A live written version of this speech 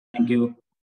Thank you.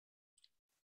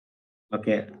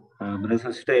 Okay, brothers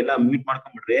ಅಷ್ಟೇ ಎಲ್ಲ mute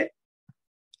ಮಾಡ್ಕೊಂಡ್ಬಿಡ್ರಿ,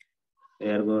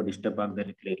 ಯಾರಿಗೂ ಡಿಸ್ಟರ್ಬ್ ಆಗದೆ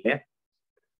ಇರ್ಲಿ.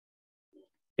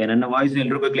 ನನ್ನ ವಾಯ್ಸ್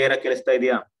ಎಲ್ರಿಗೂ ಕ್ಲಿಯರ್ ಆಗಿ ಕೇಳಿಸ್ತಾ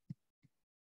ಇದೆಯಾ?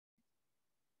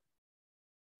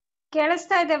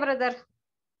 ಕೇಳಿಸ್ತಾ ಇದೆ ಬ್ರದರ್.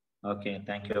 Okay,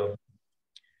 thank you.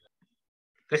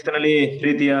 ಕ್ರಿಸ್ತನಲ್ಲಿ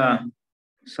ಪ್ರೀತಿಯ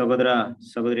ಸಹೋದರ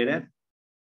ಸಹೋದರಿಯರೇ,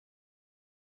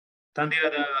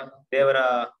 ತಂದೆಯಾದ ದೇವರ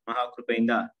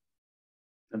ಮಹಾಕೃಪೆಯಿಂದ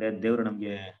ದೇವರು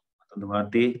ನಮ್ಗೆ ಮತ್ತೊಂದು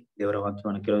ವಾರ್ತಿ ದೇವರ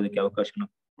ವಾಕ್ಯವನ್ನು ಕೇಳೋದಕ್ಕೆ ಅವಕಾಶವನ್ನು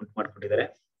ಉಂಟು ಮಾಡಿಕೊಂಡಿದ್ದಾರೆ.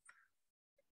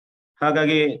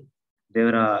 ಹಾಗಾಗಿ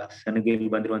ದೇವರ ಸನ್ನಿಧಿಯಲ್ಲಿ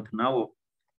ಬಂದಿರುವಂತ ನಾವು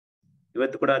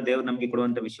ಇವತ್ತು ಕೂಡ ದೇವ್ರು ನಮ್ಗೆ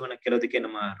ಕೊಡುವಂತ ವಿಷಯವನ್ನ ಕೇಳೋದಕ್ಕೆ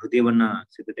ನಮ್ಮ ಹೃದಯವನ್ನ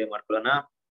ಸಿದ್ಧತೆ ಮಾಡ್ಕೊಳ್ಳೋಣ.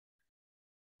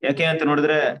 ಯಾಕೆ ಅಂತ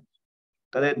ನೋಡಿದ್ರೆ,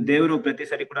 ಅದೇ ದೇವರು ಪ್ರತಿ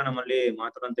ಸರಿ ಕೂಡ ನಮ್ಮಲ್ಲಿ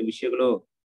ಮಾತಾಡುವಂತ ವಿಷಯಗಳು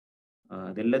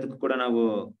ಅದೆಲ್ಲದಕ್ಕೂ ಕೂಡ ನಾವು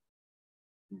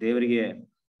ದೇವರಿಗೆ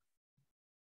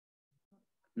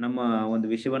ನಮ್ಮ ಒಂದು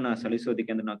ವಿಷಯವನ್ನ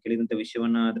ಸಲ್ಲಿಸೋದಕ್ಕೆ, ಅಂದ್ರೆ ನಾವು ಕೇಳಿದಂತ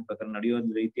ವಿಷಯವನ್ನ ಅದ್ರ ಪ್ರಕಾರ ನಡೆಯೋ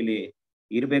ರೀತಿಯಲ್ಲಿ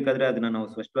ಇರ್ಬೇಕಾದ್ರೆ ಅದನ್ನ ನಾವು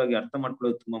ಸ್ಪಷ್ಟವಾಗಿ ಅರ್ಥ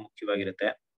ಮಾಡ್ಕೊಳ್ಳೋದು ತುಂಬಾ ಮುಖ್ಯವಾಗಿರುತ್ತೆ.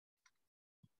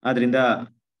 ಆದ್ರಿಂದ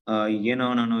ಏನೋ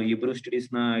ನಾನು ಇಬ್ರು ಸ್ಟಡೀಸ್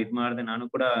ನ ಇದ್ ಮಾಡಿದೆ,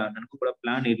 ನನಗೂ ಕೂಡ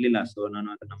ಪ್ಲಾನ್ ಇರ್ಲಿಲ್ಲ. ಸೊ ನಾನು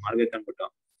ಅದನ್ನ ಮಾಡ್ಬೇಕನ್ಬಿಟ್ಟು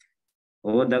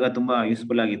ಓದಿದಾಗ ತುಂಬಾ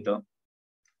ಯೂಸ್ಫುಲ್ ಆಗಿತ್ತು.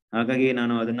 ಹಾಗಾಗಿ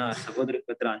ನಾನು ಅದನ್ನ ಸಹೋದರ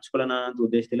ಹತ್ರ ಹಂಚ್ಕೊಳ್ಳೋಣ ಅಂತ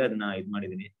ಉದ್ದೇಶದಲ್ಲಿ ಅದನ್ನ ಇದ್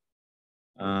ಮಾಡಿದೀನಿ.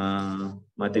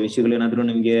 ಮತ್ತೆ ವಿಷಯಗಳು ಏನಾದ್ರು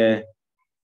ನಿಮ್ಗೆ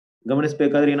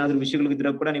ಗಮನಿಸ್ಬೇಕಾದ್ರೆ ಏನಾದ್ರು ವಿಷಯಗಳಿದ್ರೆ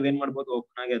ಕೂಡ ನೀವೇನ್ ಮಾಡ್ಬೋದು,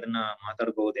 ಓಪನ್ ಆಗಿ ಅದನ್ನ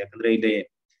ಮಾತಾಡ್ಬಹುದು. ಯಾಕಂದ್ರೆ ಇಲ್ಲಿ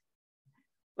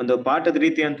ಒಂದು ಪಾಠದ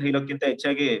ರೀತಿ ಅಂತ ಹೇಳೋಕ್ಕಿಂತ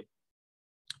ಹೆಚ್ಚಾಗಿ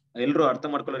ಎಲ್ರು ಅರ್ಥ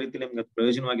ಮಾಡ್ಕೊಳ್ಳೋ ರೀತಿಯಲ್ಲಿ ನಿಮ್ಗೆ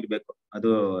ಪ್ರಯೋಜನವಾಗಿರ್ಬೇಕು,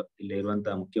 ಅದು ಇಲ್ಲಿ ಇರುವಂತ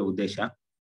ಮುಖ್ಯ ಉದ್ದೇಶ.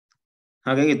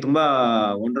 ಹಾಗಾಗಿ ತುಂಬಾ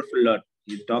ವಂಡರ್ಫುಲ್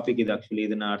ಟಾಪಿಕ್ ಇದೆ. ಆಕ್ಚುಲಿ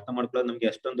ಇದನ್ನ ಅರ್ಥ ಮಾಡ್ಕೊಳ್ಳೋದು ನಮ್ಗೆ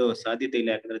ಅಷ್ಟೊಂದು ಸಾಧ್ಯತೆ ಇಲ್ಲ,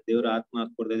 ಯಾಕಂದ್ರೆ ದೇವರ ಆತ್ಮ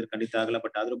ಕೊಡದಿದ್ರೆ ಖಂಡಿತ ಆಗಲ್ಲ.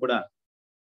 ಬಟ್ ಆದ್ರೂ ಕೂಡ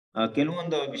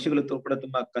ಕೆಲವೊಂದು ವಿಷಯಗಳು ಕೂಡ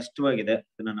ತುಂಬಾ ಕಷ್ಟವಾಗಿದೆ.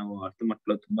 ಅದನ್ನ ನಾವು ಅರ್ಥ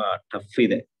ಮಾಡ್ಕೊಳ್ಳೋದು ತುಂಬಾ ಟಫ್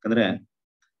ಇದೆ. ಯಾಕಂದ್ರೆ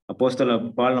ಅಪೊಸ್ತಲ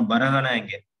ಪಾಲ್ನ ಬರಹನ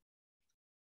ಹೆಂಗೆ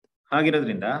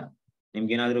ಹಾಗಿರೋದ್ರಿಂದ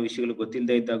ನಿಮ್ಗೆ ಏನಾದ್ರು ವಿಷಯಗಳು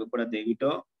ಗೊತ್ತಿಲ್ಲದೆ ಇದ್ದಾಗ ಕೂಡ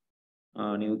ದಯವಿಟ್ಟು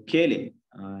ನೀವು ಕೇಳಿ.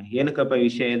 ಏನಕ್ಕಪ್ಪ ಈ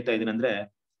ವಿಷಯ ಹೇಳ್ತಾ ಇದೀನಂದ್ರೆ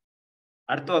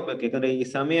ಅರ್ಥವಾಗ್ಬೇಕು. ಯಾಕಂದ್ರೆ ಈ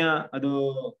ಸಮಯ ಅದು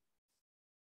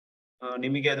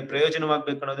ನಿಮಗೆ ಅದು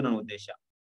ಪ್ರಯೋಜನವಾಗ್ಬೇಕು ಅನ್ನೋದು ನನ್ನ ಉದ್ದೇಶ.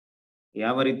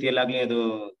 ಯಾವ ರೀತಿಯಲ್ಲಾಗ್ಲಿ ಅದು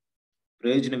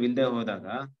ಪ್ರಯೋಜನವಿಲ್ಲದೆ ಹೋದಾಗ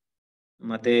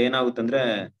ಮತ್ತೆ ಏನಾಗುತ್ತಂದ್ರೆ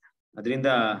ಅದರಿಂದ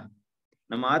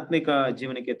ನಮ್ಮ ಆತ್ಮಿಕ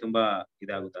ಜೀವನಕ್ಕೆ ತುಂಬಾ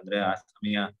ಇದಾಗುತ್ತೆ. ಅಂದ್ರೆ ಆ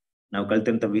ಸಮಯ ನಾವು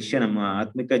ಕಲ್ತಂತ ವಿಷಯ ನಮ್ಮ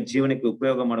ಆತ್ಮಿಕ ಜೀವನಕ್ಕೆ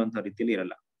ಉಪಯೋಗ ಮಾಡುವಂತ ರೀತಿಯಲ್ಲಿ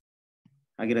ಇರಲ್ಲ.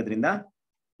 ಆಗಿರೋದ್ರಿಂದ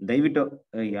ದಯವಿಟ್ಟು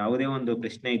ಯಾವುದೇ ಒಂದು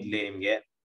ಪ್ರಶ್ನೆ ಇದ್ಲಿ ನಿಮ್ಗೆ,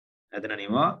 ಅದನ್ನ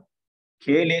ನೀವು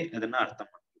ಕೇಳಿ ಅದನ್ನ ಅರ್ಥ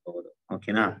ಮಾಡ್ಕೋಬಹುದು.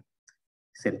 ಓಕೆನಾ?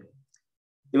 ಸರಿ,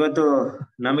 ಇವತ್ತು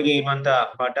ನಮಗೆ ಇರುವಂತ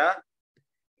ಪಾಠ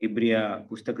ಇಬ್ರಿಯ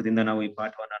ಪುಸ್ತಕದಿಂದ ನಾವು ಈ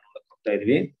ಪಾಠವನ್ನ ನೋಡಕ್ ಹೋಗ್ತಾ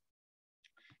ಇದ್ವಿ.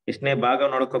 ಎಷ್ಟನೇ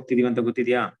ಭಾಗ ನೋಡಕ್ ಹೋಗ್ತಿದೀವಿ ಅಂತ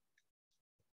ಗೊತ್ತಿದ್ಯಾ?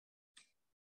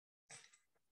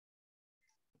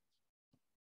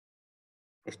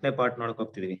 ಎಷ್ಟನೇ ಪಾಠ ನೋಡಕ್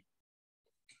ಹೋಗ್ತಿದೀವಿ?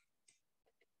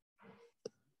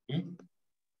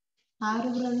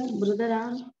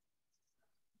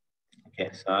 ಓಕೆ,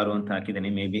 6 ಅಂತ ಹಾಕಿದ್ದೀನಿ.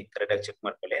 ಮೇ ಬಿ ಕರೆಕ್ಟ್ ಆಗಿ ಚೆಕ್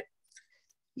ಮಾಡ್ಕೊಳ್ಳಿ.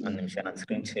 ಒಂದ್ ನಿಮಿಷ, ನಾನು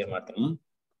ಸ್ಕ್ರೀನ್ ಶೇರ್ ಮಾಡ್ತೀನಿ.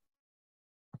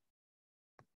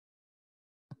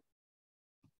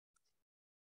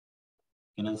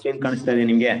 ನನ್ನ ಸ್ಕ್ರೀನ್ ಕಾಣಿಸ್ತಾ ಇದೆ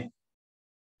ನಿಮ್ಗೆ?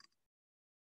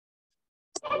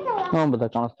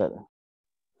 ಕಾಣಿಸ್ತಾ ಇದೆ.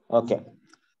 ಓಕೆ,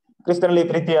 ಕ್ರಿಸ್ತನಲ್ಲಿ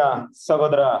ಪ್ರೀತಿಯ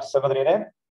ಸಹೋದರ ಸಹೋದರಿಯರೇ,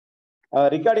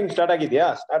 ರಿಕಾರ್ಡಿಂಗ್ ಸ್ಟಾರ್ಟ್ ಆಗಿದ್ಯಾ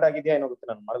ಏನೋ ಗೊತ್ತು,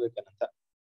 ನಾನು ಮಾಡ್ಬೇಕೇನಂತ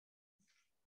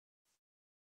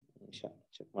ನಿಮಿಷ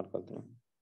ಚೆಕ್ ಮಾಡ್ಕೊಳ್ತೀನಿ.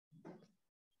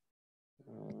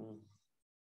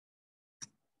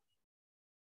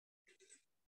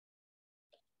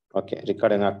 ಓಕೆ,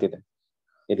 ರೆಕಾರ್ಡಿಂಗ್ ಆಗ್ತಿದೆ,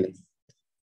 ಇರ್ಲಿ.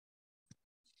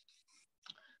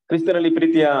 ಕ್ರಿಸ್ತನಲ್ಲಿ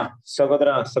ಪ್ರೀತಿಯ ಸಹೋದರ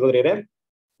ಸಹೋದರಿಯರೇ,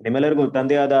 ನಿಮ್ಮೆಲ್ಲರಿಗೂ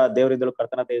ತಂದೆಯಾದ ದೇವರಿಂದಲೂ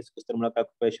ಕರ್ತನಾದ ಯೇಸು ಕ್ರಿಸ್ತನ ಮೂಲಕ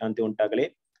ಕೃಪೆ ಶಾಂತಿ ಉಂಟಾಗಲಿ.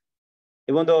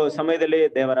 ಈ ಒಂದು ಸಮಯದಲ್ಲಿ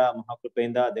ದೇವರ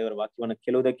ಮಹಾಕೃಪೆಯಿಂದ ದೇವರ ವಾಕ್ಯವನ್ನು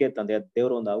ಕೇಳುವುದಕ್ಕೆ ತಂದೆಯ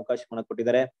ದೇವರು ಒಂದು ಅವಕಾಶವನ್ನು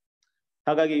ಕೊಟ್ಟಿದ್ದಾರೆ.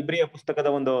 ಹಾಗಾಗಿ ಇಬ್ರಿಯ ಪುಸ್ತಕದ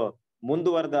ಒಂದು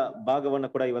ಮುಂದುವರೆದ ಭಾಗವನ್ನು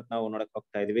ಕೂಡ ಇವತ್ತು ನಾವು ನೋಡಕ್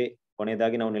ಹೋಗ್ತಾ ಇದೀವಿ.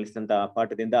 ಕೊನೆಯದಾಗಿ ನಾವು ನಿಲ್ಲಿಸಿದಂತ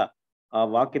ಪಾಠದಿಂದ ಆ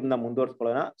ವಾಕ್ಯದಿಂದ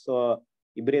ಮುಂದುವರಿಸ್ಕೊಳ್ಳೋಣ. ಸೊ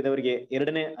ಇಬ್ರಿಯದವರಿಗೆ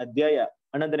 2ನೇ ಅಧ್ಯಾಯ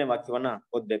 11ನೇ ವಾಕ್ಯವನ್ನ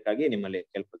ಓದ್ಬೇಕಾಗಿ ನಿಮ್ಮಲ್ಲಿ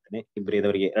ಕೇಳ್ಕೊಳ್ತೇನೆ.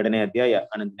 ಇಬ್ರಿಯದವರಿಗೆ 2ನೇ ಅಧ್ಯಾಯ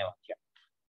 11ನೇ ವಾಕ್ಯ.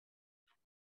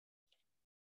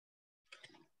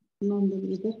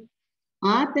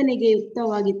 ಆತನಿಗೆ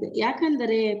ಯುಕ್ತವಾಗಿತ್ತು,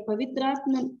 ಯಾಕಂದರೆ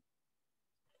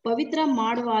ಪವಿತ್ರ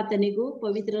ಮಾಡುವ ಆತನಿಗೂ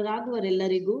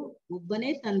ಪವಿತ್ರರಾಗುವರೆಲ್ಲರಿಗೂ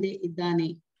ಒಬ್ಬನೇ ತಂದೆ ಇದ್ದಾನೆ.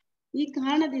 ಈ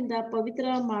ಕಾರಣದಿಂದ ಪವಿತ್ರ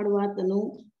ಮಾಡುವಾತನು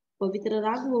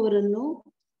ಪವಿತ್ರರಾಗುವವರನ್ನು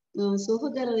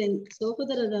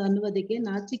ಸಹೋದರರ ಅನ್ನುವುದಕ್ಕೆ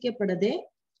ನಾಚಿಕೆ ಪಡದೆ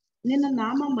ನಿನ್ನ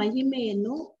ನಾಮ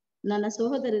ಮಹಿಮೆಯನ್ನು ನನ್ನ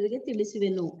ಸಹೋದರರಿಗೆ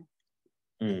ತಿಳಿಸುವೆನು.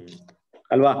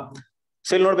 ಅಲ್ವಾ?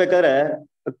 ಸೊ ಇಲ್ಲಿ ನೋಡ್ಬೇಕಾದ್ರೆ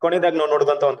ಕೊನೆಯದಾಗಿ ನಾವು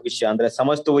ನೋಡುವಂತ ಒಂದು ವಿಷಯ ಅಂದ್ರೆ,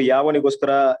 ಸಮಸ್ತವು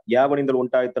ಯಾವನಿಗೋಸ್ಕರ ಯಾವನಿಂದಲೂ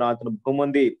ಉಂಟಾಯ್ತಾನೋ ಆತನು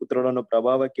ಬಹುಮಂದಿ ಪುತ್ರರನ್ನು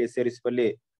ಪ್ರಭಾವಕ್ಕೆ ಸೇರಿಸುವಲ್ಲಿ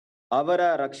ಅವರ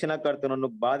ರಕ್ಷಣಾಕರ್ತನನ್ನು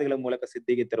ಬಾಧೆಗಳ ಮೂಲಕ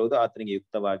ಸಿದ್ಧಿಗೆ ತರುವುದು ಆತನಿಗೆ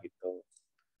ಯುಕ್ತವಾಗಿತ್ತು.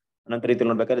 ಅನಂತರ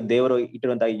ರೀತಿಯಲ್ಲಿ ನೋಡ್ಬೇಕಾದ್ರೆ ದೇವರು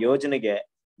ಇಟ್ಟಿರುವಂತಹ ಯೋಜನೆಗೆ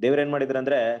ದೇವ್ರ ಏನ್ ಮಾಡಿದ್ರು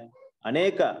ಅಂದ್ರೆ,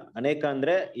 ಅನೇಕ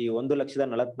ಅಂದ್ರೆ ಈ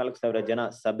 1,44,000 ಜನ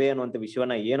ಸಭೆ ಅನ್ನುವಂತ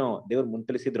ವಿಷಯವನ್ನ ಏನೋ ದೇವ್ರು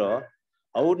ಮುಂತಿಳಿಸಿದ್ರೋ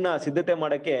ಅವ್ರನ್ನ ಸಿದ್ಧತೆ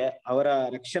ಮಾಡಕ್ಕೆ ಅವರ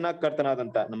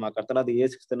ರಕ್ಷಣಾಕರ್ತನಾದಂತ ನಮ್ಮ ಕರ್ತನಾದ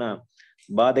ಯೇಸು ಕ್ರಿಸ್ತನ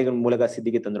ಬಾಧೆಗಳ ಮೂಲಕ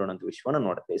ಸಿದ್ಧಿಗೆ ತಂದ್ರು ಅಂತ ವಿಷಯವನ್ನ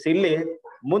ನೋಡುತ್ತೆ. ಸೊ ಇಲ್ಲಿ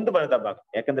ಮುಂದೆ ಬರೆದ ಭಾಗ,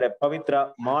 ಯಾಕಂದ್ರೆ ಪವಿತ್ರ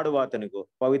ಮಾಡುವಾತನಿಗೂ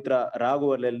ಪವಿತ್ರ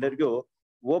ರಾಗುವರೆಲ್ಲರಿಗೂ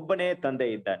ಒಬ್ಬನೇ ತಂದೆ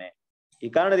ಇದ್ದಾನೆ. ಈ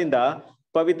ಕಾರಣದಿಂದ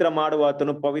ಪವಿತ್ರ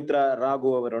ಮಾಡುವಾತನು ಪವಿತ್ರ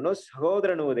ರಾಗುವವರನ್ನು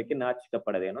ಸಹೋದರನುವುದಕ್ಕೆ ನಾಚಿಕ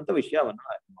ಪಡದೆ ಅನ್ನುವಂಥ ವಿಷಯವನ್ನು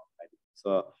ನೋಡ್ತಾ ಇದ್ದೀವಿ. ಸೊ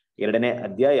 2ನೇ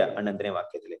ಅಧ್ಯಾಯ 11ನೇ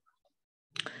ವಾಕ್ಯದಲ್ಲಿ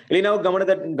ಇಲ್ಲಿ ನಾವು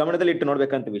ಗಮನದಲ್ಲಿ ಇಟ್ಟು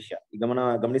ನೋಡ್ಬೇಕಂತ ವಿಷಯ,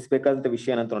 ಗಮನಿಸಬೇಕಾದಂತ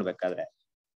ವಿಷಯ ಏನಂತ ನೋಡ್ಬೇಕಾದ್ರೆ,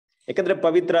 ಯಾಕಂದ್ರೆ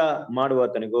ಪವಿತ್ರ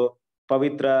ಮಾಡುವಾತನಿಗೂ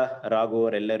ಪವಿತ್ರ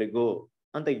ರಾಗುವವರೆಲ್ಲರಿಗೂ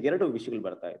ಅಂತ 2 ವಿಷಯಗಳು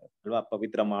ಬರ್ತಾ ಇದೆ ಅಲ್ವಾ.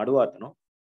 ಪವಿತ್ರ ಮಾಡುವಾತನು,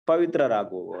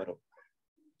 ಪವಿತ್ರರಾಗುವವರು.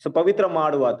 ಸೊ ಪವಿತ್ರ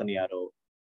ಮಾಡುವಾತನು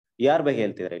ಯಾರ ಬಗ್ಗೆ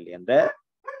ಹೇಳ್ತಿದಾರೆ ಇಲ್ಲಿ ಅಂದ್ರೆ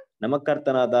ನಮ್ಮ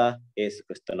ಕರ್ತನಾದ ಯೇಸು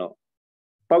ಕ್ರಿಸ್ತನು.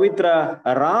 ಪವಿತ್ರ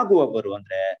ರಾಗುವವರು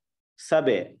ಅಂದ್ರೆ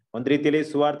ಸಭೆ, ಒಂದ್ ರೀತಿಯಲ್ಲಿ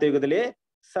ಸುವಾರ್ಥ ಯುಗದಲ್ಲಿ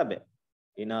ಸಭೆ.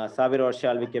 ಇನ್ನ 1000 ವರ್ಷ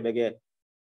ಆಳ್ವಿಕೆ ಬಗ್ಗೆ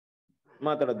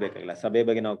ಮಾತಾಡೋದ್ ಬೇಕಾಗಿಲ್ಲ, ಸಭೆ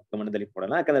ಬಗ್ಗೆ ನಾವು ಗಮನದಲ್ಲಿ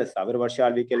ಕೊಡೋಣ. ಯಾಕಂದ್ರೆ 1000 ವರ್ಷ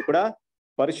ಆಳ್ವಿಕೆಯಲ್ಲಿ ಕೂಡ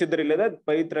ಪರಿಶುದ್ಧರಿಲ್ಲದೆ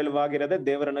ಪವಿತ್ರವಾಗಿರದೆ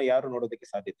ದೇವರನ್ನ ಯಾರು ನೋಡೋದಕ್ಕೆ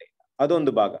ಸಾಧ್ಯತೆ ಇಲ್ಲ.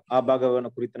 ಅದೊಂದು ಭಾಗ. ಆ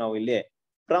ಭಾಗವನ್ನು ಕುರಿತು ನಾವು ಇಲ್ಲಿ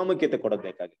ಪ್ರಾಮುಖ್ಯತೆ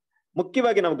ಕೊಡಬೇಕಾಗಿದೆ.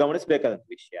 ಮುಖ್ಯವಾಗಿ ನಾವು ಗಮನಿಸಬೇಕಾದಂತ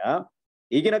ವಿಷಯ,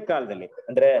 ಈಗಿನ ಕಾಲದಲ್ಲಿ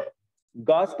ಅಂದ್ರೆ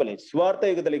ಗಾಸ್ಪಲ್ ಸ್ವಾರ್ಥ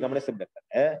ಯುಗದಲ್ಲಿ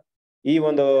ಗಮನಿಸಬೇಕಾದ್ರೆ ಈ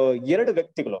ಒಂದು 2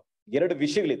 ವ್ಯಕ್ತಿಗಳು, 2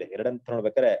 ವಿಷಯಗಳಿದೆ. 2 ಅಂತ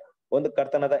ನೋಡ್ಬೇಕಾದ್ರೆ, ಒಂದು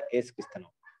ಕರ್ತನಾದ ಯೇಸು ಕ್ರಿಸ್ತನು,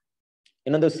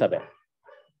 ಇನ್ನೊಂದು ಸಭೆ.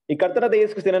 ಈ ಕರ್ತನಾದ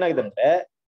ಯೇಸು ಕ್ರಿಸ್ತನು ಏನಾಗಿದಂತೆ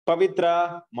ಪವಿತ್ರ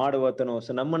ಮಾಡುವಾತನು.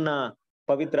 ಸೊ ನಮ್ಮನ್ನ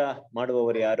ಪವಿತ್ರ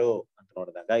ಮಾಡುವವರು ಯಾರು ಅಂತ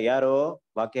ನೋಡಿದಾಗ ಯಾರು?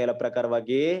 ವಾಕ್ಯ ಹೇಳ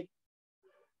ಪ್ರಕಾರವಾಗಿ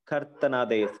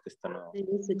ಕರ್ತನಾದ ಯೇಸು ಕ್ರಿಸ್ತನು.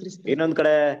 ಇನ್ನೊಂದ್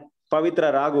ಕಡೆ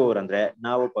ಪವಿತ್ರರಾಗುವವರಂದ್ರೆ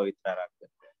ನಾವು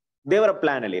ಪವಿತ್ರರಾಗ್ಬೇಕು, ದೇವರ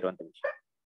ಪ್ಲಾನ್ ಅಲ್ಲಿ ಇರುವಂತ ವಿಷಯ.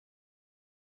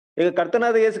 ಈಗ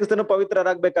ಕರ್ತನಾದ ಯೇಸು ಕ್ರಿಸ್ತನು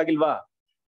ಪವಿತ್ರರಾಗ್ಬೇಕಾಗಿಲ್ವಾ?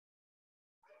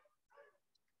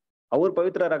 ಅವ್ರು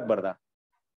ಪವಿತ್ರರಾಗ್ಬಾರ್ದ?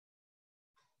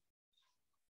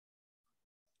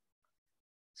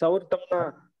 ಸೊ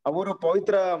ಅವರು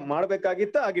ಪವಿತ್ರ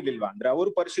ಮಾಡ್ಬೇಕಾಗಿತ್ತ ಆಗಿರ್ಲಿಲ್ವಾ? ಅಂದ್ರೆ ಅವರು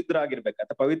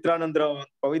ಪರಿಶುದ್ಧರಾಗಿರ್ಬೇಕಂತ. ಪವಿತ್ರ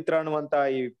ಅನ್ನುವಂತ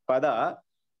ಈ ಪದ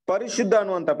ಪರಿಶುದ್ಧ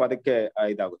ಅನ್ನುವಂತ ಪದಕ್ಕೆ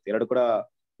ಇದಾಗುತ್ತೆ. 2 ಕೂಡ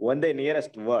ಒಂದೇ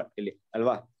ನಿಯರೆಸ್ಟ್ ವರ್ಡ್ ಇಲ್ಲಿ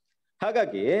ಅಲ್ವಾ.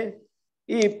 ಹಾಗಾಗಿ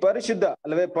ಈ ಪರಿಶುದ್ಧ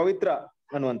ಅಲ್ವೇ ಪವಿತ್ರ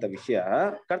ಅನ್ನುವಂತ ವಿಷಯ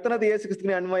ಕರ್ತನಾದ ಯೇಸು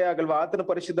ಕ್ರಿಸ್ತನಿಗೆ ಅನ್ವಯ ಆಗಲ್ವಾ? ಆತನ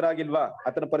ಪರಿಶುದ್ಧರಾಗಿಲ್ವಾ?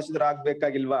 ಆತನ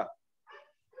ಪರಿಶುದ್ಧರಾಗ್ಬೇಕಾಗಿಲ್ವಾ?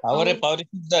 ಅವರೇ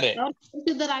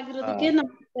ಪರಿಶುದ್ಧರಾಗಿರೋದಕ್ಕೆ ನಾವು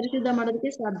ಪರಿಶುದ್ಧ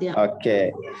ಮಾಡೋದಕ್ಕೆ ಸಾಧ್ಯ. ಓಕೆ.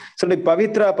 ಸೊ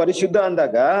ಪವಿತ್ರ ಪರಿಶುದ್ಧ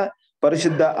ಅಂದಾಗ,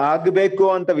 ಪರಿಶುದ್ಧ ಆಗ್ಬೇಕು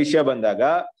ಅಂತ ವಿಷಯ ಬಂದಾಗ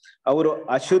ಅವರು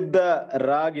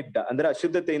ಅಶುದ್ಧರಾಗಿದ್ದ ಅಂದ್ರೆ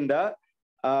ಅಶುದ್ಧತೆಯಿಂದ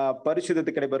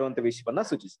ಪರಿಶುದ್ಧತೆ ಕಡೆ ಬರುವಂತ ವಿಷಯವನ್ನ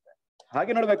ಸೂಚಿಸುತ್ತೆ.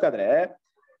 ಹಾಗೆ ನೋಡ್ಬೇಕಾದ್ರೆ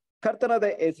ಕರ್ತನಾದ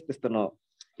ಯೇಸು ಕ್ರಿಸ್ತನು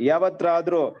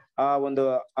ಯಾವತ್ತಾದ್ರೂ ಆ ಒಂದು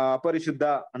ಅಪರಿಶುದ್ಧ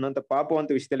ಅನ್ನೋಂಥ ಪಾಪವಂತ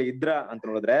ವಿಷಯದಲ್ಲಿ ಇದ್ರ ಅಂತ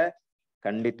ನೋಡಿದ್ರೆ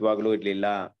ಖಂಡಿತವಾಗ್ಲೂ ಇರ್ಲಿಲ್ಲ.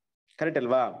 ಕರೆಕ್ಟ್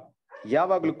ಅಲ್ವಾ?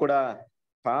 ಯಾವಾಗ್ಲೂ ಕೂಡ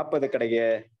ಪಾಪದ ಕಡೆಗೆ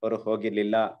ಅವರು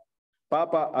ಹೋಗಿರ್ಲಿಲ್ಲ,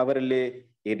 ಪಾಪ ಅವರಲ್ಲಿ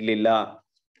ಇರ್ಲಿಲ್ಲ.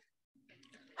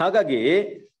 ಹಾಗಾಗಿ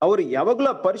ಅವರು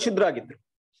ಯಾವಾಗ್ಲೂ ಪರಿಶುದ್ಧರಾಗಿದ್ರು.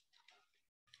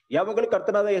 ಯಾವಾಗಲೂ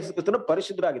ಕರ್ತನಾದ ಯೇಸು ಕ್ರಿಸ್ತನು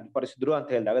ಪರಿಶುದ್ಧರಾಗಿದ್ರು. ಪರಿಶುದ್ಧರು ಅಂತ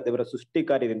ಹೇಳಿದಾಗ ದೇವರ ಸೃಷ್ಟಿ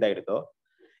ಕಾರ್ಯದಿಂದ ಹಿಡಿದು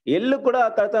ಎಲ್ಲೂ ಕೂಡ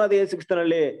ಕರ್ತನಾದ ಯೇಸು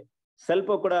ಕ್ರಿಸ್ತನಲ್ಲಿ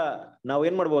ಸ್ವಲ್ಪ ಕೂಡ ನಾವು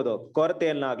ಏನ್ ಮಾಡ್ಬೋದು,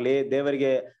 ಕೊರತೆಯನ್ನಾಗ್ಲಿ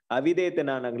ದೇವರಿಗೆ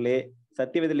ಅವಿಧೇಯತೆನಾಗ್ಲಿ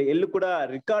ಸತ್ಯವೇದದಲ್ಲಿ ಎಲ್ಲೂ ಕೂಡ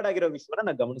ರೆಕಾರ್ಡ್ ಆಗಿರೋ ವಿಷಯವನ್ನ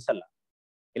ನಾವು ಗಮನಿಸಲ್ಲ.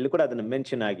 ಎಲ್ಲೂ ಕೂಡ ಅದನ್ನ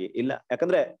ಮೆನ್ಷನ್ ಆಗಿ ಇಲ್ಲ.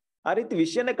 ಯಾಕಂದ್ರೆ ಆ ರೀತಿ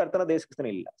ವಿಷಯನೇ ಕರ್ತನಾದ ಯೇಸು ಕ್ರಿಸ್ತನ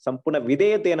ಇಲ್ಲ. ಸಂಪೂರ್ಣ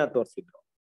ವಿಧೇಯತೆಯನ್ನ ತೋರಿಸಿದ್ರು.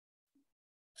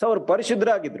 ಸೊ ಅವ್ರು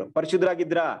ಪರಿಶುದ್ಧರಾಗಿದ್ರು.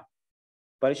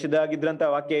 ಪರಿಶುದ್ಧ ಆಗಿದ್ರಂತ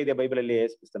ವಾಕ್ಯ ಇದೆ ಬೈಬಲಲ್ಲಿ.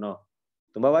 ಯೇಸು ಕ್ರಿಸ್ತನು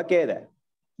ತುಂಬಾ ವಾಕ್ಯ ಇದೆ.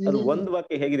 ಅದು ಒಂದು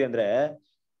ವಾಕ್ಯ ಹೇಗಿದೆ ಅಂದ್ರೆ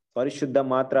ಪರಿಶುದ್ಧ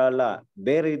ಮಾತ್ರ ಅಲ್ಲ,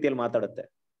 ಬೇರೆ ರೀತಿಯಲ್ಲಿ ಮಾತಾಡುತ್ತೆ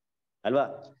ಅಲ್ವಾ.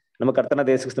 ನಮ್ಮ ಕರ್ತನಾದ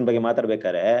ಯೇಸು ಕ್ರಿಸ್ತನ ಬಗ್ಗೆ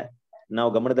ಮಾತಾಡ್ಬೇಕಾದ್ರೆ ನಾವು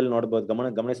ಗಮನದಲ್ಲಿ ನೋಡ್ಬೋದು,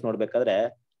 ಗಮನಿಸಿ ನೋಡ್ಬೇಕಾದ್ರೆ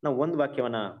ನಾವು ಒಂದು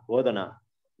ವಾಕ್ಯವನ್ನ ಓದೋಣ.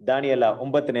 ದಾನಿಯೇಲ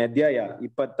 9ನೇ ಅಧ್ಯಾಯ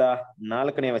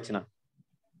 24ನೇ ವಚನ.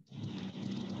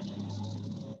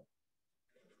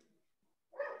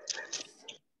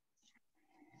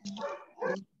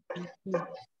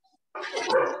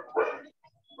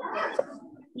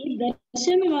 ಈ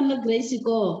ದರ್ಶನವನ್ನು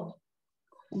ಗ್ರಹಿಸಿಕೋ,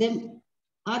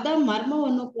 ಆದ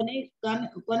ಮರ್ಮವನ್ನು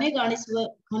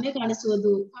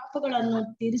ಕೊನೆಗಾಣಿಸುವುದು, ಪಾಪಗಳನ್ನು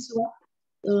ತೀರಿಸುವುದು,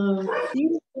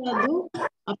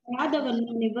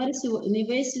 ಅಪರಾಧವನ್ನು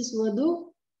ನಿವೇಶಿಸುವುದು.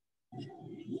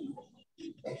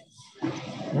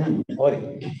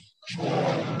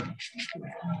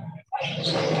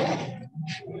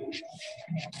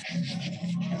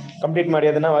 ಕಂಪ್ಲೀಟ್ ಮಾಡಿ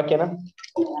ಅದನ್ನ ವಾಕ್ಯನ.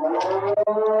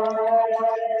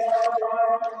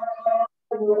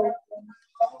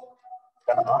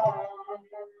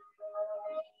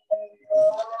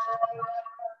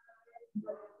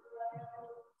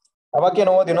 ವಾಕ್ಯನ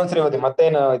ಓದಿ, ಇನ್ನೊಂದ್ಸರಿ ಓದಿ.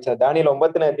 ಮತ್ತೇನು ದಾನಿಯೇಲ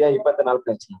 9ನೇ ಅಧ್ಯಾಯ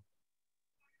 24ನೇ ವಚನ.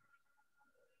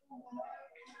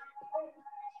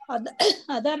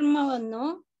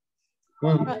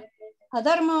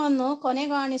 ಅಧರ್ಮವನ್ನು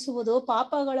ಕೊನೆಗಾಣಿಸುವುದು,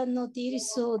 ಪಾಪಗಳನ್ನು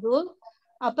ತೀರಿಸುವುದು,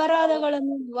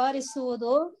 ಅಪರಾಧಗಳನ್ನು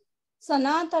ನಿವಾರಿಸುವುದು,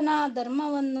 ಸನಾತನ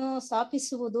ಧರ್ಮವನ್ನು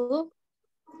ಸ್ಥಾಪಿಸುವುದು,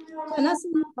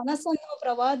 ಕನಸನ್ನು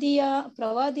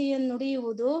ಪ್ರವಾದಿಯನ್ನು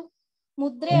ನುಡಿಯುವುದು,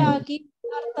 ಮುದ್ರೆ ಹಾಕಿ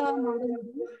ಅರ್ಥ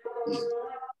ಮಾಡುವುದು,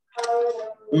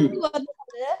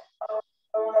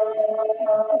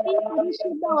 ಅತಿ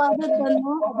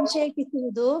ಪರಿಶುದ್ಧವಾದದ್ದನ್ನು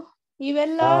ಅಭಿಷೇಕಿಸುವುದು,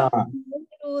 ಇವೆಲ್ಲ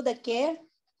ಇರುವುದಕ್ಕೆ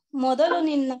ಮೊದಲು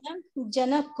ನಿನ್ನ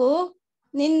ಜನಕ್ಕೂ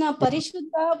ನಿನ್ನ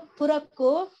ಪರಿಶುದ್ಧ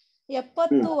ಪುರಕ್ಕೂ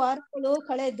 70 ವಾರಗಳು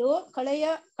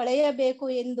ಕಳೆಯಬೇಕು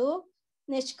ಎಂದು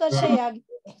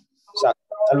ನಿಷ್ಕರ್ಷೆಯಾಗಿದೆ.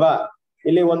 ಅಲ್ವಾ?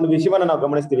 ಇಲ್ಲಿ ಒಂದು ವಿಷಯವನ್ನ ನಾವು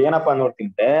ಗಮನಿಸ್ತೀವಿ. ಏನಪ್ಪಾ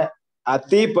ನೋಡ್ತಿಂತೆ,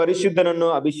 ಅತಿ ಪರಿಶುದ್ಧನನ್ನು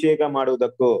ಅಭಿಷೇಕ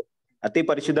ಮಾಡುವುದಕ್ಕೂ. ಅತಿ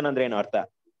ಪರಿಶುದ್ಧನ ಅಂದ್ರೆ ಏನು ಅರ್ಥ?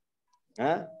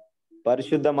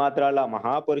 ಪರಿಶುದ್ಧ ಮಾತ್ರ ಅಲ್ಲ,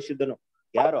 ಮಹಾಪರಿಶುದ್ಧನು.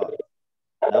 ಯಾರು?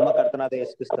 ನಮ್ಮ ಕರ್ತನಾದ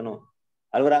ಯೇಸು ಕ್ರಿಸ್ತನು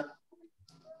ಅಲ್ವರ.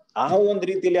 ಆ ಒಂದು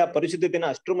ರೀತಿಯಲ್ಲಿ ಆ ಪರಿಶುದ್ಧತೆನ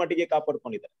ಅಷ್ಟ್ರ ಮಟ್ಟಿಗೆ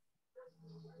ಕಾಪಾಡ್ಕೊಂಡಿದ್ದಾರೆ.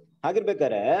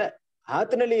 ಹಾಗಿರ್ಬೇಕಾದ್ರೆ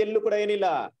ಆತನಲ್ಲಿ ಎಲ್ಲೂ ಕೂಡ ಏನಿಲ್ಲ,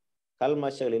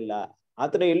 ಕಲ್ಮಶಗಳಿಲ್ಲ,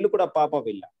 ಆತನ ಎಲ್ಲೂ ಕೂಡ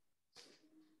ಪಾಪವಿಲ್ಲ.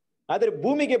 ಆದ್ರೆ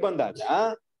ಭೂಮಿಗೆ ಬಂದಾಗ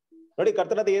ನೋಡಿ,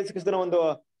 ಕರ್ತನಾದ ಯೇಸು ಕ್ರಿಸ್ತನ ಒಂದು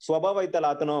ಸ್ವಭಾವ ಇತ್ತಲ್ಲ,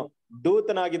 ಆತನು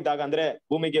ದೂತನಾಗಿದ್ದಾಗ, ಅಂದ್ರೆ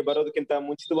ಭೂಮಿಗೆ ಬರೋದಕ್ಕಿಂತ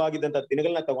ಮುಂಚಿತವಾಗಿದ್ದಂತ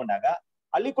ದಿನಗಳನ್ನ ತಗೊಂಡಾಗ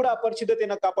ಅಲ್ಲಿ ಕೂಡ ಆ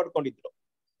ಪರಿಶುದ್ಧತೆಯನ್ನ ಕಾಪಾಡ್ಕೊಂಡಿದ್ರು.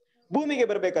 ಭೂಮಿಗೆ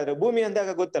ಬರ್ಬೇಕಾದ್ರೆ, ಭೂಮಿ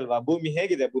ಅಂದಾಗ ಗೊತ್ತಲ್ವಾ ಭೂಮಿ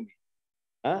ಹೇಗಿದೆ? ಭೂಮಿ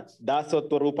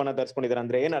ದಾಸತ್ವ ರೂಪನ ಧರಿಸ್ಕೊಂಡಿದ್ದಾರೆ.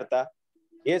 ಅಂದ್ರೆ ಏನರ್ಥ?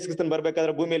 ಯೇಸು ಕ್ರಿಸ್ತನ್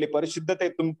ಬರ್ಬೇಕಾದ್ರೆ ಭೂಮಿಯಲ್ಲಿ ಪರಿಶುದ್ಧತೆ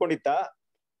ತುಂಬಿಕೊಂಡಿತ್ತ?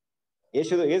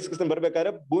 ಯೇಸು ಕ್ರಿಸ್ತನ್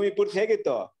ಬರ್ಬೇಕಾದ್ರೆ ಭೂಮಿ ಪೂರ್ತಿ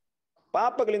ಹೇಗಿತ್ತು?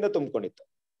 ಪಾಪಗಳಿಂದ ತುಂಬಿಕೊಂಡಿತ್ತು.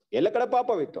 ಎಲ್ಲ ಕಡೆ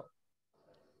ಪಾಪವಿತ್ತು.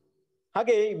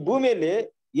 ಹಾಗೆ ಈ ಭೂಮಿಯಲ್ಲಿ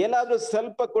ಎಲ್ಲಾದ್ರೂ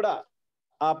ಸ್ವಲ್ಪ ಕೂಡ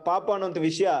ಆ ಪಾಪ ಅನ್ನೋಂಥ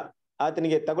ವಿಷಯ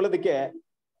ಆತನಿಗೆ ತಗೊಳ್ಳೋದಕ್ಕೆ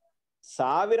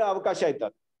 1000 ಅವಕಾಶ ಇತ್ತು.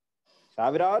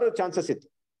 ಸಾವಿರಾರು ಚಾನ್ಸಸ್ ಇತ್ತು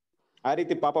ಆ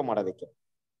ರೀತಿ ಪಾಪ ಮಾಡೋದಕ್ಕೆ.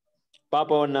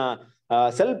 ಪಾಪವನ್ನ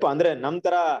ಸ್ವಲ್ಪ ಅಂದ್ರೆ ನಮ್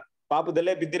ತರ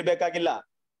ಪಾಪದಲ್ಲೇ ಬಿದ್ದಿರ್ಬೇಕಾಗಿಲ್ಲ,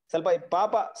 ಸ್ವಲ್ಪ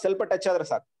ಪಾಪ ಸ್ವಲ್ಪ ಟಚ್ ಆದ್ರೆ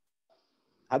ಸಾಕು.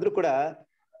 ಆದ್ರೂ ಕೂಡ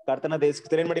ಕರ್ತನಾದ ಯೇಸು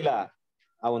ಕ್ರಿಸ್ತನು ಏನ್ ಮಾಡಿಲ್ಲ,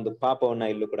 ಆ ಒಂದು ಪಾಪವನ್ನ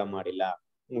ಇಲ್ಲೂ ಕೂಡ ಮಾಡಿಲ್ಲ.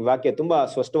 ವಾಕ್ಯ ತುಂಬಾ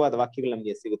ಸ್ಪಷ್ಟವಾದ ವಾಕ್ಯಗಳು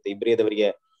ನಮ್ಗೆ ಸಿಗುತ್ತೆ. ಇಬ್ರಿಯದವರಿಗೆ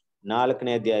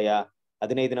 4ನೇ ಅಧ್ಯಾಯ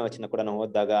 15ನೇ ವಚನ ಕೂಡ ನಾವು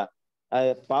ಓದಿದಾಗ,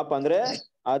 ಪಾಪ ಅಂದ್ರೆ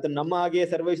ಆತ ನಮ್ಮ ಹಾಗೆ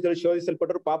ಸರ್ವವಿಷಯದಲ್ಲಿ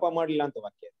ಶೋಧಿಸಲ್ಪಟ್ಟರು, ಪಾಪ ಮಾಡ್ಲಿಲ್ಲ ಅಂತ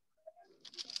ವಾಕ್ಯ.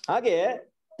 ಹಾಗೆ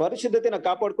ಪರಿಶುದ್ಧತೆನ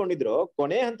ಕಾಪಾಡ್ಕೊಂಡಿದ್ರು.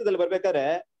 ಕೊನೆ ಹಂತದಲ್ಲಿ ಬರ್ಬೇಕಾದ್ರೆ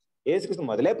ಯೇಸು ಕ್ರಿಸ್ತ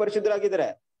ಮೊದಲೇ ಪರಿಶುದ್ಧರಾಗಿದ್ದಾರೆ.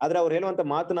 ಆದ್ರೆ ಅವ್ರು ಹೇಳುವಂತ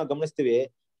ಮಾತು ನಾವು ಗಮನಿಸ್ತೀವಿ.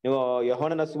 ನೀವು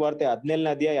ಯೋಹಾನನ ಸುವಾರ್ತೆ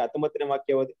 17ನೇ ಅಧ್ಯಾಯ 19ನೇ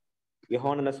ವಾಕ್ಯ ಓದಿ.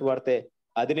 ಯೋಹಾನನ ಸುವಾರ್ತೆ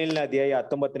 17ನೇ ಅಧ್ಯಾಯ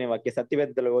 19ನೇ ವಾಕ್ಯ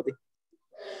ಸತ್ಯವೇದದಲ್ಲಿ ಓದಿ.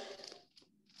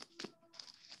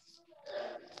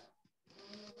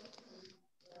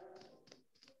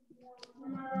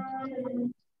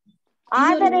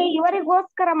 ಆದರೆ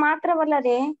ಇವರಿಗೋಸ್ಕರ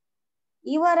ಮಾತ್ರವಲ್ಲದೆ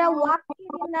ಇವರ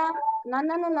ವಾಕ್ಯದಿಂದ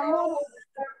ನನ್ನನ್ನು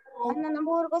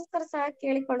ನಂಬುವವರಿಗೋಸ್ಕರ ಸಹ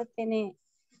ಕೇಳಿಕೊಳ್ಳುತ್ತೇನೆ.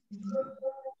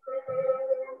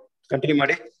 ಕಂಟಿನ್ಯೂ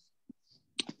ಮಾಡಿ.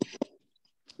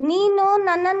 ನೀನು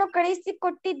ನನ್ನನ್ನು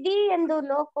ಕಳಿಸಿಕೊಟ್ಟಿದ್ದಿ ಎಂದು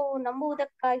ಲೋಕವು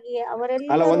ನಂಬುವುದಕ್ಕಾಗಿ ಅವರೆಲ್ಲ.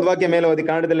 ಅಲ್ಲ, ಒಂದ್ ವಾಕ್ಯ ಮೇಲೆ ಓದಿ.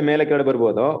 ಕನ್ನಡದಲ್ಲಿ ಮೇಲೆ ಕೇಳಿ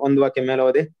ಬರ್ಬೋದು. ಒಂದ್ ವಾಕ್ಯ ಮೇಲೆ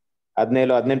ಓದಿ.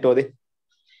 17, 18 ಓದಿ.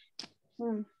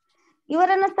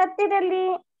 ಇವರನ್ನು ಸತ್ಯದಲ್ಲಿ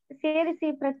ಸೇರಿಸಿ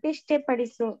ಪ್ರತಿಷ್ಠೆ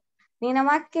ಪಡಿಸು. ನಿನ್ನ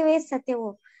ವಾಕ್ಯವೇ ಸತ್ಯವು.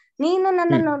 ನೀನು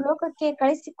ನನ್ನನ್ನು ಲೋಕಕ್ಕೆ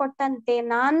ಕಳಿಸಿಕೊಟ್ಟಂತೆ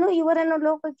ನಾನು ಇವರನ್ನು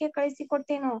ಲೋಕಕ್ಕೆ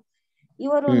ಕಳಿಸಿಕೊಟ್ಟೆನು.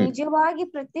 ಇವರು ನಿಜವಾಗಿ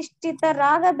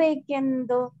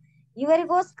ಪ್ರತಿಷ್ಠಿತರಾಗಬೇಕೆಂದು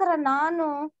ಇವರಿಗೋಸ್ಕರ ನಾನು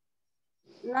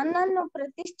ನನ್ನನ್ನು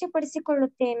ಪ್ರತಿಷ್ಠೆ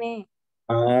ಪಡಿಸಿಕೊಳ್ಳುತ್ತೇನೆ.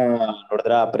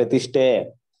 ನೋಡಿದ್ರ, ಪ್ರತಿಷ್ಠೆ.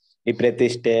 ಈ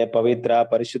ಪ್ರತಿಷ್ಠೆ, ಪವಿತ್ರ,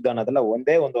 ಪರಿಶುದ್ಧ ಅನ್ನೋದೆಲ್ಲ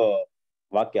ಒಂದೇ ಒಂದು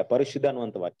ವಾಕ್ಯ, ಪರಿಶುದ್ಧ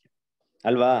ಅನ್ನುವಂತ ವಾಕ್ಯ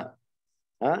ಅಲ್ವಾ?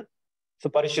 ಸೊ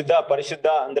ಪರಿಶುದ್ಧ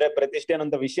ಅಂದ್ರೆ ಪ್ರತಿಷ್ಠೆ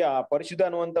ಅನ್ನುವಂತ ವಿಷಯ. ಪರಿಶುದ್ಧ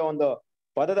ಅನ್ನುವಂತ ಒಂದು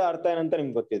ಪದದ ಅರ್ಥ ಏನಂತ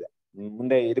ನಿಮ್ಗೆ ಗೊತ್ತಿದೆ.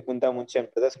 ಮುಂದೆ ಇದಕ್ಕಿಂತ ಮುಂಚೆ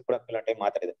ಪ್ರದರ್ಶನ ಕೂಡ ಕೆಲವು ಟೈಮ್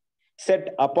ಮಾತಾಡಿದೆ. ಸೆಟ್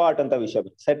ಅಪಾರ್ಟ್ ಅಂತ ವಿಷಯ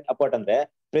ಬರುತ್ತೆ. ಸೆಟ್ ಅಪಾರ್ಟ್ ಅಂದ್ರೆ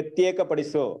ಪ್ರತ್ಯೇಕ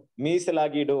ಪಡಿಸು,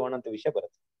 ಮೀಸಲಾಗಿ ಇಡು ಅನ್ನೋಂಥ ವಿಷಯ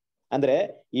ಬರುತ್ತೆ. ಅಂದ್ರೆ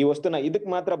ಈ ವಸ್ತುನ ಇದಕ್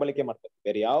ಮಾತ್ರ ಬಳಕೆ ಮಾಡ್ತಾರೆ,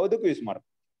 ಬೇರೆ ಯಾವುದಕ್ಕೂ ಯೂಸ್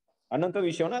ಮಾಡ್ತಾರೆ ಅನ್ನೋಂಥ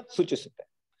ವಿಷಯವನ್ನ ಸೂಚಿಸುತ್ತೆ.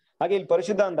 ಹಾಗೆ ಇಲ್ಲಿ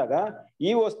ಪರಿಶುದ್ಧ ಅಂದಾಗ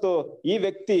ಈ ವಸ್ತು, ಈ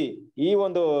ವ್ಯಕ್ತಿ, ಈ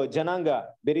ಒಂದು ಜನಾಂಗ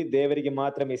ಬೇರೆ ದೇವರಿಗೆ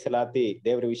ಮಾತ್ರ ಮೀಸಲಾತಿ,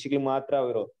 ದೇವರ ವಿಷಯಗಳಿಗೆ ಮಾತ್ರ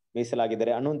ಅವರು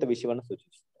ಮೀಸಲಾಗಿದ್ದಾರೆ ಅನ್ನುವಂಥ ವಿಷಯವನ್ನ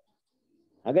ಸೂಚಿಸುತ್ತೆ.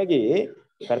 ಹಾಗಾಗಿ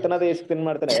ಕರ್ತನಾದ ಯೇಸು ಏನ್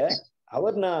ಮಾಡ್ತಾರೆ,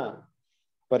 ಅವ್ರನ್ನ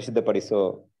ಪರಿಶುದ್ಧಪಡಿಸು.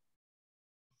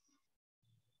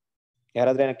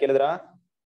 ಯಾರಾದ್ರೂ ಏನ ಕೇಳಿದ್ರ?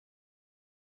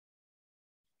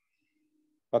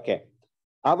 ಓಕೆ,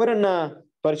 ಅವರನ್ನ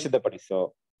ಪರಿಶುದ್ಧಪಡಿಸು.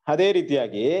 ಅದೇ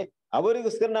ರೀತಿಯಾಗಿ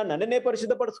ಅವರಿಗೋಸ್ಕರ ನಾನು ನನ್ನನ್ನೇ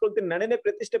ಪರಿಶುದ್ಧಪಡಿಸ್ಕೊಳ್ತೀನಿ, ನನ್ನನ್ನೇ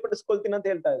ಪ್ರತಿಷ್ಠೆ ಪಡಿಸ್ಕೊಳ್ತೀನಿ ಅಂತ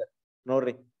ಹೇಳ್ತಾ ಇದ್ದಾರೆ.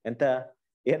 ನೋಡ್ರಿ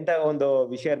ಎಂತ ಒಂದು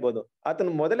ವಿಷಯ ಇರ್ಬೋದು.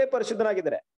 ಆತನು ಮೊದಲೇ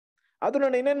ಪರಿಶುದ್ಧನಾಗಿದ್ದಾರೆ. ಅದು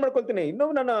ನಾನು ಇನ್ನೇನ್ ಮಾಡ್ಕೊಳ್ತೀನಿ, ಇನ್ನೂ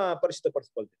ನನ್ನ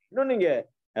ಪರಿಶುದ್ಧಪಡಿಸ್ಕೊಳ್ತೀನಿ, ಇನ್ನೂ ನಿಂಗೆ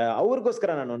ಅವ್ರಿಗೋಸ್ಕರ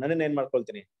ನಾನು ನನ್ನನ್ನ ಏನ್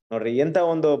ಮಾಡ್ಕೊಳ್ತೀನಿ. ನೋಡ್ರಿ ಎಂತ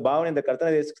ಒಂದು ಭಾವನೆಯಿಂದ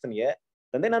ಕರ್ತನಾದ ಯೇಸು ಕ್ರಿಸ್ತನಿಗೆ,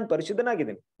 ತಂದೆ ನಾನು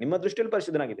ಪರಿಶುದ್ಧನಾಗಿದ್ದೀನಿ, ನಿಮ್ಮ ದೃಷ್ಟಿಯಲ್ಲಿ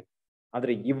ಪರಿಶುದ್ಧನಾಗಿದ್ದೀನಿ,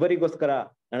 ಆದ್ರೆ ಇವರಿಗೋಸ್ಕರ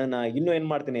ನನ್ನನ್ನ ಇನ್ನೂ ಏನ್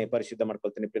ಮಾಡ್ತೀನಿ, ಪರಿಶುದ್ಧ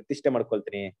ಮಾಡ್ಕೊಳ್ತೀನಿ, ಪ್ರತಿಷ್ಠೆ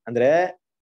ಮಾಡ್ಕೊಳ್ತೀನಿ. ಅಂದ್ರೆ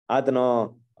ಆತನು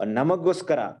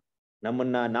ನಮಗೋಸ್ಕರ,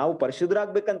 ನಮ್ಮನ್ನ ನಾವು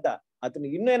ಪರಿಶುದ್ಧರಾಗ್ಬೇಕಂತ ಆತನು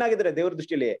ಇನ್ನೂ ಏನಾಗಿದ್ದಾರೆ, ದೇವ್ರ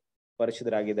ದೃಷ್ಟಿಯಲ್ಲಿ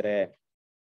ಪರಿಶುದ್ಧರಾಗಿದ್ದಾರೆ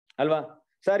ಅಲ್ವಾ?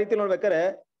 ಸೊ ಆ ರೀತಿ ನೋಡ್ಬೇಕಾದ್ರೆ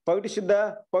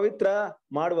ಪವಿತ್ರ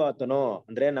ಮಾಡುವ ಆತನು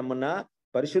ಅಂದ್ರೆ ನಮ್ಮನ್ನ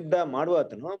ಪರಿಶುದ್ಧ ಮಾಡುವ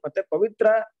ಆತನು, ಮತ್ತೆ ಪವಿತ್ರ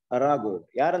ರಾಗು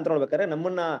ಯಾರಂತ ನೋಡ್ಬೇಕಾದ್ರೆ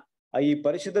ನಮ್ಮನ್ನ ಈ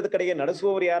ಪರಿಶುದ್ಧದ ಕಡೆಗೆ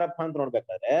ನಡೆಸುವವರು ಯಾರಪ್ಪ ಅಂತ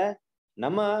ನೋಡ್ಬೇಕಾದ್ರೆ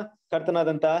ನಮ್ಮ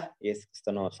ಕರ್ತನಾದಂತ ಯೇಸು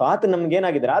ಕ್ರಿಸ್ತನು. ಸೊ ಆತ ನಮ್ಗೆ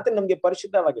ಏನಾಗಿದ್ರೆ ಆತ ನಮ್ಗೆ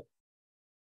ಪರಿಶುದ್ಧವಾಗಿದೆ.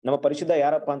 ನಮ್ಮ ಪರಿಶುದ್ಧ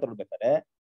ಯಾರಪ್ಪ ಅಂತ ನೋಡ್ಬೇಕಾದ್ರೆ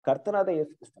ಕರ್ತನಾದ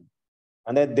ಯೇಸು ಕ್ರಿಸ್ತನು.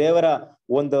 ಅಂದ್ರೆ ದೇವರ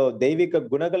ಒಂದು ದೈವಿಕ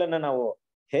ಗುಣಗಳನ್ನ ನಾವು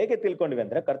ಹೇಗೆ ತಿಳ್ಕೊಂಡಿವಿ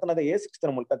ಅಂದ್ರೆ ಕರ್ತನಾದ ಯೇಸು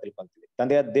ಕ್ರಿಸ್ತನ ಮೂಲಕ ತಿಳ್ಕೊಂತೀವಿ.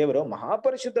 ತಂದೆಯ ದೇವರು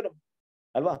ಮಹಾಪರಿಶುದ್ಧನು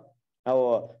ಅಲ್ವಾ. ನಾವು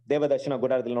ದೇವದರ್ಶನ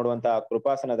ಗುಡಾರದಲ್ಲಿ ನೋಡುವಂತ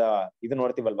ಕೃಪಾಸನದ ಇದು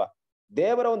ನೋಡ್ತೀವಲ್ವಾ,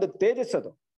 ದೇವರ ಒಂದು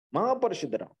ತೇಜಸ್ಸದು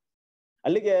ಮಹಾಪರಿಶುದ್ಧನು.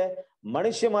 ಅಲ್ಲಿಗೆ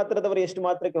ಮನುಷ್ಯ ಮಾತ್ರದವರು ಎಷ್ಟು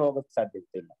ಮಾತ್ರಕ್ಕೆ ಹೋಗಕ್ಕೆ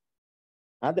ಸಾಧ್ಯತೆ ಇಲ್ಲ.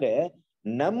 ಆದ್ರೆ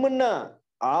ನಮ್ಮನ್ನ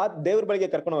ಆ ದೇವ್ರ ಬಳಿಗೆ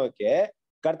ಕರ್ಕೊಂಡು ಹೋಗಕ್ಕೆ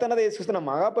ಕರ್ತನಾದ ಯೇಸು ಕ್ರಿಸ್ತನ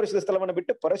ಮಹಾಪರಿಶುದ್ಧ ಸ್ಥಳವನ್ನ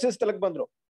ಬಿಟ್ಟು ಪರಿಶುದ್ಧ ಸ್ಥಳಕ್ಕೆ ಬಂದ್ರು.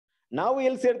 ನಾವು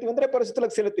ಎಲ್ಲಿ ಸೇರ್ತೀವಿ ಅಂದ್ರೆ ಪರಿಶುದ್ಧ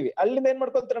ಸ್ಥಳಕ್ಕೆ ಸೇರ್ತೀವಿ. ಅಲ್ಲಿಂದ ಏನ್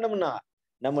ಮಾಡ್ಕೊಳ್ತಾರೆ,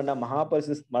 ನಮ್ಮನ್ನ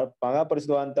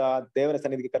ಮಹಾಪರಿಶುದ್ಧ ಅಂತ ದೇವರ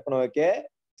ಸನ್ನಿಧಿಗೆ ಕರ್ಕೊಂಡು ಹೋಗಕ್ಕೆ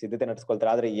ಸಿದ್ಧತೆ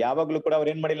ನಡೆಸ್ಕೊಳ್ತಾರೆ. ಆದ್ರೆ ಯಾವಾಗ್ಲೂ ಕೂಡ ಅವ್ರು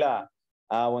ಏನ್ ಮಾಡಿಲ್ಲ,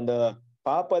 ಆ ಒಂದು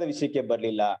ಪಾಪದ ವಿಷಯಕ್ಕೆ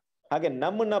ಬರ್ಲಿಲ್ಲ. ಹಾಗೆ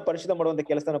ನಮ್ಮನ್ನ ಪರಿಶುದ್ಧ ಮಾಡುವಂತ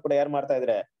ಕೆಲಸನ ಕೂಡ ಯಾರು ಮಾಡ್ತಾ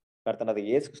ಇದ್ರೆ ಕರ್ತನಾದ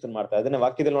ಯೇಸು ಕ್ರಿಸ್ತನ್ ಮಾಡ್ತಾ. ಅದನ್ನ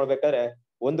ವಾಕ್ಯದಲ್ಲಿ ನೋಡ್ಬೇಕಾದ್ರೆ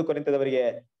 1 ಕೊರಿಂಥದವರಿಗೆ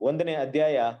 1ನೇ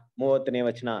ಅಧ್ಯಾಯ 30ನೇ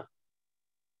ವಚನ.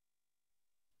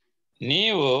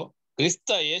 ನೀವು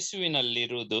ಕ್ರಿಸ್ತ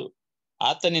ಯೇಸುವಿನಲ್ಲಿರುವುದು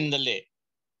ಆತನಿಂದಲೇ.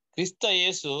 ಕ್ರಿಸ್ತ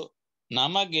ಯೇಸು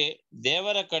ನಮಗೆ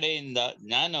ದೇವರ ಕಡೆಯಿಂದ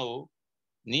ಜ್ಞಾನವು,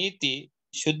 ನೀತಿ,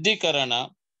 ಶುದ್ಧೀಕರಣ,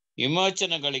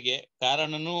 ವಿಮೋಚನೆಗಳಿಗೆ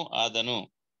ಕಾರಣನೂ ಆದನು.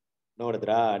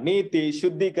 ನೋಡಿದ್ರಾ, ನೀತಿ,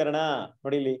 ಶುದ್ಧೀಕರಣ.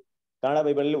 ನೋಡಿ ಇಲ್ಲಿ ಕನ್ನಡ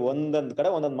ಬೈಬಲ್ ಅಲ್ಲಿ ಒಂದೊಂದ್ ಕಡೆ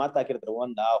ಒಂದೊಂದ್ ಮಾತು ಹಾಕಿರ್ತಾರೆ.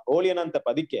 ಹೋಳಿಯನ್ ಅಂತ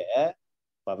ಪದಕ್ಕೆ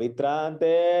ಪವಿತ್ರ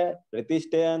ಅಂತೆ,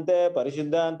 ಪ್ರತಿಷ್ಠೆ ಅಂತೆ,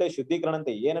 ಪರಿಶುದ್ಧ ಅಂತೆ, ಶುದ್ಧೀಕರಣ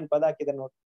ಅಂತೆ ಏನನ್ ಪದ ಹಾಕಿದೆ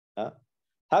ನೋಡಿ.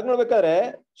 ಹಾಗೆ ನೋಡ್ಬೇಕಾದ್ರೆ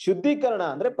ಶುದ್ಧೀಕರಣ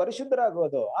ಅಂದ್ರೆ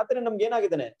ಪರಿಶುದ್ಧರಾಗೋದು. ಆತನ ನಮ್ಗೆ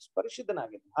ಏನಾಗಿದ್ದಾನೆ,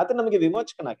 ಪರಿಶುದ್ಧನಾಗಿದ್ದಾನೆ. ಆತ ನಮಗೆ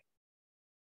ವಿಮೋಚಕನಾಗಿದೆ.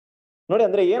 ನೋಡಿ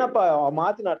ಅಂದ್ರೆ ಏನಪ್ಪ ಆ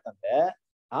ಮಾತನಾಡ್ತಂದ್ರೆ,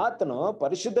 ಆತನು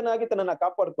ಪರಿಶುದ್ಧನಾಗಿ ತನ್ನನ್ನ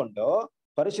ಕಾಪಾಡ್ಕೊಂಡು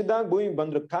ಪರಿಶುದ್ಧ ಭೂಮಿಗೆ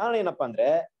ಬಂದ್ರು. ಕಾರಣ ಏನಪ್ಪಾ ಅಂದ್ರೆ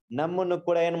ನಮ್ಮನ್ನು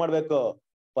ಕೂಡ ಏನ್ ಮಾಡ್ಬೇಕು,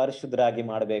 ಪರಿಶುದ್ಧರಾಗಿ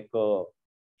ಮಾಡ್ಬೇಕು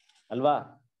ಅಲ್ವಾ.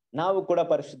 ನಾವು ಕೂಡ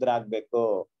ಪರಿಶುದ್ಧರಾಗ್ಬೇಕು.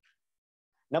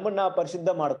 ನಮ್ಮನ್ನ ಪರಿಶುದ್ಧ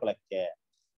ಮಾಡ್ಕೊಳಕ್ಕೆ,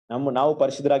 ನಾವು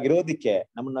ಪರಿಶುದ್ಧರಾಗಿರೋದಿಕ್ಕೆ,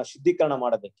 ನಮ್ಮನ್ನ ಶುದ್ಧೀಕರಣ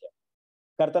ಮಾಡೋದಕ್ಕೆ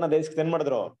ಕರ್ತನ ದೇಶಕ್ಕೆ ಏನ್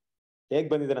ಮಾಡಿದ್ರು, ಹೇಗ್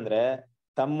ಬಂದಿದ್ದಾರೆ ಅಂದ್ರೆ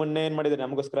ತಮ್ಮನ್ನೇ ಏನ್ ಮಾಡಿದ್ರು,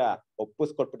 ನಮಗೋಸ್ಕರ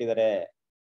ಒಪ್ಪಿಸ್ಕೊಟ್ಬಿಟ್ಟಿದ್ದಾರೆ.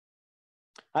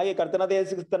 ಹಾಗೆ ಕರ್ತನ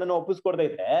ದೇಶಕ್ಕೆ ತನ್ನನ್ನು ಒಪ್ಪಿಸ್ಕೊಡ್ತಾ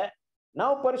ಇದ್ರೆ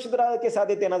ನಾವು ಪರಿಶುದ್ಧರಾಗಕ್ಕೆ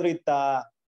ಸಾಧ್ಯತೆ ಏನಾದ್ರು ಇತ್ತಾ?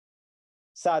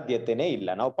 ಸಾಧ್ಯತೆನೇ ಇಲ್ಲ.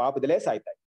 ನಾವು ಪಾಪದಲ್ಲೇ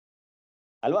ಸಾಯ್ತಾ ಇದ್ವಿ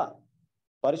ಅಲ್ವಾ.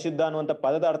 ಪರಿಶುದ್ಧ ಅನ್ನುವಂತ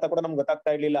ಪದದ ಅರ್ಥ ಕೂಡ ನಮ್ಗೆ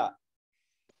ಗೊತ್ತಾಗ್ತಾ ಇರ್ಲಿಲ್ಲ.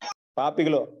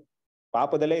 ಪಾಪಿಗಳು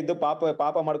ಪಾಪದಲ್ಲೇ ಇದ್ದು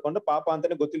ಪಾಪ ಮಾಡ್ಕೊಂಡು ಪಾಪ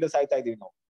ಅಂತಾನೆ ಗೊತ್ತಿಲ್ಲದೆ ಸಾಯ್ತಾ ಇದೀವಿ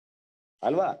ನಾವು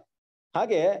ಅಲ್ವಾ.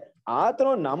 ಹಾಗೆ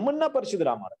ಆತನು ನಮ್ಮನ್ನ ಪರಿಶುದ್ಧ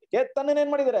ಮಾಡೋದಕ್ಕೆ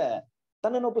ತನ್ನನ್ನೇನ್ ಮಾಡಿದ್ದಾರೆ,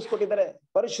 ತನ್ನನ್ನು ಒಪ್ಪಿಸ್ಕೊಟ್ಟಿದ್ದಾರೆ.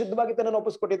 ಪರಿಶುದ್ಧವಾಗಿ ತನ್ನನ್ನು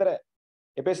ಒಪ್ಪಿಸ್ಕೊಟ್ಟಿದ್ದಾರೆ.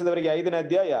 ಎಫೆಸದವರಿಗೆ 5ನೇ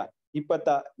ಅಧ್ಯಾಯ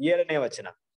 27ನೇ ವಚನ.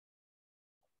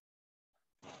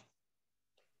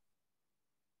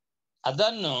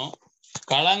 ಅದನ್ನು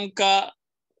ಕಳಂಕ,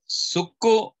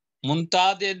 ಸುಕ್ಕು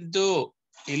ಮುಂತಾದದ್ದು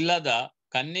ಇಲ್ಲದ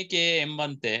ಕನ್ನಿಕೆಯೇ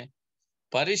ಎಂಬಂತೆ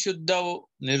ಪರಿಶುದ್ಧವು,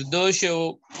 ನಿರ್ದೋಷವು,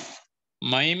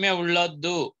 ಮಹಿಮೆ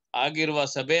ಉಳ್ಳದ್ದು ಆಗಿರುವ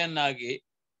ಸಭೆಯನ್ನಾಗಿ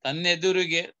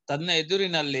ತನ್ನ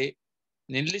ಎದುರಿನಲ್ಲಿ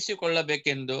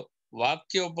ನಿಲ್ಲಿಸಿಕೊಳ್ಳಬೇಕೆಂದು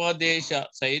ವಾಕ್ಯೋಪದೇಶ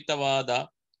ಸಹಿತವಾದ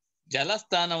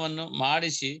ಜಲಸ್ನಾನವನ್ನು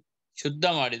ಮಾಡಿಸಿ ಶುದ್ಧ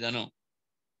ಮಾಡಿದನು.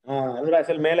 ಅಂದ್ರೆ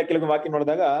ಅಸಲ್ ಮೇಲೆ ಕೆಲವು ವಾಕ್ಯ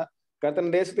ನೋಡಿದಾಗ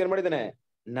ಕರ್ತನ ದೇಶಕ್ಕೆ ಏನ್ ಮಾಡಿದ್ದಾನೆ,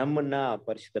 ನಮ್ಮನ್ನ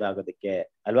ಪರಿಶುದ್ಧರಾಗೋದಕ್ಕೆ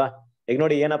ಅಲ್ವಾ. ಈಗ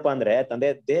ನೋಡಿ ಏನಪ್ಪಾ ಅಂದ್ರೆ ತಂದೆ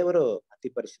ದೇವರು ಅತಿ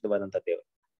ಪರಿಶುದ್ಧವಾದಂತ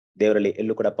ದೇವರಲ್ಲಿ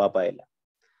ಎಲ್ಲೂ ಕೂಡ ಪಾಪ ಇಲ್ಲ.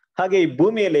 ಹಾಗೆ ಈ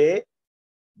ಭೂಮಿಯಲ್ಲಿ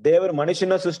ದೇವರು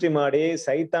ಮನುಷ್ಯನ ಸೃಷ್ಟಿ ಮಾಡಿ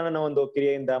ಸೈತಾನನ ಒಂದು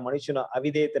ಕ್ರಿಯೆಯಿಂದ ಮನುಷ್ಯನ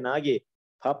ಅವಿಧೇಯತನಾಗಿ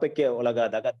ಪಾಪಕ್ಕೆ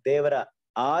ಒಳಗಾದಾಗ, ದೇವರ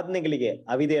ಆಜ್ಞೆಗಳಿಗೆ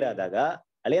ಅವಿಧೇಯರಾದಾಗ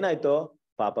ಅಲ್ಲೇನಾಯ್ತು,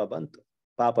 ಪಾಪ ಬಂತು.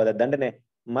 ಪಾಪದ ದಂಡನೆ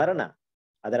ಮರಣ.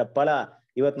 ಅದರ ಫಲ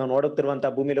ಇವತ್ತು ನಾವು ನೋಡುತ್ತಿರುವಂತ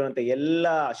ಭೂಮಿಲಿರುವಂತ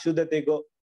ಎಲ್ಲಾ ಅಶುದ್ಧತೆಗೂ,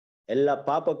 ಎಲ್ಲಾ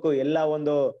ಪಾಪಕ್ಕೂ, ಎಲ್ಲಾ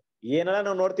ಒಂದು ಏನೆಲ್ಲ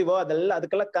ನಾವು ನೋಡ್ತೀವೋ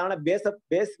ಅದಕ್ಕೆಲ್ಲ ಕಾರಣ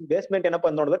ಬೇಸ್ಮೆಂಟ್ ಏನಪ್ಪಾ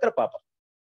ಅಂತ ನೋಡ್ಬೇಕಾರೆ ಪಾಪ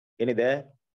ಏನಿದೆ,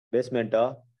 ಬೇಸ್ಮೆಂಟ್.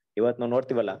 ಇವತ್ ನಾವು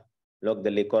ನೋಡ್ತೀವಲ್ಲ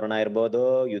ಲೋಕದಲ್ಲಿ ಕೊರೋನಾ ಇರ್ಬೋದು,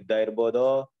 ಯುದ್ಧ ಇರ್ಬೋದು,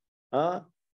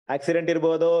 ಆಕ್ಸಿಡೆಂಟ್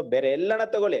ಇರ್ಬೋದು, ಬೇರೆ ಎಲ್ಲಾನ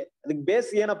ತಗೊಳ್ಳಿ, ಅದಕ್ಕೆ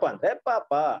ಬೇಸ್ ಏನಪ್ಪಾ ಅಂದ್ರೆ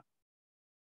ಪಾಪ.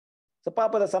 ಸೊ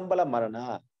ಪಾಪದ ಸಂಬಳ ಮರಣ.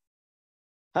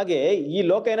 ಹಾಗೆ ಈ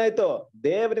ಲೋಕ ಏನಾಯ್ತು,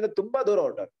 ದೇವರಿಂದ ತುಂಬಾ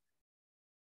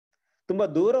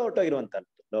ದೂರ ಹೊರಟೋಗಿರುವಂತ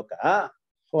ಲೋಕ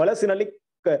ಹೊಲಸಿನಲ್ಲಿ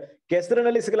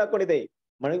ಕೆಸರಿನಲ್ಲಿ ಸಿಗಲಾಕೊಂಡಿದೆ.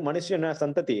 ಮನುಷ್ಯನ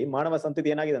ಸಂತತಿ, ಮಾನವ ಸಂತತಿ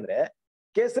ಏನಾಗಿದೆ ಅಂದ್ರೆ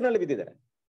ಕೆಸರಿನಲ್ಲಿ ಬಿದ್ದಿದ್ದಾರೆ.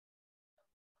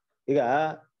 ಈಗ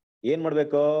ಏನ್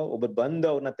ಮಾಡ್ಬೇಕು, ಒಬ್ರು ಬಂದು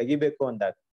ಅವ್ರನ್ನ ತೆಗಿಬೇಕು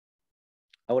ಅಂದಾಗ,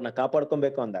 ಅವ್ರನ್ನ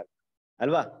ಕಾಪಾಡ್ಕೊಬೇಕು ಅಂದಾಗ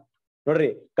ಅಲ್ವಾ. ನೋಡ್ರಿ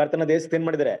ಕರ್ತನ ದೇಶಕ್ಕೆ ಏನ್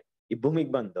ಮಾಡಿದಾರೆ, ಈ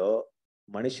ಭೂಮಿಗೆ ಬಂದು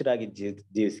ಮನುಷ್ಯರಾಗಿ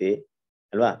ಜೀವಿಸಿ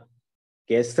ಅಲ್ವಾ.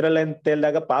 ಕೆಸರಲ್ಲಿ ಅಂತ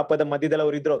ಹೇಳಿದಾಗ ಪಾಪದ ಮಧ್ಯದಲ್ಲಿ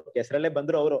ಅವ್ರು ಇದ್ರು, ಕೆಸರಲ್ಲೇ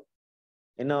ಬಂದ್ರು ಅವರು.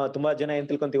 ಇನ್ನು ತುಂಬಾ ಜನ ಏನ್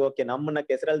ತಿಳ್ಕೊಂತೀವಿ, ಓಕೆ ನಮ್ಮನ್ನ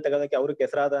ಕೆಸರಲ್ಲಿ ತೆಗೋದಕ್ಕೆ ಅವ್ರು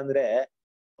ಕೆಸರಾದ ಅಂದ್ರೆ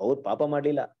ಅವ್ರು ಪಾಪ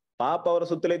ಮಾಡ್ಲಿಲ್ಲ. ಪಾಪ ಅವರ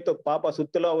ಸುತ್ತಲೂ ಇತ್ತು. ಪಾಪ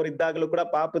ಸುತ್ತಲೂ ಅವ್ರು ಇದ್ದಾಗಲೂ ಕೂಡ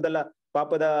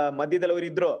ಪಾಪದ ಮಧ್ಯದಲ್ಲಿ ಅವ್ರು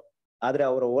ಇದ್ರು. ಆದ್ರೆ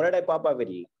ಅವ್ರ ಹೊರಡೆ ಪಾಪ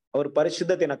ಆಗಿರ್ಲಿಲ್ಲ. ಅವ್ರ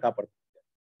ಪರಿಶುದ್ಧತೆಯನ್ನ ಕಾಪಾಡ್ತಿದ್ರು.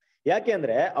 ಯಾಕೆ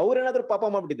ಅಂದ್ರೆ ಅವ್ರೇನಾದ್ರು ಪಾಪ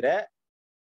ಮಾಡ್ಬಿಟ್ಟಿದ್ರೆ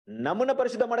ನಮ್ಮನ್ನ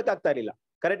ಪರಿಶುದ್ಧ ಮಾಡಕ್ ಆಗ್ತಾ ಇರ್ಲಿಲ್ಲ.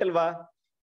 ಕರೆಕ್ಟ್ ಅಲ್ವಾ.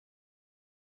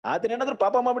 ಆತನೇನಾದ್ರೂ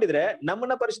ಪಾಪ ಮಾಡ್ಬಿಡಿದ್ರೆ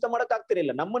ನಮ್ಮನ್ನ ಪರಿಶುದ್ಧ ಮಾಡಕ್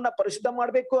ಆಗ್ತಿರ್ಲಿಲ್ಲ. ನಮ್ಮನ್ನ ಪರಿಶುದ್ಧ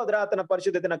ಮಾಡ್ಬೇಕು, ಆದ್ರೆ ಆತನ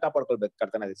ಪರಿಶುದ್ಧತೆನ ಕಾಪಾಡ್ಕೊಳ್ಬೇಕು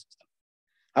ಕರ್ತನ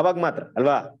ಅವಾಗ ಮಾತ್ರ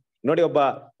ಅಲ್ವಾ. ನೋಡಿ, ಒಬ್ಬ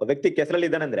ವ್ಯಕ್ತಿ ಕೆಸರಲ್ಲಿ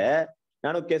ಇದ್ದಾನಂದ್ರೆ,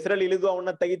 ನಾನು ಕೆಸರಲ್ಲಿ ಇಳಿದು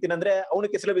ಅವನ್ನ ತೆಗಿತೀನಿ ಅಂದ್ರೆ ಅವನು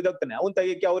ಕೆಸರಲ್ಲಿ ಬಿದ್ದೋಗ್ತಾನೆ. ಅವ್ನ್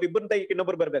ತೆಗಿಯಕ್ಕೆ ಅವ್ರಿಬ್ಬರನ್ನ ತೆಗಿಯಕ್ಕೆ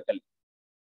ಇನ್ನೊಬ್ರು ಬರ್ಬೇಕಲ್ಲಿ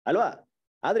ಅಲ್ವಾ.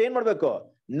 ಆದ್ರೆ ಏನ್ ಮಾಡ್ಬೇಕು,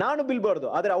 ನಾನು ಬೀಳ್ಬಾರ್ದು,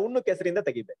 ಆದ್ರೆ ಅವನು ಕೆಸರಿಂದ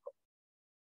ತೆಗಿಬೇಕು.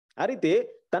 ಆ ರೀತಿ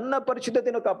ತನ್ನ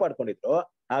ಪರಿಶುದ್ಧತೆಯನ್ನು ಕಾಪಾಡ್ಕೊಂಡಿದ್ರು.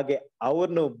 ಹಾಗೆ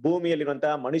ಅವ್ರನ್ನು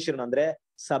ಭೂಮಿಯಲ್ಲಿರುವಂತಹ ಮನುಷ್ಯರನ್ನ ಅಂದ್ರೆ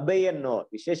ಸಭೆಯನ್ನು,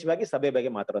 ವಿಶೇಷವಾಗಿ ಸಭೆ ಬಗ್ಗೆ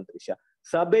ಮಾತಾಡುವಂತ ವಿಷಯ,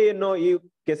 ಸಭೆಯನ್ನು ಈ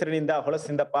ಕೆಸರಿನಿಂದ,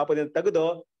 ಹೊಳಸಿನಿಂದ, ಪಾಪದಿಂದ ತೆಗೆದು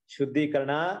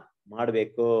ಶುದ್ಧೀಕರಣ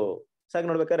ಮಾಡ್ಬೇಕು. ಸಾಗಿ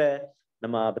ನೋಡ್ಬೇಕಾದ್ರೆ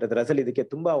ನಮ್ಮ ಬ್ರದರ್ ರಸಲ್ ಇದಕ್ಕೆ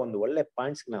ತುಂಬಾ ಒಂದು ಒಳ್ಳೆ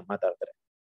ಪಾಯಿಂಟ್ಸ್ ಮಾತಾಡ್ತಾರೆ.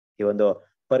 ಈ ಒಂದು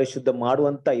ಪರಿಶುದ್ಧ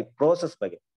ಮಾಡುವಂತ ಈ ಪ್ರೋಸೆಸ್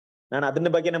ಬಗ್ಗೆ. ನಾನು ಅದನ್ನ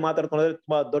ಬಗ್ಗೆನೇ ಮಾತಾಡ್ಕೊಂಡ್ರೆ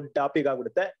ತುಂಬಾ ದೊಡ್ಡ ಟಾಪಿಕ್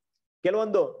ಆಗ್ಬಿಡುತ್ತೆ.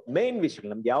 ಕೆಲವೊಂದು ಮೇನ್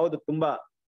ವಿಷಯಗಳು, ನಮ್ಗೆ ಯಾವ್ದು ತುಂಬಾ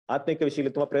ಆತ್ಮಿಕ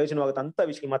ವಿಷಯಗಳು ತುಂಬಾ ಪ್ರಯೋಜನವಾಗುತ್ತೆ ಅಂತ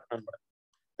ವಿಷಯಗಳು ಮಾತ್ರ ನಾನು ಮಾಡೋದು.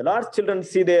 The Lord's children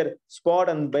see their spot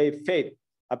and by faith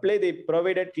apply the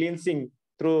provided cleansing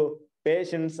through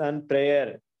patience and prayer.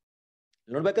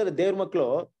 ನೋಡ್ಬೇಕಾದ್ರೆ ದೇವ್ರ ಮಕ್ಕಳು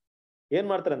ಏನ್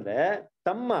ಮಾಡ್ತಾರಂದ್ರೆ,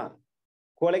 ತಮ್ಮ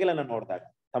ಕೊಳೆಗಳನ್ನ ನೋಡಿದಾಗ,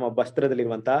 ತಮ್ಮ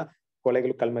ವಸ್ತ್ರದಲ್ಲಿರುವಂತ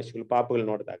ಕೊಳೆಗಳು, ಕಲ್ಮಶಗಳು, ಪಾಪಗಳು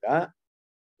ನೋಡಿದಾಗ,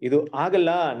 ಇದು ಆಗಲ್ಲ,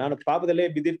 ನಾನು ಪಾಪದಲ್ಲೇ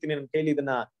ಬಿದ್ದಿರ್ತೀನಿ, ನನ್ನ ಕೈಲಿ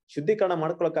ಇದನ್ನ ಶುದ್ಧೀಕರಣ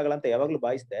ಮಾಡ್ಕೊಳಕ್ಕಾಗಲ್ಲ ಅಂತ ಯಾವಾಗ್ಲೂ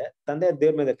ಭಾವಿಸಿದೆ, ತಂದೆ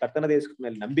ದೇವ್ರ ಮೇಲೆ, ಕರ್ತನ ದೇವರ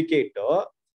ಮೇಲೆ ನಂಬಿಕೆ ಇಟ್ಟು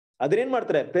ಅದ್ರೇನ್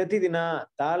ಮಾಡ್ತಾರೆ, ಪ್ರತಿದಿನ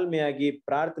ತಾಳ್ಮೆಯಾಗಿ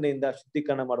ಪ್ರಾರ್ಥನೆಯಿಂದ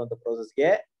ಶುದ್ಧೀಕರಣ ಮಾಡುವಂತ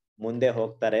ಪ್ರೋಸೆಸ್ಗೆ ಮುಂದೆ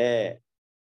ಹೋಗ್ತಾರೆ.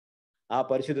 ಆ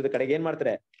ಪರಿಶುದ್ಧದ ಕಡೆಗೆ ಏನ್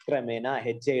ಮಾಡ್ತಾರೆ, ಕ್ರಮೇಣ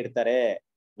ಹೆಜ್ಜೆ ಇಡ್ತಾರೆ.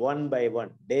 1 by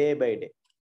 1, day by day,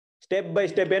 step by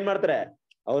step ಏನ್ ಮಾಡ್ತಾರೆ,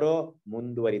 ಅವರು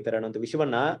ಮುಂದುವರಿತಾರೆ ಅನ್ನೋ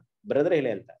ವಿಷಯವನ್ನ ಬ್ರದರ್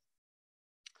ಹೇಳಿ ಅಂತ.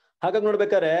 ಹಾಗಾಗಿ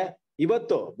ನೋಡ್ಬೇಕಾದ್ರೆ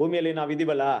ಇವತ್ತು ಭೂಮಿಯಲ್ಲಿ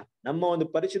ನಾವಿದೀವಲ್ಲ, ನಮ್ಮ ಒಂದು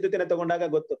ಪರಿಶುದ್ಧತೆನ ತಗೊಂಡಾಗ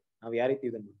ಗೊತ್ತು ನಾವ್ ಯಾವ ರೀತಿ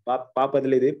ಇದನ್ನು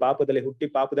ಪಾಪದಲ್ಲಿ ಇದೀವಿ, ಪಾಪದಲ್ಲಿ ಹುಟ್ಟಿ,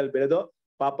 ಪಾಪದಲ್ಲಿ ಬೆಳೆದು,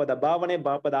 ಪಾಪದ ಭಾವನೆ,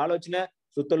 ಪಾಪದ ಆಲೋಚನೆ,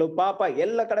 ಸುತ್ತಲೂ ಪಾಪ,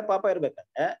 ಎಲ್ಲ ಕಡೆ ಪಾಪ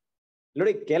ಇರ್ಬೇಕಾದ್ರೆ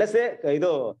ನೋಡಿ,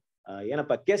 ಇದು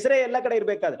ಏನಪ್ಪಾ, ಕೆಸರೆ ಎಲ್ಲ ಕಡೆ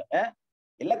ಇರ್ಬೇಕಾದ್ರೆ,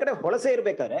 ಎಲ್ಲ ಕಡೆ ಹೊಳಸೆ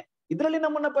ಇರ್ಬೇಕಾದ್ರೆ ಇದ್ರಲ್ಲಿ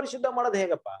ನಮ್ಮನ್ನ ಪರಿಶುದ್ಧ ಮಾಡೋದು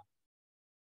ಹೇಗಪ್ಪ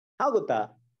ಆಗುತ್ತಾ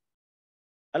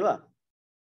ಅಲ್ವಾ.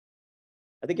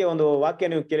 ಅದಕ್ಕೆ ಒಂದು ವಾಕ್ಯ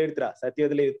ನೀವು ಕೇಳಿರ್ತೀರ,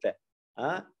 ಸತ್ಯದಲ್ಲಿ ಇರುತ್ತೆ.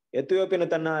 ಎಥಿಯೋಪಿಯನು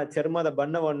ತನ್ನ ಚರ್ಮದ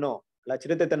ಬಣ್ಣವನ್ನು ಅಲ್ಲ,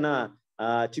 ಚಿರತೆ ತನ್ನ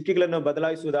ಚುಕ್ಕಿಗಳನ್ನು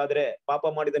ಬದಲಾಯಿಸುವುದಾದ್ರೆ ಪಾಪ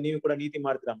ಮಾಡಿದ ನೀವು ಕೂಡ ನೀತಿ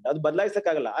ಮಾಡ್ತೀರ ಅಂತ. ಅದು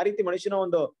ಬದಲಾಯಿಸಕ್ಕಾಗಲ್ಲ. ಆ ರೀತಿ ಮನುಷ್ಯನ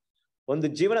ಒಂದು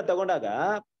ಜೀವನ ತಗೊಂಡಾಗ,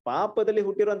 ಪಾಪದಲ್ಲಿ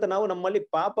ಹುಟ್ಟಿರುವಂತ ನಾವು, ನಮ್ಮಲ್ಲಿ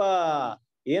ಪಾಪ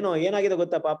ಏನಾಗಿದೆ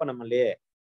ಗೊತ್ತಾ, ಪಾಪ ನಮ್ಮಲ್ಲಿ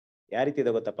ಯಾವ ರೀತಿ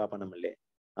ಇದೆ ಗೊತ್ತಾ ಪಾಪ ನಮ್ಮಲ್ಲಿ.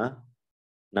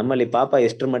 ನಮ್ಮಲ್ಲಿ ಪಾಪ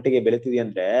ಎಷ್ಟರ ಮಟ್ಟಿಗೆ ಬೆಳೀತಿದೆ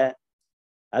ಅಂದ್ರೆ,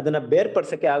 ಅದನ್ನ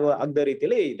ಬೇರ್ಪಡ್ಸಕ್ಕೆ ಆಗದ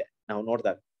ರೀತಿಯಲ್ಲಿ ಇದೆ. ನಾವು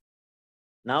ನೋಡಿದಾಗ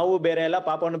ನಾವು ಬೇರೆ ಅಲ್ಲ,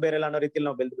 ಪಾಪವನ್ನು ಬೇರೆ ಅಲ್ಲ ಅನ್ನೋ ರೀತಿಯಲ್ಲಿ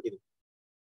ನಾವು ಬೆಳೆದು ಬಿಟ್ಟಿದ್ವಿ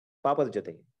ಪಾಪದ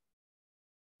ಜೊತೆಗೆ.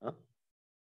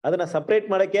 ಅದನ್ನ ಸಪ್ರೇಟ್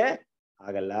ಮಾಡಕ್ಕೆ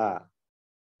ಆಗಲ್ಲ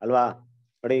ಅಲ್ವಾ.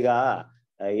 ನೋಡಿ, ಈಗ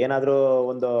ಏನಾದ್ರೂ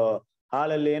ಒಂದು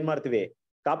ಹಾಲಲ್ಲಿ ಏನ್ ಮಾಡ್ತೀವಿ,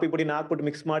 ಕಾಫಿ ಪುಡಿನ ಹಾಕ್ಬಿಟ್ಟು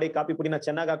ಮಿಕ್ಸ್ ಮಾಡಿ ಕಾಫಿ ಪುಡಿನ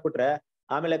ಚೆನ್ನಾಗಿ ಹಾಕ್ಬಿಟ್ರೆ,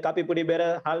 ಆಮೇಲೆ ಕಾಫಿ ಪುಡಿ ಬೇರೆ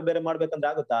ಹಾಲು ಬೇರೆ ಮಾಡ್ಬೇಕಂದ್ರೆ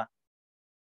ಆಗುತ್ತಾ?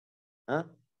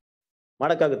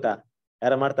 ಮಾಡಕ್ಕಾಗುತ್ತಾ?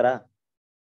 ಯಾರ ಮಾಡ್ತಾರಾ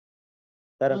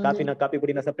ಸರ್? ಕಾಫಿ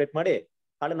ಪುಡಿನ ಸಪ್ರೇಟ್ ಮಾಡಿ,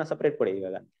 ಹಾಲನ್ನ ಸಪ್ರೇಟ್ ಕೊಡಿ.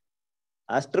 ಇವಾಗ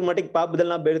ಅಷ್ಟ್ರ ಮಟ್ಟಿಗೆ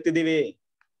ಪಾಪದಲ್ಲಿ ನಾವು ಬೆಳ್ತಿದೀವಿ.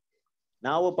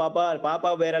 ನಾವು ಪಾಪ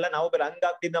ಬೇರೆಲ್ಲ, ನಾವು ಬೇರೆ,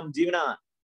 ಹಂಗಾಗ್ತಿದ್ ನಮ್ ಜೀವನ.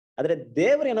 ಆದ್ರೆ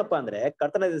ದೇವ್ರ ಏನಪ್ಪಾ ಅಂದ್ರೆ,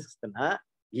 ಕರ್ತನ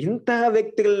ಇಂತಹ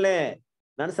ವ್ಯಕ್ತಿಗಳನ್ನೇ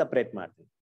ನಾನು ಸಪ್ರೇಟ್ ಮಾಡ್ತೀನಿ,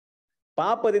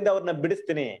 ಪಾಪದಿಂದ ಅವ್ರನ್ನ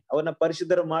ಬಿಡಿಸ್ತೀನಿ, ಅವ್ರನ್ನ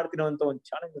ಪರಿಶುದ್ಧರು ಮಾಡ್ತೀನಿ ಅಂತ ಒಂದು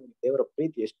ಚಾಲೆಂಜ್. ದೇವರ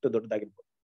ಪ್ರೀತಿ ಎಷ್ಟು ದೊಡ್ಡದಾಗಿರ್ಬೋದು.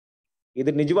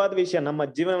 ಇದು ನಿಜವಾದ ವಿಷಯ. ನಮ್ಮ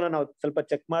ಜೀವನವನ್ನ ನಾವು ಸ್ವಲ್ಪ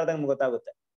ಚೆಕ್ ಮಾಡಿದಾಗ ನಮ್ಗೆ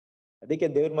ಗೊತ್ತಾಗುತ್ತೆ. ಅದಕ್ಕೆ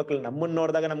ದೇವ್ರ ಮಕ್ಳು ನಮ್ಮನ್ನ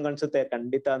ನೋಡಿದಾಗ ನಮ್ಗೆ ಅನ್ಸುತ್ತೆ,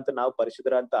 ಖಂಡಿತ ಅಂತೂ ನಾವು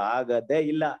ಪರಿಶುದ್ಧರ ಅಂತ ಆಗದೇ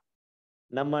ಇಲ್ಲ.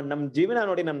 ನಮ್ ಜೀವನ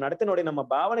ನೋಡಿ, ನಮ್ ನಡತೆ ನೋಡಿ, ನಮ್ಮ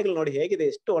ಭಾವನೆಗಳು ನೋಡಿ ಹೇಗಿದೆ,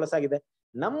 ಎಷ್ಟು ಹೊಲಸಾಗಿದೆ.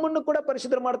 ನಮ್ಮನ್ನು ಕೂಡ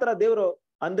ಪರಿಶುದ್ಧರು ಮಾಡ್ತಾರ ದೇವ್ರು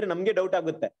ಅಂದ್ರೆ ನಮ್ಗೆ ಡೌಟ್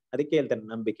ಆಗುತ್ತೆ. ಅದಕ್ಕೆ ಹೇಳ್ತೇನೆ,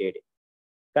 ನಂಬಿಕೆ ಇಡಿ.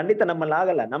 ಖಂಡಿತ ನಮ್ಮಲ್ಲಿ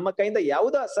ಆಗಲ್ಲ. ನಮ್ಮ ಕೈಯಿಂದ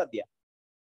ಯಾವುದೂ ಅಸಾಧ್ಯ,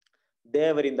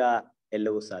 ದೇವರಿಂದ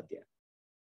ಎಲ್ಲವೂ ಸಾಧ್ಯ.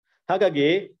 ಹಾಗಾಗಿ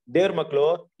ದೇವ್ರ ಮಕ್ಳು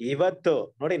ಇವತ್ತು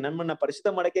ನೋಡಿ, ನಮ್ಮನ್ನ ಪರಿಶುದ್ಧ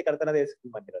ಮಾಡಕ್ಕೆ ಕರ್ತನ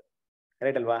ಬಂದಿರೋದು,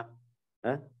 ಕರೆಕ್ಟ್ ಅಲ್ವಾ?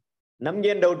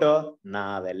 ನಮ್ಗೇನ್ ಡೌಟು?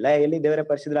 ನಾವೆಲ್ಲ ಎಲ್ಲಿ ದೇವರೇ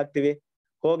ಪರಿಶುದ್ಧರಾಗ್ತೀವಿ?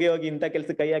 ಹೋಗಿ ಇಂಥ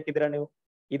ಕೆಲ್ಸ ಕೈ ಹಾಕಿದ್ರ ನೀವು?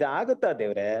 ಇದಾಗುತ್ತಾ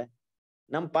ದೇವ್ರೆ?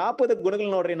 ನಮ್ ಪಾಪದ ಗುಣಗಳು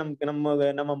ನೋಡ್ರಿ,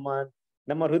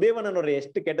 ನಮ್ಮ ಹೃದಯವನ್ನ ನೋಡ್ರಿ,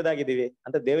 ಎಷ್ಟು ಕೆಟ್ಟದಾಗಿದ್ದೀವಿ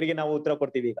ಅಂತ ದೇವರಿಗೆ ನಾವು ಉತ್ತರ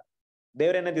ಕೊಡ್ತೀವಿ. ಈಗ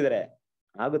ದೇವ್ರೇನಂತಿದ್ದಾರೆ?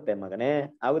 ಆಗುತ್ತೆ ಮಗನೇ,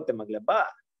 ಆಗುತ್ತೆ ಮಗಳೇ, ಬಾ,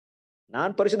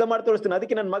 ನಾನ್ ಪರಿಶುದ್ಧ ಮಾಡಿ ತೋರಿಸ್ತೀನಿ.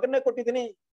 ಅದಕ್ಕೆ ನನ್ ಮಗನ್ನೇ ಕೊಟ್ಟಿದ್ದೀನಿ.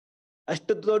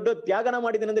 ಅಷ್ಟು ದೊಡ್ಡ ತ್ಯಾಗನ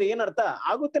ಮಾಡಿದ್ದೀನಿ ಅಂದ್ರೆ ಏನ್ ಅರ್ಥ?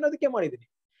 ಆಗುತ್ತೆ ಅನ್ನೋದಕ್ಕೆ ಮಾಡಿದೀನಿ.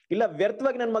 ಇಲ್ಲ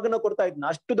ವ್ಯರ್ಥವಾಗಿ ನನ್ ಮಗನ ಕೊಡ್ತಾ ಇದ್ನ,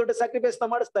 ಅಷ್ಟು ದೊಡ್ಡ ಸ್ಯಾಕ್ರಿಫೈಸ್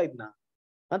ಮಾಡಿಸ್ತಾ ಇದ್ನ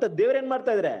ಅಂತ ದೇವ್ರೇನ್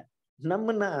ಮಾಡ್ತಾ ಇದ್ರೆ?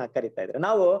 ನಮ್ಮನ್ನ ಕರಿತಾ ಇದ್ರೆ.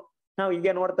 ನಾವು ಈಗ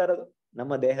ನೋಡ್ತಾ ಇರೋದು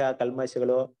ನಮ್ಮ ದೇಹ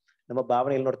ಕಲ್ಮಶಗಳು, ನಮ್ಮ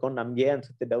ಭಾವನೆಗಳು ನೋಡ್ಕೊಂಡು ನಮ್ಗೆ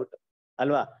ಅನ್ಸುತ್ತೆ ಡೌಟ್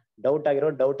ಅಲ್ವಾ? ಡೌಟ್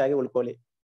ಆಗಿ ಉಳ್ಕೊಳ್ಳಿ.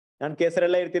 ನಾನ್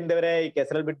ಕೆಸರೆಲ್ಲ ಇರ್ತೀನಿ ದೇವ್ರೆ, ಈ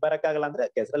ಕೆಸರಲ್ಲಿ ಬಿಟ್ಟು ಬರಕ್ಕಾಗಲ್ಲ ಅಂದ್ರೆ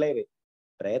ಕೆಸರಲ್ಲೇ ಇರಿ,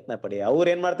 ಪ್ರಯತ್ನ ಪಡಿ. ಅವ್ರು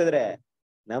ಏನ್ ಮಾಡ್ತಾ ಇದ್ರೆ?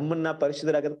 ನಮ್ಮನ್ನ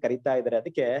ಪರಿಶುದ್ಧರಾಗೋದ್ ಕರಿತಾ ಇದಾರೆ.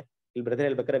 ಅದಕ್ಕೆ ಇಲ್ಲಿ ಬ್ರದರ್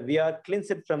ಹೇಳ್ಬೇಕಾದ್ರೆ, we are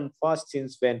ಕ್ಲಿನ್ಸ್ಡ್ from fast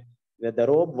since when the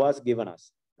robe was given us,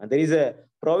 and there is a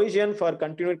provision for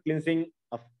continued cleansing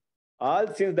of all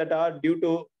sins that are due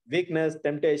to weakness,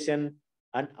 temptation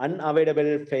and unavoidable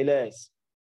failures.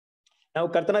 ನಾವು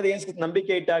ಕರ್ತನಾದ ಯೇಸು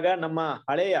ನಂಬಿಕೆ ಇಟ್ಟಾಗ ನಮ್ಮ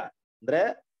ಹಳೆಯ ಅಂದ್ರೆ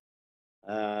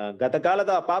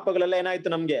ಗತಕಾಲದ ಪಾಪಗಳೆಲ್ಲ ಏನಾಯ್ತು?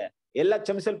 ನಮ್ಗೆ ಎಲ್ಲ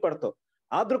ಕ್ಷಮಿಸಲ್ಪಡ್ತು.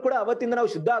 ಆದ್ರೂ ಕೂಡ ಅವತ್ತಿಂದ ನಾವು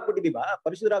ಶುದ್ಧ ಆಗ್ಬಿಟ್ಟಿದೀವ,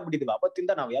 ಪರಿಶುದ್ಧರಾಗ್ಬಿಟ್ಟಿದೀವ.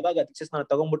 ಅವತ್ತಿಂದ ನಾವು ಯಾವಾಗ ದೀಕ್ಷಾ ಸ್ನಾನ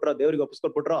ತಗೊಂಡ್ಬಿಟ್ರೋ, ದೇವ್ರಿಗೆ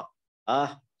ಒಪ್ಪಿಸ್ಕೊಟ್ಬಿಟ್ರೋ,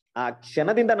 ಆ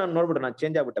ಕ್ಷಣದಿಂದ ನಾನು ನೋಡ್ಬಿಟ್ರೆ ನಾನು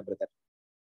ಚೇಂಜ್ ಆಗ್ಬಿಟ್ಟೆ ಬ್ರದರ್.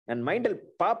 ನನ್ನ ಮೈಂಡ್ ಅಲ್ಲಿ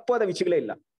ಪಾಪದ ವಿಷಯಗಳೇ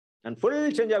ಇಲ್ಲ. ನಾನು ಫುಲ್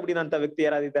ಚೇಂಜ್ ಆಗ್ಬಿಟ್ಟಿನ ಅಂತ ವ್ಯಕ್ತಿ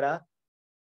ಯಾರಾದಿದ್ದಾರ?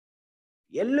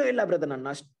 ಎಲ್ಲೂ ಇಲ್ಲ ಬ್ರದರ್. ನಾನು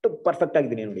ಅಷ್ಟು ಪರ್ಫೆಕ್ಟ್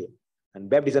ಆಗಿದ್ದೀನಿ ನೋಡಿ. ನಾನು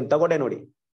ಬ್ಯಾಪ್ಟಿಸಮ್ ತಗೊಂಡೆ ನೋಡಿ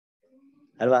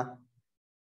ಅಲ್ವಾ.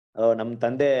 ನಮ್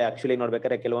ತಂದೆ ಆಕ್ಚುಲಿ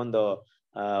ನೋಡ್ಬೇಕಾದ್ರೆ ಕೆಲವೊಂದು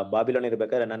ಬಾಬಿಲೋನ್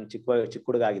ಇರ್ಬೇಕಾದ್ರೆ ನಾನು ಚಿಕ್ಕ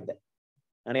ಹುಡುಗ ಆಗಿದ್ದೆ.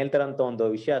 ನಾನು ಹೇಳ್ತಾರಂತ ಒಂದು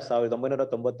ವಿಷಯ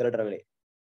 1992ರಲ್ಲಿ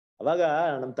ಅವಾಗ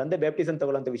ನಮ್ ತಂದೆ ಬ್ಯಾಪ್ಟಿಸಮ್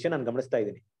ತಗೊಳ್ಳೋಂತ ವಿಷಯ ನಾನು ಗಮನಿಸ್ತಾ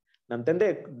ಇದ್ದೀನಿ. ನಮ್ ತಂದೆ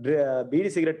ಬೀಡಿ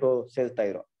ಸಿಗರೆಟ್ ಸೇರ್ತಾ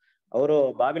ಇದ್ರು. ಅವರು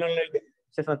ಬಾಬಿಲೋನಲ್ಲಿ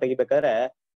ತೆಗಿಬೇಕಾದ್ರೆ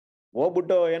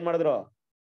ಹೋಗ್ಬಿಟ್ಟು ಏನ್ ಮಾಡಿದ್ರು,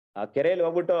 ಆ ಕೆರೆಯಲ್ಲಿ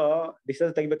ಹೋಗ್ಬಿಟ್ಟು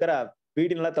ಡಿಸ್ಟೆನ್ಸ್ ತೆಗಿಬೇಕಾರೆ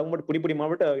ಬೀಡಿನೆಲ್ಲ ತಗೊಂಡ್ಬಿಟ್ಟು ಪುಡಿ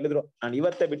ಮಾಡ್ಬಿಟ್ಟು ಇಳಿದ್ರು. ನಾನು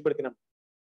ಇವತ್ತೇ ಬಿಟ್ಬಿಡ್ತೀನಿ ನಾನು.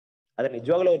 ಅದ್ರ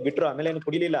ನಿಜವಾಗ್ಲೂ ಅವ್ರು ಬಿಟ್ರು, ಆಮೇಲೆ ಏನು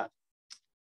ಕುಡಿಲಿಲ್ಲ.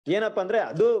 ಏನಪ್ಪಾ ಅಂದ್ರೆ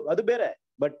ಅದು ಬೇರೆ.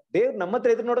 ಬಟ್ ದೇವ್ರು ನಮ್ಮ ಹತ್ರ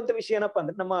ಎದುರು ನೋಡೋಂತ ವಿಷಯ ಏನಪ್ಪಾ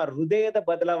ಅಂದ್ರೆ ನಮ್ಮ ಹೃದಯದ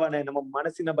ಬದಲಾವಣೆ, ನಮ್ಮ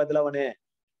ಮನಸ್ಸಿನ ಬದಲಾವಣೆ.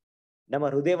 ನಮ್ಮ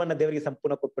ಹೃದಯವನ್ನ ದೇವರಿಗೆ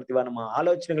ಸಂಪೂರ್ಣ ಕೊಟ್ಬಿಡ್ತೀವ, ನಮ್ಮ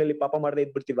ಆಲೋಚನೆಗಳಲ್ಲಿ ಪಾಪ ಮಾಡದೆ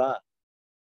ಇದ್ಬಿಡ್ತೀವ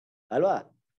ಅಲ್ವಾ.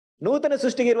 ನೂತನ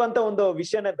ಸೃಷ್ಟಿಗೆ ಇರುವಂತ ಒಂದು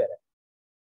ವಿಷಯನೇ ಬೇರೆ.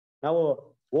 ನಾವು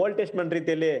ಓಲ್ಡ್ ಟೆಸ್ಟ್ಮೆಂಟ್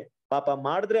ರೀತಿಯಲ್ಲಿ ಪಾಪ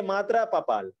ಮಾಡಿದ್ರೆ ಮಾತ್ರ ಪಾಪ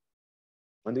ಅಲ್ಲ,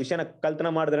 ಒಂದು ವಿಷಯನ ಕಲ್ತನ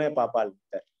ಮಾಡಿದ್ರೆ ಪಾಪ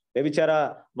ಅಲ್ತೆ, ವ್ಯಭಿಚಾರ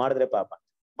ಮಾಡಿದ್ರೆ ಪಾಪ,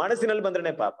 ಮನಸ್ಸಿನಲ್ಲಿ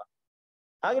ಬಂದ್ರೇನೆ ಪಾಪ.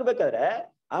 ಆಗಿರ್ಬೇಕಾದ್ರೆ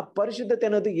ಆ ಪರಿಶುದ್ಧತೆ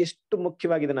ಅನ್ನೋದು ಎಷ್ಟು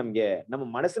ಮುಖ್ಯವಾಗಿದೆ ನಮ್ಗೆ. ನಮ್ಮ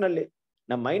ಮನಸ್ಸಿನಲ್ಲಿ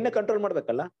ನಮ್ಮ ಮೈಂಡ್ ನ ಕಂಟ್ರೋಲ್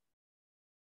ಮಾಡ್ಬೇಕಲ್ಲ.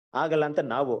 ಆಗಲ್ಲ ಅಂತ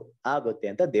ನಾವು, ಆಗುತ್ತೆ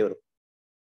ಅಂತ ದೇವ್ರು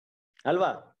ಅಲ್ವಾ.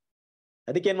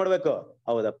 ಅದಕ್ಕೆ ಏನ್ ಮಾಡ್ಬೇಕು?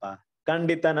 ಹೌದಪ್ಪ,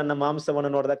 ಖಂಡಿತ ನನ್ನ ಮಾಂಸವನ್ನು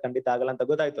ನೋಡ್ದಾಗ ಖಂಡಿತ ಆಗಲ್ಲ ಅಂತ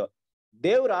ಗೊತ್ತಾಯ್ತು.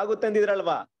 ದೇವ್ರು ಆಗುತ್ತೆ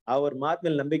ಅಂದಿದ್ರಲ್ವಾ, ಅವ್ರ ಮಾತ್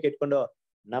ಮೇಲೆ ನಂಬಿಕೆ ಇಟ್ಕೊಂಡು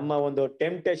ನಮ್ಮ ಒಂದು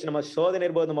ಟೆಂಪ್ಟೇಷನ್, ನಮ್ಮ ಶೋಧನೆ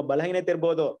ಇರ್ಬೋದು, ನಮ್ಮ ಬಲಹೀನತೆ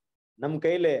ಇರ್ಬೋದು, ನಮ್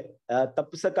ಕೈಲಿ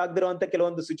ತಪ್ಪಿಸಕ್ಕಾಗ್ದಿರುವಂತ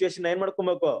ಕೆಲವೊಂದು ಸಿಚುವೇಶನ್ ಏನ್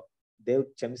ಮಾಡ್ಕೊಬೇಕು? ದೇವ್ರು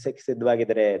ಕ್ಷಮಿಸಕ್ಕೆ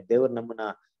ಸಿದ್ಧವಾಗಿದ್ದಾರೆ. ದೇವ್ರು ನಮ್ಮನ್ನ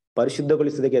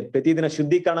ಪರಿಶುದ್ಧಗೊಳಿಸೋದಕ್ಕೆ, ಪ್ರತಿದಿನ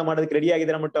ಶುದ್ಧೀಕರಣ ಮಾಡೋದಕ್ಕೆ ರೆಡಿ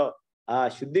ಆಗಿದ್ದಾರೆ ಅಂದ್ಬಿಟ್ಟು ಆ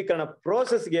ಶುದ್ಧೀಕರಣ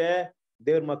ಪ್ರೋಸೆಸ್ಗೆ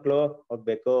ದೇವ್ರ ಮಕ್ಕಳು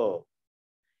ಹೋಗ್ಬೇಕು.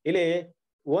 ಇಲ್ಲಿ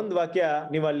ಒಂದ್ ವಾಕ್ಯ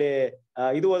ನೀವು ಅಲ್ಲಿ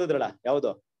ಇದು ಓದಿದ್ರಲ್ಲ,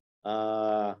 ಯಾವ್ದು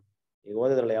ಈಗ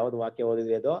ಓದಿದ್ರಲ್ಲ, ಯಾವ್ದು ವಾಕ್ಯ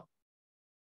ಓದಿದ್ರಿ ಅದು?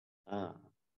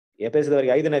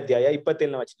 ಎಫೆಸದವರಿಗೆ 5ನೇ ಅಧ್ಯಾಯ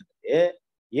 27ನೇ ವಚನದಲ್ಲಿ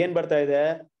ಏನ್ ಬರ್ತಾ ಇದೆ?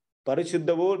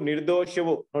 ಪರಿಶುದ್ಧವು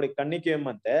ನಿರ್ದೋಷವು, ನೋಡಿ ಕಣ್ಣಿಕೆ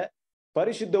ಎಂಬಂತೆ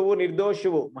ಪರಿಶುದ್ಧವು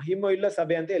ನಿರ್ದೋಷವು ಮಹಿಮೆ ಇಲ್ಲ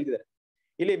ಸಭೆ ಅಂತ ಹೇಳ್ತಿದ್ದಾರೆ.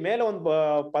 ಇಲ್ಲಿ ಮೇಲೆ ಒಂದು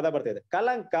ಪದ ಬರ್ತಾ ಇದೆ,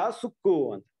 ಕಲಂಕ ಸುಕ್ಕು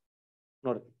ಅಂತ.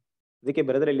 ನೋಡಿ, ಇದಕ್ಕೆ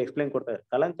ಬರೆದ್ರೆ ಇಲ್ಲಿ ಎಕ್ಸ್ಪ್ಲೈನ್ ಕೊಡ್ತಾ ಇದ್ದಾರೆ.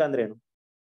 ಕಲಂಕ ಅಂದ್ರೆ ಏನು,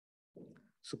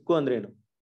 ಸುಕ್ಕು ಅಂದ್ರೆ ಏನು?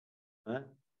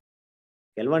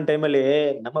 ಕೆಲವೊಂದ್ ಟೈಮಲ್ಲಿ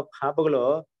ನಮ್ಮ ಪಾಪಗಳು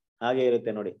ಹಾಗೆ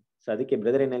ಇರುತ್ತೆ ನೋಡಿ. ಸೊ ಅದಕ್ಕೆ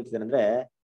ಬ್ರದರ್ ಏನ್ ಹೇಳ್ತಿದ್ದಾರೆ ಅಂದ್ರೆ,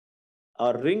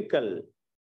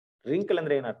 ರಿಂಕಲ್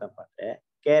ಅಂದ್ರೆ ಏನರ್ಥಪ್ಪ ಅಂದ್ರೆ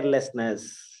carelessness,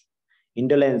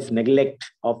 ಇಂಡೋಲೆನ್ಸ್, neglect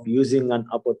of using an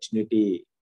opportunity.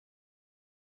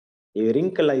 ಈ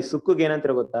ರಿಂಕಲ್, ಈ ಸುಕ್ಕುಗೆ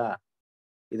ಏನಂತಾರೆ ಗೊತ್ತಾ?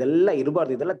 ಇದೆಲ್ಲ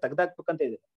ಇರಬಾರ್ದು, ಇದೆಲ್ಲ ತೆಗ್ದಾಕ್ಬೇಕಂತ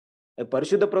ಇದೆ.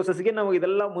 ಪರಿಶುದ್ಧ ಪ್ರೋಸೆಸ್ಗೆ ನಾವು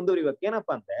ಇದೆಲ್ಲ ಮುಂದುವರಿಬೇಕು.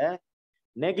 ಏನಪ್ಪಾ ಅಂದ್ರೆ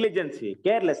ನೆಗ್ಲಿಜೆನ್ಸಿ,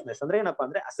 ಕೇರ್ಲೆಸ್ನೆಸ್ ಅಂದ್ರೆ ಏನಪ್ಪಾ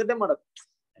ಅಂದ್ರೆ ಅಸಡ್ಡೆ ಮಾಡೋದು.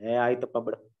 ಆಯ್ತಪ್ಪ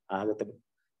ಬಿಡು, ಆಗುತ್ತೆ.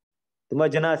 ತುಂಬಾ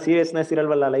ಜನ ಸೀರಿಯಸ್ನೆಸ್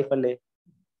ಇರಲ್ವಲ್ಲ ಲೈಫಲ್ಲಿ.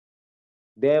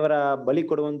 ದೇವರ ಬಲಿ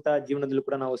ಕೊಡುವಂತ ಜೀವನದಲ್ಲೂ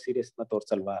ಕೂಡ ನಾವು ಸೀರಿಯಸ್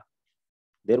ತೋರ್ಸಲ್ವಾ?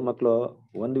 ದೇವ್ರ ಮಕ್ಕಳು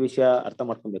ಒಂದು ವಿಷಯ ಅರ್ಥ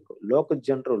ಮಾಡ್ಕೊಬೇಕು. ಲೋಕದ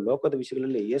ಜನರು ಲೋಕದ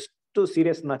ವಿಷಯಗಳಲ್ಲಿ ಎಷ್ಟು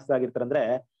ಸೀರಿಯಸ್ನೆಸ್ ಆಗಿರ್ತಾರೆ ಅಂದ್ರೆ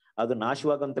ಅದು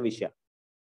ನಾಶವಾಗುವಂತ ವಿಷಯ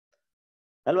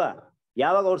ಅಲ್ವಾ.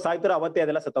 ಯಾವಾಗ ಅವ್ರು ಸಾಯ್ತಾರೋ ಅವತ್ತೇ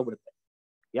ಅದೆಲ್ಲ ಸತ್ತೋಗ್ಬಿಡುತ್ತೆ,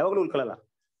 ಯಾವಾಗ್ಲೂ ಉಳ್ಕೊಳ್ಳಲ್ಲ.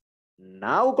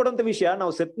 ನಾವು ಕೊಡುವಂತ ವಿಷಯ,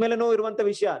 ನಾವು ಸತ್ ಮೇಲೆನೂ ಇರುವಂತ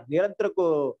ವಿಷಯ, ನಿರಂತರಕ್ಕೂ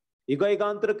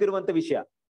ಯುಗಾಂತರಕ್ಕೂ ಇರುವಂತ ವಿಷಯ.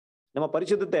 ನಮ್ಮ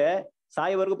ಪರಿಶುದ್ಧತೆ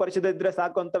ಸಾಯವರೆಗೂ ಪರಿಶುದ್ಧ ಇದ್ರೆ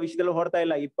ಸಾಕು ಅಂತ ವಿಷಯದಲ್ಲಿ ಹೊಡ್ತಾ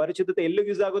ಇಲ್ಲ. ಈ ಪರಿಶುದ್ಧತೆ ಎಲ್ಲಿಗೂ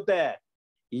ಯೂಸ್ ಆಗುತ್ತೆ?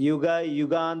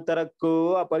 ಯುಗಾಂತರಕ್ಕೂ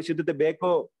ಆ ಪರಿಶುದ್ಧತೆ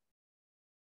ಬೇಕು.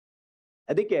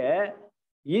 ಅದಕ್ಕೆ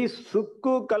ಈ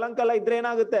ಸುಕ್ಕು ಕಲಂಕಲ ಇದ್ರೆ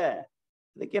ಏನಾಗುತ್ತೆ?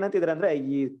 ಅದಕ್ಕೆ ಏನಂತಿದ್ರೆ ಅಂದ್ರೆ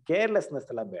ಈ ಕೇರ್ಲೆಸ್ನೆಸ್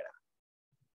ಎಲ್ಲ ಬೇಡ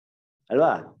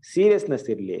ಅಲ್ವಾ, ಸೀರಿಯಸ್ನೆಸ್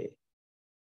ಇರ್ಲಿ.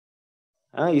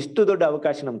 ಇಷ್ಟು ದೊಡ್ಡ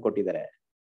ಅವಕಾಶ ನಮ್ಗೆ ಕೊಟ್ಟಿದ್ದಾರೆ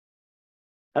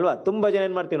ಅಲ್ವಾ. ತುಂಬಾ ಜನ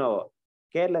ಏನ್ ಮಾಡ್ತೀವಿ ನಾವು?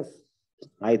 ಕೇರ್ಲೆಸ್,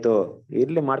 ಆಯ್ತು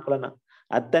ಇರ್ಲಿ ಮಾಡ್ಕೊಳ್ಳೋಣ,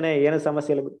 ಅತ್ತಾನೆ ಏನು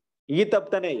ಸಮಸ್ಯೆ ಇಲ್ಲ, ಈ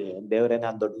ತಪ್ತಾನೆ ದೇವ್ರೇ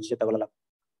ನಾನ್ ದೊಡ್ಡ ವಿಷಯ ತಗೊಳಲ್ಲ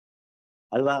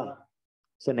ಅಲ್ವಾ.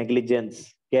 ಸೊ ನೆಗ್ಲಿಜೆನ್ಸ್,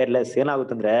 ಕೇರ್ಲೆಸ್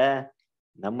ಏನಾಗುತ್ತಂದ್ರೆ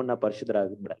ನಮ್ಮನ್ನ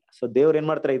ಪರಿಶುದ್ಧರಾಗ್ಬಿಡಲ್ಲ. ಸೊ ದೇವ್ರು ಏನ್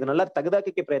ಮಾಡ್ತಾರೆ? ಇದನ್ನೆಲ್ಲ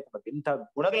ತೆಗೆದಾಕಕ್ಕೆ ಪ್ರಯತ್ನ ಮಾಡ್ತಾರೆ. ಇಂಥ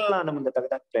ಗುಣಗಳನ್ನ ನಮ್ಮಿಂದ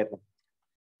ತೆಗೆದಾಕ ಪ್ರಯತ್ನ ಮಾಡ್ತಾರೆ.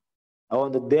 ಆ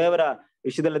ಒಂದು ದೇವರ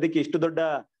ವಿಷಯದಲ್ಲಿ ಅದಕ್ಕೆ ಇಷ್ಟು ದೊಡ್ಡ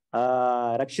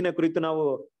ರಕ್ಷಣೆ ಕುರಿತು ನಾವು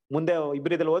ಮುಂದೆ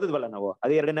ಇಬ್ರಿಯದಲ್ಲಿ ಓದಿದ್ವಲ್ಲ ನಾವು,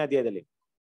 ಅದೇ 2ನೇ ಅಧ್ಯಾಯದಲ್ಲಿ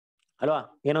ಅಲ್ವಾ.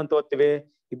 ಏನಂತ ಓದ್ತೀವಿ?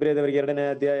 ಇಬ್ರಿಯದವರಿಗೆ 2ನೇ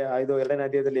ಅಧ್ಯಾಯ 2ನೇ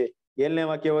ಅಧ್ಯಾಯದಲ್ಲಿ 7ನೇ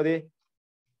ವಾಕ್ಯ ಓದಿ.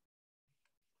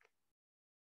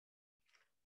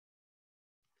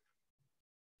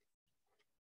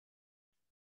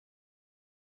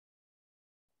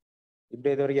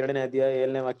 ಇಬ್ರಿಯದವರಿಗೆ 2ನೇ ಅಧ್ಯಾಯ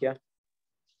 7ನೇ ವಾಕ್ಯ.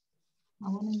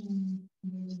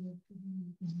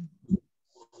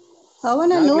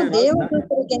 ಅವನನ್ನು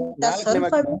ದೇವದೂತರಿಗಿಂತ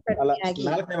ಸ್ವಲ್ಪವೇ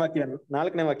ಕಡಿಮೆಯಾಗಿ,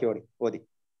 4ನೇ ವಾಕ್ಯ ಓದಿ.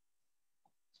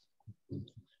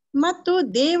 ಮತ್ತು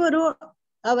ದೇವರು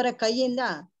ಅವರ ಕೈಯಿಂದ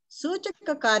ಸೂಚಕ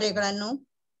ಕಾರ್ಯಗಳನ್ನು,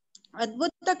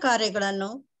 ಅದ್ಭುತ ಕಾರ್ಯಗಳನ್ನು,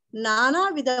 ನಾನಾ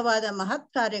ವಿಧವಾದ ಮಹತ್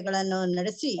ಕಾರ್ಯಗಳನ್ನು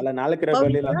ನಡೆಸಿ. ಅಲ್ಲ 4ರಲ್ಲಿ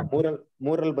ಬರಲಿಲ್ಲ,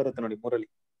 3ರಲ್ಲಿ ಬರುತ್ತೆ ನೋಡಿ. 3ರಲ್ಲಿ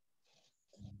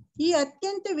ಈ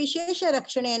ಅತ್ಯಂತ ವಿಶೇಷ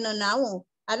ರಕ್ಷಣೆಯನ್ನು ನಾವು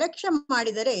ಅಲಕ್ಷ್ಯ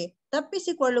ಮಾಡಿದರೆ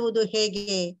ತಪ್ಪಿಸಿಕೊಳ್ಳುವುದು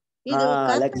ಹೇಗೆ? ಇದು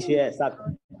ಅಲಕ್ಷ್ಯ ಸಾಕು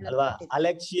ಅಲ್ವಾ?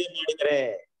 ಅಲಕ್ಷ್ಯ ಮಾಡಿದ್ರೆ,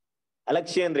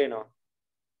 ಅಲಕ್ಷ್ಯ ಅಂದ್ರೇನು?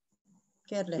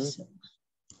 ಕೇರ್ಲೆಸ್.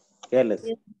 ಕೇರ್ಲೆಸ್.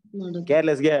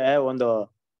 ಕೇರ್ಲೆಸ್ಗೆ ಒಂದು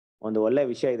ಒಂದು ಒಳ್ಳೆ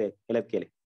ವಿಷಯ ಇದೆ, ಕೇಳಿ.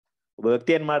 ಒಬ್ಬ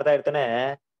ವ್ಯಕ್ತಿ ಏನ್ ಮಾಡ್ತಾ ಇರ್ತಾನೆ,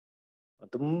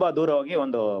 ತುಂಬಾ ದೂರ ಹೋಗಿ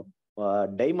ಒಂದು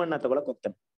ಡೈಮಂಡ್ ನ ತಗೊಳಕ್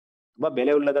ಹೋಗ್ತಾನೆ. ತುಂಬಾ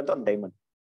ಬೆಲೆ ಉಳ್ಳದಂತ ಒಂದು ಡೈಮಂಡ್.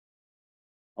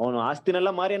 ಅವನು ಆಸ್ತಿನೆಲ್ಲ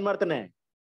ಮಾರಿ ಏನ್ ಮಾಡ್ತಾನೆ,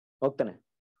 ಹೋಗ್ತಾನೆ.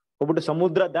 ಹೋಗ್ಬಿಟ್ಟು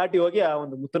ಸಮುದ್ರ ದಾಟಿ ಹೋಗಿ ಆ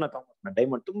ಒಂದು ಮುತ್ತನ್ನ ತಗೊಂಡ್ಬರ್ತಾನೆ.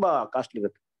 ಡೈಮಂಡ್ ತುಂಬಾ ಕಾಸ್ಟ್ಲಿ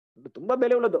ಇರುತ್ತೆ, ತುಂಬಾ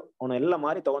ಬೆಲೆ ಉಳ್ಳದು. ಅವನು ಎಲ್ಲ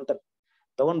ಮಾರಿ ತಗೊಂತಾನೆ.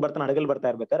 ತಗೊಂಡ್ ಬರ್ತಾನೆ. ಹಡಗಲ್ ಬರ್ತಾ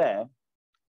ಇರ್ಬೇಕಾರೆ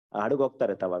ಆ ಹಡಗು ಹೋಗ್ತಾ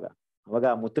ಇರುತ್ತೆ. ಅವಾಗ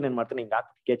ಆ ಮುತ್ತನ ಏನ್ ಮಾಡ್ತಾನೆ, ಹಿಂಗ್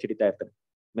ಹಾಕಿ ಕೇಚ್ ಹಿಡಿತಾ ಇರ್ತಾನೆ.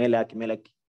 ಮೇಲೆ ಹಾಕಿ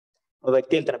ಒಬ್ಬ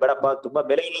ವ್ಯಕ್ತಿ ಹೇಳ್ತಾನೆ, ಬೇಡಪ್ಪ ತುಂಬಾ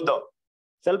ಬೆಲೆ ಇಲ್ಲದ್ದು,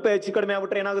 ಸ್ವಲ್ಪ ಹೆಚ್ಚು ಕಡಿಮೆ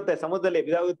ಆಗ್ಬಿಟ್ರೆ ಏನಾಗುತ್ತೆ, ಸಮುದ್ರದಲ್ಲಿ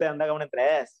ಬಿದಾಗುತ್ತೆ ಅಂದಾಗ ಅವನಂದ್ರೆ,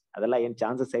 ಅದೆಲ್ಲ ಏನ್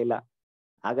ಚಾನ್ಸಸ್ ಇಲ್ಲ,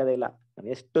 ಆಗದೇ ಇಲ್ಲ. ನಾನು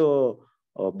ಎಷ್ಟು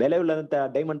ಬೆಲೆ ಉಳ್ಳದಂತ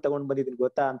ಡೈಮಂಡ್ ತಗೊಂಡ್ ಬಂದಿದ್ದೀನಿ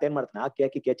ಗೊತ್ತಾ ಅಂತ ಏನ್ ಮಾಡ್ತಾನೆ,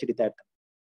 ಹಾಕಿ ಕೇಚ್ ಹಿಡಿತಾ ಇರ್ತಾನೆ.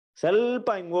 ಸ್ವಲ್ಪ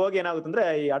ಹಿಂಗ್ ಹೋಗಿ ಏನಾಗುತ್ತೆ ಅಂದ್ರೆ,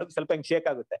 ಈ ಹಡಗು ಸ್ವಲ್ಪ ಹಿಂಗ್ ಶೇಕ್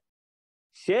ಆಗುತ್ತೆ.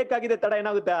 ಶೇಕ್ ಆಗಿದೆ ತಡ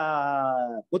ಏನಾಗುತ್ತೆ, ಆ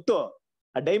ಮುತ್ತು,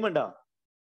 ಆ ಡೈಮಂಡ್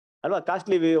ಅಲ್ವಾ,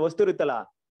 ಕಾಸ್ಟ್ಲಿ ವಸ್ತು ಇರುತ್ತಲ್ಲ,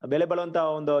 ಬೆಲೆ ಬಾಳುವಂತ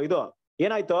ಒಂದು ಇದು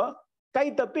ಏನಾಯ್ತು, ಕೈ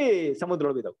ತಪ್ಪಿ ಸಮುದ್ರ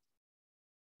ಒಳಗಿದವು.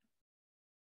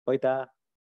 ಹೋಯ್ತಾ?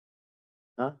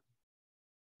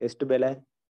 ಎಷ್ಟು ಬೆಲೆ,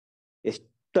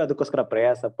 ಎಷ್ಟು ಅದಕ್ಕೋಸ್ಕರ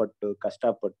ಪ್ರಯಾಸ ಪಟ್ಟು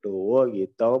ಕಷ್ಟಪಟ್ಟು ಹೋಗಿ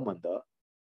ತಗೊಂಬಂದು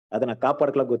ಅದನ್ನ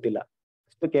ಕಾಪಾಡ್ಕೊಳಕ್ ಗೊತ್ತಿಲ್ಲ,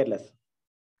 ಅಷ್ಟು ಕೇರ್ಲೆಸ್.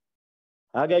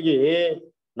 ಹಾಗಾಗಿ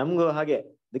ನಮ್ಗೂ ಹಾಗೆ.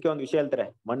 ಅದಕ್ಕೆ ಒಂದು ವಿಷಯ ಹೇಳ್ತಾರೆ,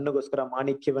 ಮಣ್ಣಿಗೋಸ್ಕರ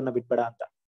ಮಾಣಿಕ್ಯವನ್ನ ಬಿಟ್ಬೇಡ ಅಂತ.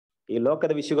 ಈ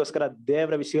ಲೋಕದ ವಿಷಯಗೋಸ್ಕರ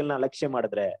ದೇವರ ವಿಷಯಗಳನ್ನ ಅಲಕ್ಷ್ಯ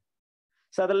ಮಾಡಿದ್ರೆ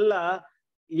ಅದೆಲ್ಲ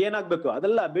ಏನಾಗ್ಬೇಕು,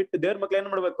 ಅದೆಲ್ಲ ಬಿಟ್ಟು ದೇವ್ರ ಮಕ್ಳು ಏನ್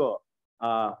ಮಾಡ್ಬೇಕು,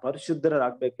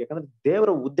 ಪರಿಶುದ್ಧರಾಗ್ಬೇಕು. ಯಾಕಂದ್ರೆ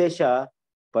ದೇವರ ಉದ್ದೇಶ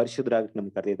ಪರಿಶುದ್ಧರಾಗಕ್ಕೆ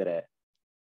ನಮ್ಗೆ ಕರೆದಿದ್ದಾರೆ.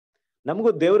 ನಮಗೂ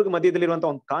ದೇವ್ರಿಗೂ ಮಧ್ಯದಲ್ಲಿರುವಂತ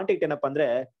ಒಂದು ಕಾಂಟ್ಯಾಕ್ಟ್ ಏನಪ್ಪಾ ಅಂದ್ರೆ,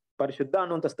 ಪರಿಶುದ್ಧ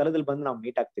ಅನ್ನುವಂಥ ಸ್ಥಳದಲ್ಲಿ ಬಂದು ನಾವು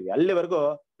ಮೀಟ್ ಆಗ್ತೀವಿ. ಅಲ್ಲಿವರೆಗೂ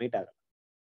ಮೀಟ್ ಆಗಲ್ಲ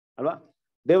ಅಲ್ವಾ?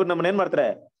 ದೇವ್ರು ನಮ್ಮನ್ನ ಏನ್ ಮಾಡ್ತಾರೆ,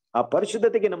 ಆ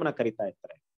ಪರಿಶುದ್ಧತೆಗೆ ನಮ್ಮನ್ನ ಕರಿತಾ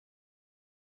ಇರ್ತಾರೆ.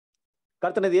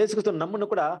 ಕರ್ತನಾದ ಯೇಸು ಕ್ರಿಸ್ತ ನಮ್ಮನ್ನು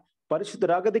ಕೂಡ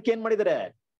ಪರಿಶುದ್ಧರಾಗೋದಕ್ಕೆ ಏನ್ ಮಾಡಿದ್ದಾರೆ,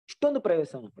 ಇಷ್ಟೊಂದು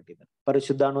ಪ್ರಯಾಸವನ್ನು ಪಟ್ಟಿದ್ದಾರೆ.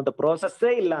 ಪರಿಶುದ್ಧ ಅನ್ನುವಂಥ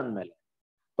ಪ್ರೋಸೆಸ್ಸೇ ಇಲ್ಲ ಅಂದ್ಮೇಲೆ,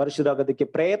 ಪರಿಶುದ್ಧ ಆಗೋದಕ್ಕೆ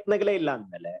ಪ್ರಯತ್ನಗಳೇ ಇಲ್ಲ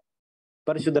ಅಂದ್ಮೇಲೆ,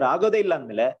 ಪರಿಶುದ್ಧರಾಗೋದೇ ಇಲ್ಲ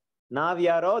ಅಂದ್ಮೇಲೆ,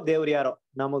 ನಾವ್ಯಾರೋ ದೇವ್ರು ಯಾರೋ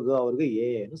ನಮಗೂ ಅವ್ರಿಗೂ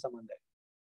ಏನು ಸಂಬಂಧ ಇಲ್ಲ.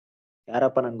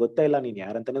 ಯಾರಪ್ಪ ನನ್ಗೆ ಗೊತ್ತೇ ಇಲ್ಲ, ನೀನ್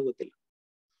ಯಾರಂತಾನೆ ಗೊತ್ತಿಲ್ಲ.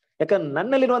 ಯಾಕಂದ್ರೆ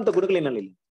ನನ್ನಲ್ಲಿರುವಂತ ಗುಣಗಳಿನಲ್ಲಿ.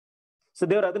 ಸೊ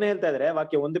ದೇವ್ರು ಅದನ್ನ ಹೇಳ್ತಾ ಇದಾರೆ.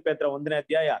 ವಾಕ್ಯ 1 ಪೇತ್ರ 1ನೇ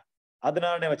ಅಧ್ಯಾಯ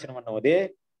 16ನೇ ವಚನವನ್ನು ಓದಿ.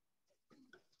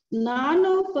 ನಾನು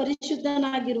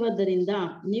ಪರಿಶುದ್ಧನಾಗಿರುವುದರಿಂದ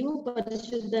ನೀವು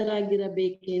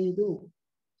ಪರಿಶುದ್ಧರಾಗಿರಬೇಕೆಂದು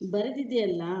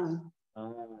ಬರೆದಿದೆಯಲ್ಲ.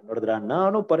 ನೋಡಿದ್ರ,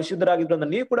 ನಾನು ಪರಿಶುದ್ಧರಾಗಿರೋದ್ರಿಂದ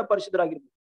ನೀವು ಕೂಡ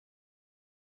ಪರಿಶುದ್ಧರಾಗಿರ್ಬೇಕು.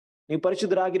 ನೀವು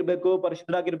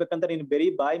ಪರಿಶುದ್ಧರಾಗಿರ್ಬೇಕಂತ ನೀನ್ ಬರೀ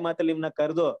ಬಾಯಿ ಮಾತಲ್ಲಿ ನಿಮ್ನ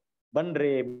ಕರೆದು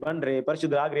ಬನ್ರಿ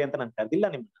ಪರಿಶುದ್ಧರಾಗ್ರಿ ಅಂತ ನಾನು ಕರೆದಿಲ್ಲ.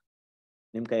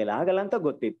 ನಿಮ್ ಕೈಯಲ್ಲಿ ಆಗಲ್ಲ ಅಂತ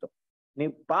ಗೊತ್ತಿತ್ತು.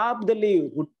 ನೀವು ಪಾಪದಲ್ಲಿ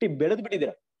ಹುಟ್ಟಿ ಬೆಳೆದ್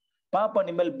ಬಿಟ್ಟಿದ್ದೀರ, ಪಾಪ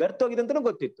ನಿಮ್ಮಲ್ಲಿ ಬೆರ್ತೋಗಿದೆ ಅಂತಾನು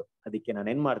ಗೊತ್ತಿತ್ತು. ಅದಕ್ಕೆ ನಾನು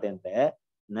ಏನ್ ಮಾಡ್ದೆ ಅಂದ್ರೆ,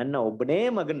 ನನ್ನ ಒಬ್ಬನೇ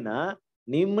ಮಗನ್ನ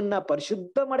ನಿಮ್ಮನ್ನ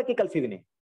ಪರಿಶುದ್ಧ ಮಾಡಕ್ಕೆ ಕಲ್ಸಿದೀನಿ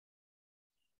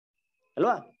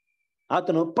ಅಲ್ವಾ?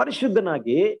 ಆತನು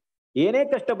ಪರಿಶುದ್ಧನಾಗಿ ಏನೇ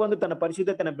ಕಷ್ಟ ಬಂದು ತನ್ನ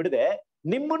ಪರಿಶುದ್ಧತೆನ ಬಿಡದೆ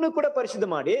ನಿಮ್ಮನ್ನು ಕೂಡ ಪರಿಶುದ್ಧ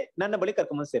ಮಾಡಿ ನನ್ನ ಬಳಿ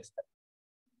ಕರ್ಕೊಂಬಂದು ಸೇರಿಸ್ತಾರೆ.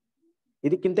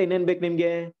 ಇದಕ್ಕಿಂತ ಇನ್ನೇನ್ ಬೇಕು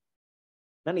ನಿಮ್ಗೆ?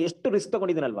 ನಾನು ಎಷ್ಟು ರಿಸ್ಕ್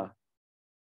ತಗೊಂಡಿದ್ದೀನಲ್ವಾ?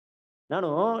 ನಾನು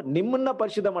ನಿಮ್ಮನ್ನ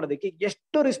ಪರಿಶುದ್ಧ ಮಾಡೋದಕ್ಕೆ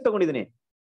ಎಷ್ಟು ರಿಸ್ಕ್ ತಗೊಂಡಿದ್ದೀನಿ.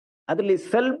 ಅದ್ರಲ್ಲಿ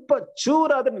ಸ್ವಲ್ಪ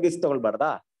ಚೂರಾದ್ರೆ ರಿಸ್ಕ್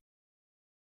ತಗೊಳ್ಬಾರ್ದಾ?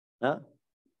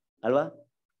 ಅಲ್ವಾ?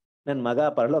 ನನ್ ಮಗ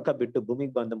ಪರಲೋಕ ಬಿಟ್ಟು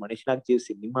ಭೂಮಿಗೆ ಬಂದು ಮನುಷ್ಯನಾಗಿ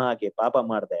ಜೀವಿಸಿ ನಿಮ್ಮ ಹಾಗೆ ಪಾಪ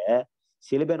ಮಾಡ್ದೆ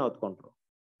ಶಿಲುಬೆನ ಹೊತ್ಕೊಂಡ್ರು.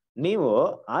 ನೀವು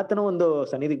ಆತನ ಒಂದು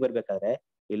ಸನ್ನಿಧಿಗೆ ಬರ್ಬೇಕಾದ್ರೆ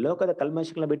ಈ ಲೋಕದ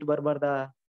ಕಲ್ಮಶಗಳನ್ನ ಬಿಟ್ಟು ಬರ್ಬಾರ್ದಾ?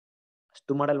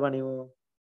 ಅಷ್ಟು ಮಾಡಲ್ವಾ ನೀವು?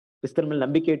 ಕ್ರಿಸ್ತನ ಮೇಲೆ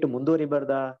ನಂಬಿಕೆ ಇಟ್ಟು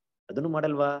ಮುಂದುವರಿಬಾರ್ದಾ? ಅದನ್ನು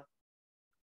ಮಾಡಲ್ವಾ?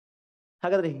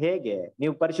 ಹಾಗಾದ್ರೆ ಹೇಗೆ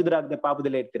ನೀವು ಪರಿಶುದ್ಧರಾಗದೆ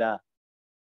ಪಾಪದಲ್ಲೇ ಇರ್ತೀರಾ?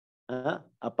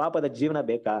 ಆ ಪಾಪದ ಜೀವನ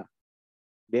ಬೇಕಾ?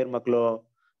 ದೇವ್ರ ಮಕ್ಕಳು,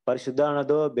 ಪರಿಶುದ್ಧ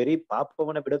ಅನ್ನೋದು ಬರೀ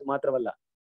ಪಾಪವನ್ನ ಬಿಡೋದು ಮಾತ್ರವಲ್ಲ,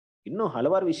 ಇನ್ನೂ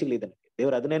ಹಲವಾರು ವಿಷಯಗಳಿದೆ.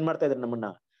 ದೇವ್ರು ಅದನ್ನೇನ್ ಮಾಡ್ತಾ ಇದಾರೆ,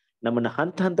 ನಮ್ಮನ್ನ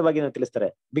ಹಂತ ಹಂತವಾಗಿ ತಿಳಿಸ್ತಾರೆ.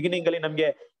 ಬಿಗಿನಿಂಗ್ ಅಲ್ಲಿ ನಮ್ಗೆ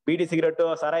ಬೀಡಿ ಸಿಗರೇಟು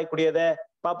ಸಾರಾಯಿ ಕುಡಿಯೋದೆ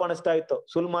ಪಾಪ ಅನಿಸ್ತಾ ಇತ್ತು,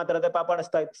 ಸುಲ್ ಮಾತಾಡದೆ ಪಾಪ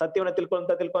ಅನಿಸ್ತಾ ಇತ್ತು, ಸತ್ಯವನ್ನ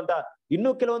ತಿಳ್ಕೊಂತ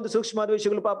ಇನ್ನೂ ಕೆಲವೊಂದು ಸೂಕ್ಷ್ಮವಾದ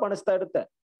ವಿಷಯಗಳು ಪಾಪ ಅನಿಸ್ತಾ ಇರುತ್ತೆ.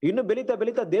 ಇನ್ನು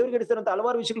ಬೆಳೀತಾ ದೇವ್ರಿಗೆ ಹಿಡಿಸಿರಂತ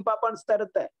ಹಲವಾರು ವಿಷಯಗಳು ಪಾಪ ಅನಿಸ್ತಾ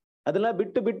ಇರುತ್ತೆ. ಅದೆಲ್ಲ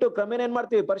ಬಿಟ್ಟು ಕ್ರಮೇಣ ಏನ್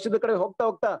ಮಾಡ್ತೀವಿ, ಪರಿಶುದ್ಧ ಕಡೆ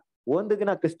ಹೋಗ್ತಾ ಒಂದು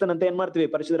ದಿನ ಕ್ರಿಸ್ತನಂತ ಏನ್ ಮಾಡ್ತೀವಿ,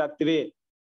 ಪರಿಶುದ್ಧರಾಗ್ತೀವಿ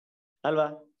ಅಲ್ವಾ?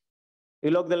 ಈ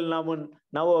ಲೋಕದಲ್ಲಿ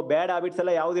ನಾವು ಬ್ಯಾಡ್ ಹ್ಯಾಬಿಟ್ಸ್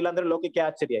ಎಲ್ಲ ಯಾವ್ದಿಲ್ಲ ಅಂದ್ರೆ ಲೋಕಕ್ಕೆ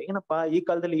ಆಶ್ಚರ್ಯ. ಏನಪ್ಪಾ ಈ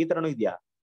ಕಾಲದಲ್ಲಿ ಈ ತರನೂ ಇದ್ಯಾ?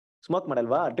 ಸ್ಮೋಕ್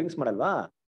ಮಾಡಲ್ವಾ, ಡ್ರಿಂಕ್ಸ್ ಮಾಡಲ್ವಾ,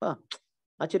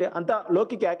 ಆಶ್ಚರ್ಯ ಅಂತ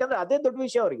ಲೋಕಕ್ಕೆ. ಯಾಕಂದ್ರೆ ಅದೇ ದೊಡ್ಡ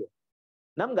ವಿಷಯ ಅವ್ರಿಗೆ.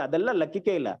 ನಮ್ಗೆ ಅದೆಲ್ಲ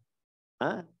ಲೆಕ್ಕಕ್ಕೆ ಇಲ್ಲ.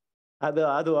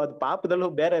 ಅದು ಪಾಪದಲ್ಲೂ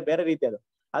ಬೇರೆ ಬೇರೆ ರೀತಿ.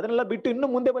 ಅದನ್ನೆಲ್ಲ ಬಿಟ್ಟು ಇನ್ನು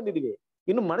ಮುಂದೆ ಬಂದಿದೀವಿ.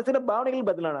 ಇನ್ನು ಮನಸ್ಸಿನ ಭಾವನೆಗಳು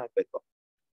ಬದಲಾವಣೆ ಆಗ್ಬೇಕು.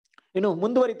 ಇನ್ನು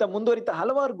ಮುಂದುವರಿತಾ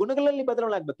ಹಲವಾರು ಗುಣಗಳಲ್ಲಿ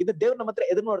ಬದಲಾವಣೆ ಆಗ್ಬೇಕು. ಇದು ದೇವ್ರು ನಮ್ಮ ಹತ್ರ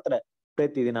ಎದುರು ನೋಡ್ತಾರೆ.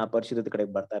 ಪ್ರತಿದಿನ ಪರಿಶುದ್ಧತೆ ಕಡೆ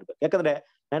ಬರ್ತಾ ಇರ್ಬೇಕು. ಯಾಕಂದ್ರೆ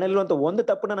ನನ್ನಲ್ಲಿರುವಂತ ಒಂದು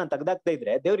ತಪ್ಪನ್ನ ನಾನು ತೆಗ್ದಾಕ್ತಾ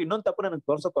ಇದ್ರೆ ದೇವ್ರು ಇನ್ನೊಂದು ತಪ್ಪನ್ನ ನನಗೆ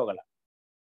ತೋರ್ಸಕ್ ಹೋಗಲ್ಲ.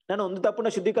 ನಾನು ಒಂದು ತಪ್ಪನ್ನ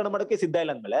ಶುದ್ಧೀಕರಣ ಮಾಡೋಕೆ ಸಿದ್ಧ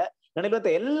ಇಲ್ಲ ಅಂದ್ಮೇಲೆ ನನ್ನಲ್ಲಿರುವಂತ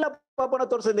ಎಲ್ಲ ಪಾಪನ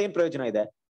ತೋರ್ಸೋದ್ರಿಂದ ಏನ್ ಪ್ರಯೋಜನ ಇದೆ?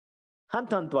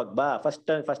 ಹಂತವಾಗಿ ಬಾ.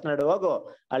 ಫಸ್ಟ್ ಸ್ಟ್ಯಾಂಡರ್ಡ್ ಹೋಗು,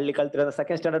 ಅಲ್ಲಿ ಕಲ್ತಿರೋ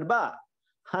ಸೆಕೆಂಡ್ ಸ್ಟ್ಯಾಂಡರ್ಡ್ ಬಾ,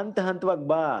 ಹಂತವಾಗಿ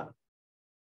ಬಾ.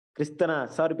 ಕ್ರಿಸ್ತನ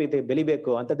ಸಾರೂಪ್ಯತೆ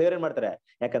ಬೆಳಿಬೇಕು ಅಂತ ದೇವ್ರೇನ್ ಮಾಡ್ತಾರೆ?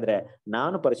 ಯಾಕಂದ್ರೆ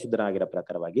ನಾನು ಪರಿಶುದ್ಧರಾಗಿರೋ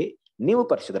ಪ್ರಕಾರವಾಗಿ ನೀವು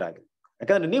ಪರಿಶುದ್ಧರಾಗಿ,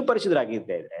 ಯಾಕಂದ್ರೆ ನೀವು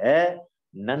ಪರಿಶುದ್ಧರಾಗಿದ್ದೇ ಇದ್ರೆ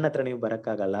ನನ್ನ ಹತ್ರ ನೀವು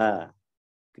ಬರಕ್ಕಾಗಲ್ಲ.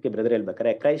 ಅದಕ್ಕೆ brother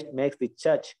ಹೇಳ್ಬೇಕಾರೆ Christ makes the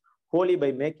church Holi by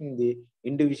making the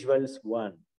individuals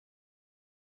one.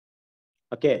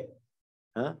 Okay,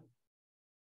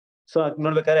 so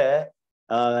ನೋಡ್ಬೇಕಾದ್ರೆ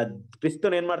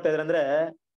ಕ್ರಿಸ್ತನ್ ಏನ್ ಮಾಡ್ತಾ ಇದಾರೆ ಅಂದ್ರೆ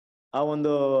ಆ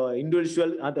ಒಂದು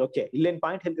ಇಂಡಿವಿಜುವಲ್ ಅಂತ. ಓಕೆ, ಇಲ್ಲೇನ್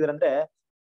ಪಾಯಿಂಟ್ ಹೇಳ್ತಿದಾರೆ ಅಂದ್ರೆ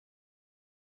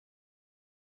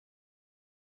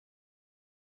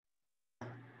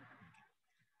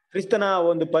ಕ್ರಿಸ್ತನ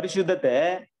ಒಂದು ಪರಿಶುದ್ಧತೆ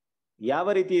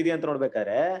ಯಾವ ರೀತಿ ಇದೆ ಅಂತ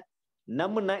ನೋಡ್ಬೇಕಾದ್ರೆ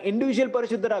ನಮ್ಮನ್ನ ಇಂಡಿವಿಜುವಲ್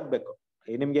ಪರಿಶುದ್ಧರಾಗ್ಬೇಕು.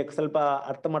 ನಿಮ್ಗೆ ಸ್ವಲ್ಪ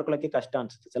ಅರ್ಥ ಮಾಡ್ಕೊಳಕ್ಕೆ ಕಷ್ಟ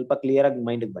ಅನ್ಸುತ್ತೆ, ಸ್ವಲ್ಪ ಕ್ಲಿಯರ್ ಆಗಿ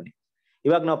ಮೈಂಡ್ಗೆ ಬನ್ನಿ.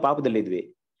 ಇವಾಗ ನಾವು ಪಾಪದಲ್ಲಿದ್ವಿ,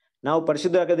 ನಾವು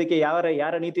ಪರಿಶುದ್ಧ ಆಗೋದಕ್ಕೆ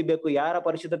ಯಾರ ನೀತಿ ಬೇಕು? ಯಾರ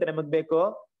ಪರಿಶುದ್ಧತೆ ನಮಗ್ ಬೇಕು?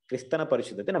 ಕ್ರಿಸ್ತನ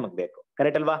ಪರಿಶುದ್ಧತೆ ನಮಗ್ ಬೇಕು.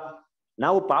 ಕರೆಕ್ಟ್ ಅಲ್ವಾ?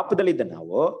 ನಾವು ಪಾಪದಲ್ಲಿದ್ದ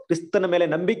ನಾವು ಕ್ರಿಸ್ತನ ಮೇಲೆ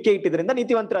ನಂಬಿಕೆ ಇಟ್ಟಿದ್ರಿಂದ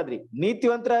ನೀತಿವಂತರಾದ್ರಿ.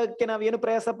 ನೀತಿವಂತರಕ್ಕೆ ನಾವೇನು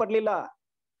ಪ್ರಯಾಸ ಪಡ್ಲಿಲ್ಲ,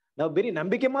 ನಾವು ಬರೀ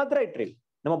ನಂಬಿಕೆ ಮಾತ್ರ ಇಟ್ರಿ,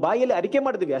 ನಮ್ಮ ಬಾಯಲ್ಲಿ ಅರಿಕೆ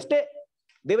ಮಾಡಿದ್ವಿ ಅಷ್ಟೇ.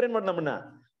 ದೇವ್ರೇನ್ ಮಾಡ್ ನಮ್ಮನ್ನ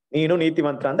ನೀನು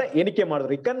ನೀತಿವಂತರ ಅಂತ ಎಣಿಕೆ ಮಾಡಿದ್ರು,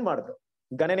 ರಿಕನ್ ಮಾಡಿದ್ರು,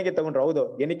 ಗಣನೆಗೆ ತಗೊಂಡ್ರು. ಹೌದು,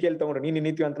 ಎಣಿಕೆಯಲ್ಲಿ ತಗೊಂಡ್ರು, ನೀನು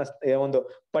ನೀತಿವಂತರ ಒಂದು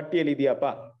ಪಟ್ಟಿಯಲ್ಲಿ ಇದೆಯಪ್ಪ,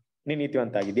 ನೀನ್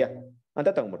ನೀತಿವಂತ ಆಗಿದ್ಯಾ ಅಂತ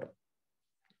ತಗೊಂಡ್ಬಿಟ್ರು.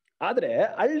 ಆದ್ರೆ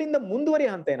ಅಲ್ಲಿಂದ ಮುಂದುವರಿ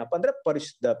ಹಂತ ಏನಪ್ಪಾ ಅಂದ್ರೆ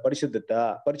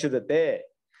ಪರಿಶುದ್ಧತೆ.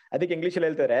 ಅದಕ್ಕೆ ಇಂಗ್ಲಿಷ್ ಅಲ್ಲಿ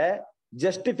ಹೇಳ್ತಾರೆ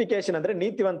ಜಸ್ಟಿಫಿಕೇಶನ್ ಅಂದ್ರೆ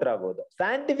ನೀತಿವಂತರಾಗೋದು,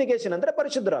 ಸ್ಯಾಂಟಿಫಿಕೇಶನ್ ಅಂದ್ರೆ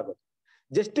ಪರಿಶುದ್ಧರಾಗೋದು.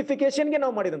 ಜಸ್ಟಿಫಿಕೇಶನ್ಗೆ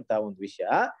ನಾವು ಮಾಡಿದಂತ ಒಂದು ವಿಷಯ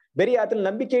ಬರೀ ಅದ್ರಲ್ಲಿ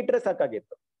ನಂಬಿಕೆ ಇಟ್ರೆ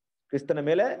ಸಾಕಾಗಿತ್ತು. ಕ್ರಿಸ್ತನ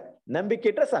ಮೇಲೆ ನಂಬಿಕೆ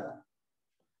ಇಟ್ರೆ ಸಾಕು,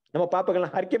 ನಮ್ಮ ಪಾಪಗಳನ್ನ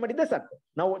ಹರಕೆ ಮಾಡಿದ್ದೆ ಸಾಕು,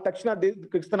 ನಾವು ತಕ್ಷಣ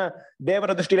ಕ್ರಿಸ್ತನ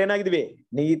ದೇವರ ದೃಷ್ಟಿಯಲ್ಲಿ ಏನಾಗಿದ್ವಿ?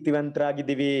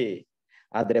 ನೀತಿವಂತರಾಗಿದ್ದೀವಿ.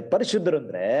 ಆದ್ರೆ ಪರಿಶುದ್ಧರು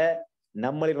ಅಂದ್ರೆ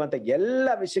ನಮ್ಮಲ್ಲಿರುವಂತ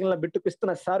ಎಲ್ಲಾ ವಿಷಯಗಳನ್ನ ಬಿಟ್ಟು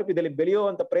ಕ್ರಿಸ್ತನ ಸಾರೂಪ್ಯದಲ್ಲಿ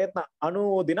ಬೆಳೆಯುವಂತ ಪ್ರಯತ್ನ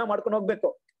ಅನುದಿನ ಮಾಡ್ಕೊಂಡು ಹೋಗ್ಬೇಕು.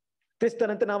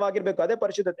 ಕ್ರಿಸ್ತನಂತೆ ನಾವಾಗಿರ್ಬೇಕು, ಅದೇ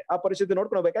ಪರಿಶುದ್ಧತೆ. ಆ ಪರಿಶುದ್ಧ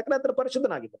ನೋಡ್ಕೊಂಡು ಹೋಗ್ಬೇಕು, ಯಾಕಂದ್ರೆ ಹತ್ರ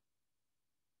ಪರಿಶುದ್ಧನಾಗಿದೆ.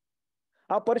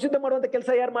 ಆ ಪರಿಶುದ್ಧ ಮಾಡುವಂತ ಕೆಲಸ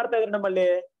ಯಾರು ಮಾಡ್ತಾ ಇದ್ರು ನಮ್ಮಲ್ಲಿ?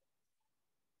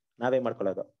 ನಾವೇ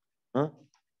ಮಾಡ್ಕೊಳ್ಳೋದು.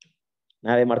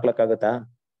 ನಾವೇ ಮಾಡ್ಕೊಳಕ್ಕಾಗುತ್ತಾ?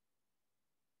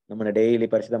 ನಮ್ಮನ್ನ ಡೈಲಿ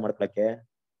ಪರಿಶುದ್ಧ ಮಾಡ್ಕೊಳಕ್ಕೆ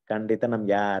ಖಂಡಿತ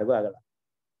ನಮ್ಗೆ ಯಾರಿಗೂ ಆಗಲ್ಲ.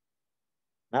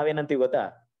 ನಾವೇನಂತೀವಿ ಗೊತ್ತಾ?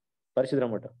 ಪರಿಶುದ್ಧ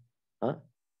ಅಂದ್ಬಿಟ್ಟು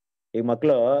ಈಗ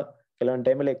ಮಕ್ಳು ಕೆಲವೊಂದ್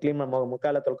ಟೈಮಲ್ಲಿ ಕ್ಲೀನ್ ಮುಖ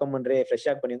ಎಲ್ಲ ತೊಳ್ಕೊಂಬನ್ರಿ, ಫ್ರೆಶ್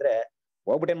ಆಗಿ ಬನ್ನಿ ಅಂದ್ರೆ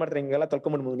ಹೋಗ್ಬಿಟ್ಟು ಏನ್ ಮಾಡ್ತಾರೆ? ಹಿಂಗೆಲ್ಲ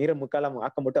ತೊಳ್ಕೊಂಡ್ಬಿಟ್ಟು ನೀರ ಮುಖ ಎಲ್ಲ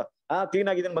ಹಾಕೊಂಡ್ಬಿಟ್ಟು ಕ್ಲೀನ್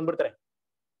ಆಗಿದೆ ಬಂದ್ಬಿಡ್ತಾರೆ.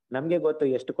 ನಮ್ಗೆ ಗೊತ್ತು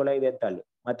ಎಷ್ಟು ಕೊಳೆ ಇದೆ ಅಂತ. ಅಲ್ಲಿ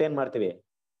ಮತ್ತೇನ್ ಮಾಡ್ತೀವಿ?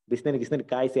 ಬಿಸಿನೀರು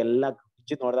ಕಾಯಿಸಿ ಎಲ್ಲಾ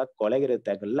ಹಚ್ಚಿ ನೋಡಿದಾಗ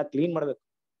ಕೊಳೆಗಿರುತ್ತೆ, ಅದೆಲ್ಲ ಕ್ಲೀನ್ ಮಾಡ್ಬೇಕು.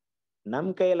 ನಮ್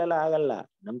ಕೈಯಲ್ಲೆಲ್ಲ ಆಗಲ್ಲ.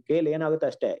 ನಮ್ ಕೈಯಲ್ಲಿ ಏನಾಗುತ್ತೆ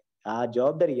ಅಷ್ಟೇ. ಆ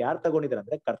ಜವಾಬ್ದಾರಿ ಯಾರು ತಗೊಂಡಿದಾರೆ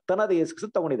ಅಂದ್ರೆ ಕರ್ತನಾದ ಯೇಸು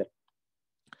ಕ್ರಿಸ್ತ ತಗೊಂಡಿದ್ದಾರೆ.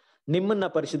 ನಿಮ್ಮನ್ನ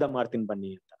ಪರಿಶುದ್ಧ ಮಾಡ್ತೀನಿ ಬನ್ನಿ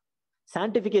ಅಂತ,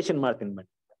 ಸ್ಯಾಂಟಿಫಿಕೇಶನ್ ಮಾಡ್ತೀನಿ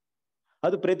ಬನ್ನಿ.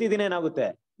 ಅದು ಪ್ರತಿದಿನ ಏನಾಗುತ್ತೆ?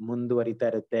 ಮುಂದುವರಿತಾ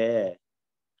ಇರುತ್ತೆ.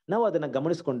 ನಾವು ಅದನ್ನ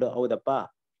ಗಮನಿಸ್ಕೊಂಡು ಹೌದಪ್ಪ,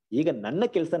 ಈಗ ನನ್ನ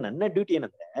ಕೆಲಸ, ನನ್ನ ಡ್ಯೂಟಿ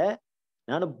ಏನಂದ್ರೆ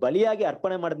ನಾನು ಬಲಿಯಾಗಿ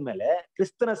ಅರ್ಪಣೆ ಮಾಡಿದ್ಮೇಲೆ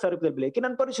ಕ್ರಿಸ್ತನ ಸ್ವರೂಪದಲ್ಲಿ ಬೆಳೆಯಕ್ಕೆ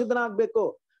ನಾನು ಪರಿಶುದ್ಧನ ಆಗ್ಬೇಕು.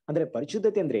 ಅಂದ್ರೆ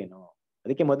ಪರಿಶುದ್ಧತೆ ಅಂದ್ರೆ ಏನು?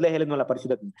 ಅದಕ್ಕೆ ಮೊದಲೇ ಹೇಳಿದ್ನಲ್ಲ,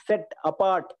 ಪರಿಶುದ್ಧತೆ ಸೆಟ್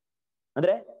ಅಪಾರ್ಟ್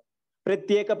ಅಂದ್ರೆ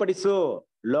ಪ್ರತ್ಯೇಕಪಡಿಸು,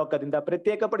 ಲೋಕದಿಂದ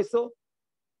ಪ್ರತ್ಯೇಕಪಡಿಸು,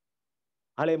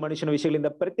 ಹಳೆ ಮನುಷ್ಯನ ವಿಷಯಗಳಿಂದ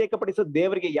ಪ್ರತ್ಯೇಕಪಡಿಸು,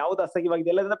 ದೇವರಿಗೆ ಯಾವ್ದು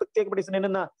ಅಸಹ್ಯವಾಗಿದೆ ಎಲ್ಲದನ್ನ ಪ್ರತ್ಯೇಕಪಡಿಸು,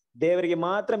 ನಿನ್ನನ್ನ ದೇವರಿಗೆ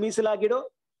ಮಾತ್ರ ಮೀಸಲಾಗಿಡು,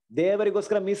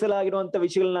 ದೇವರಿಗೋಸ್ಕರ ಮೀಸಲಾಗಿಡುವಂತ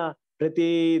ವಿಷಯಗಳನ್ನ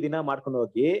ಪ್ರತಿದಿನ ಮಾಡ್ಕೊಂಡು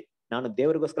ಹೋಗಿ ನಾನು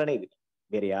ದೇವರಿಗೋಸ್ಕರನೇ ಇದ್ದೀನಿ,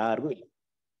 ಬೇರೆ ಯಾರಿಗೂ ಇಲ್ಲ,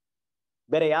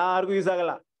 ಬೇರೆ ಯಾರಿಗೂ ಯೂಸ್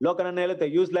ಆಗಲ್ಲ. ಲೋಕ ನನ್ನ ಹೇಳುತ್ತೆ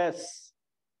ಯೂಸ್ಲೆಸ್,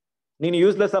 ನೀನು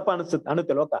ಯೂಸ್ಲೆಸ್ ಅಪ್ಪ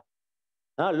ಅನ್ನುತ್ತೆ ಲೋಕ.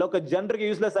 ಲೋಕ ಜನರಿಗೆ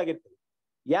ಯೂಸ್ಲೆಸ್ ಆಗಿರ್ತದೆ,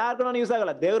 ಯಾರಿಗೂ ನಾನು ಯೂಸ್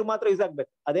ಆಗಲ್ಲ, ದೇವ್ರು ಮಾತ್ರ ಯೂಸ್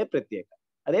ಆಗ್ಬೇಕು. ಅದೇ ಪ್ರತ್ಯೇಕ,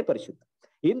 ಅದೇ ಪರಿಶುದ್ಧ.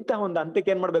 ಇಂತಹ ಒಂದು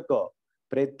ಹಂತಕ್ಕೆ ಏನ್ ಮಾಡ್ಬೇಕು?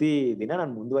 ಪ್ರತಿದಿನ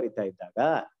ನಾನು ಮುಂದುವರಿತಾ ಇದ್ದಾಗ,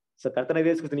 ಸೊ ಕರ್ತನ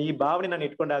ದೇಶಕ್ಕಿರ್ತೀನಿ ಈ ಭಾವನೆ ನಾನು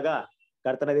ಇಟ್ಕೊಂಡಾಗ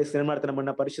ಕರ್ತನ ದೇಶ ಏನ್ ಮಾಡ್ತಾರೆ?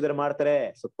 ನಮ್ಮನ್ನ ಪರಿಶುದ್ಧರು ಮಾಡ್ತಾರೆ.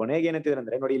 ಸೊ ಕೊನೆಗೆ ಏನಂತಿದ್ರೆ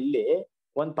ಅಂದ್ರೆ ನೋಡಿ, ಇಲ್ಲಿ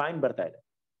ಒಂದ್ ಪಾಯಿಂಟ್ ಬರ್ತಾ ಇದೆ.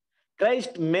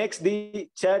 Christ makes the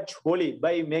church Holi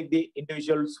by make the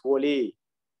individuals Holi.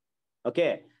 Okay,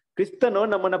 ಕ್ರಿಸ್ತನು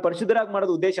ನಮ್ಮನ್ನ ಪರಿಶುದ್ಧರಾಗಿ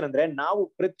ಮಾಡೋದು ಉದ್ದೇಶ ಅಂದ್ರೆ ನಾವು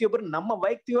ಪ್ರತಿಯೊಬ್ಬರು ನಮ್ಮ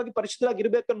ವೈಯಕ್ತಿಕವಾಗಿ ಪರಿಶುದ್ಧರಾಗಿ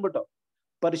ಇರ್ಬೇಕು ಅನ್ಬಿಟ್ಟು.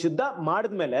 ಪರಿಶುದ್ಧ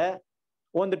ಮಾಡಿದ್ಮೇಲೆ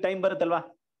ಒಂದು ಟೈಮ್ ಬರುತ್ತಲ್ವಾ?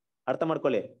 ಅರ್ಥ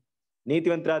ಮಾಡ್ಕೊಳ್ಳಿ,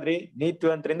 ನೀತಿವಂತರಾದ್ರಿ,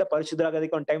 ನೀತಿವಂತರಿಂದ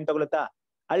ಪರಿಶುದ್ಧರಾಗೋದಕ್ಕೆ ಒಂದು ಟೈಮ್ ತಗೊಳುತ್ತಾ?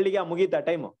 ಅಲ್ಲಿಗೆ ಮುಗೀತಾ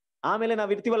ಟೈಮು. ಆಮೇಲೆ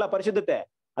ನಾವ್ ಇರ್ತೀವಲ್ಲ ಪರಿಶುದ್ಧತೆ,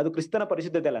 ಅದು ಕ್ರಿಸ್ತನ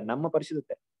ಪರಿಶುದ್ಧತೆ ಅಲ್ಲ, ನಮ್ಮ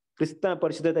ಪರಿಶುದ್ಧತೆ. ಕ್ರಿಸ್ತನ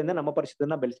ಪರಿಶುದ್ಧತೆಯಿಂದ ನಮ್ಮ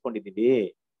ಪರಿಶುದ್ಧನ ಬೆಳೆಸ್ಕೊಂಡಿದ್ದೀವಿ.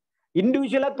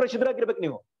 ಇಂಡಿವಿಜುವಲ್ ಆಗಿ ಪರಿಶುದ್ಧರಾಗಿರ್ಬೇಕು.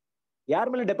 ನೀವು ಯಾರ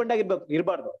ಮೇಲೆ ಡಿಪೆಂಡ್ ಆಗಿರ್ಬೇಕು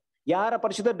ಇರಬಾರ್ದು. ಯಾರ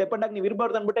ಪರಿಶುದ್ಧ ಡಿಪೆಂಡ್ ಆಗಿ ನೀವು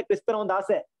ಇರಬಾರ್ದು ಅನ್ಬಿಟ್ಟೆ ಕ್ರಿಸ್ತನ ಒಂದು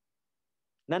ಆಸೆ.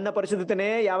 ನನ್ನ ಪರಿಶುದ್ಧತೆನೇ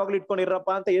ಯಾವಾಗ್ಲೂ ಇಟ್ಕೊಂಡಿರಪ್ಪ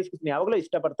ಅಂತ ಯೇಸು ಯಾವಾಗ್ಲೂ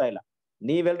ಇಷ್ಟಪಡ್ತಾ ಇಲ್ಲ.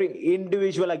 ನೀವೆಲ್ರೂ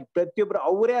ಇಂಡಿವಿಜುವಲ್ ಆಗಿ ಪ್ರತಿಯೊಬ್ರು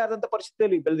ಅವರೇ ಆದಂತ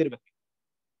ಪರಿಶುದ್ಧತೆಯಲ್ಲಿ ಬೆಳೆದಿರ್ಬೇಕು.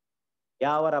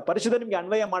 ಯಾವರ ಪರಿಶುದ್ಧ ನಿಮ್ಗೆ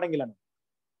ಅನ್ವಯ ಮಾಡಂಗಿಲ್ಲ.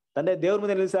 ತಂದೆ ದೇವ್ರ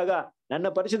ಮುಂದೆ ನಿಲ್ಲಿಸಾಗ ನನ್ನ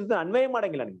ಪರಿಶುದ್ಧತೆ ಅನ್ವಯ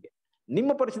ಮಾಡಂಗಿಲ್ಲ ನಿಮ್ಗೆ,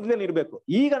 ನಿಮ್ಮ ಪರಿಶುದ್ಧತೆಯಲ್ಲಿ ಇರ್ಬೇಕು.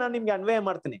 ಈಗ ನಾನು ನಿಮ್ಗೆ ಅನ್ವಯ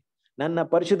ಮಾಡ್ತೀನಿ. ನನ್ನ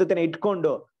ಪರಿಶುದ್ಧತೆನ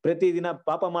ಇಟ್ಕೊಂಡು ಪ್ರತಿದಿನ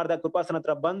ಪಾಪ ಮಾಡಿದ ಕೃಪಾಸನ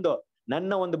ಹತ್ರ ಬಂದು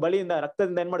ನನ್ನ ಒಂದು ಬಳಿಯಿಂದ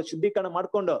ರಕ್ತದಿಂದ ಏನ್ ಮಾಡಿ ಶುದ್ಧೀಕರಣ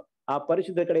ಮಾಡ್ಕೊಂಡು ಆ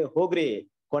ಪರಿಶುದ್ಧ ಕಡೆ ಹೋಗ್ರಿ.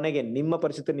 ಕೊನೆಗೆ ನಿಮ್ಮ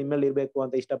ಪರಿಶುದ್ಧತೆ ನಿಮ್ಮಲ್ಲಿ ಇರ್ಬೇಕು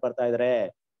ಅಂತ ಇಷ್ಟಪಡ್ತಾ ಇದಾರೆ,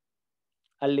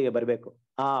 ಅಲ್ಲಿಗೆ ಬರ್ಬೇಕು.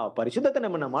 ಆ ಪರಿಶುದ್ಧತೆ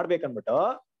ನಮ್ಮನ್ನ ಮಾಡ್ಬೇಕನ್ಬಿಟ್ಟು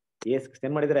ಯೇಸು ಕ್ರಿಸ್ತ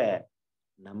ಏನ್ ಮಾಡಿದ್ರೆ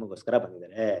ನಮಗೋಸ್ಕರ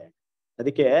ಬಂದಿದ್ದಾರೆ.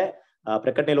 ಅದಕ್ಕೆ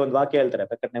ಪ್ರಕಟಣೆಯಲ್ಲಿ ಒಂದು ವಾಕ್ಯ ಹೇಳ್ತಾರೆ.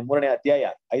 ಪ್ರಕಟಣೆ 3ನೇ ಅಧ್ಯಾಯ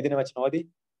 5ನೇ ವಚನ ಓದಿ.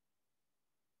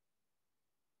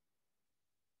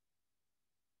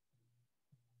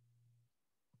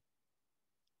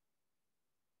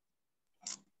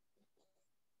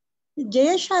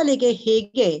 ಜಯಶಾಲಿಗೆ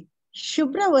ಹೀಗೆ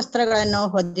ಶುಭ್ರ ವಸ್ತ್ರಗಳನ್ನು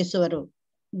ಹೊದಿಸುವರು.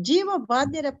 ಜೀವ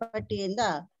ಬಾಧ್ಯರ ಪಟ್ಟಿಯಿಂದ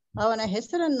ಅವನ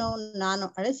ಹೆಸರನ್ನು ನಾನು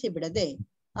ಅಳಿಸಿ ಬಿಡದೆ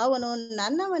ಅವನು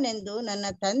ನನ್ನವನೆಂದು ನನ್ನ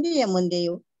ತಂದೆಯ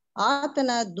ಮುಂದೆಯೂ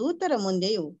ಆತನ ದೂತರ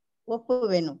ಮುಂದೆಯೂ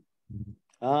ಒಪ್ಪುವೆನು.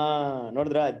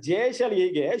 ನೋಡಿದ್ರ, ಜಯಶಾಲಿ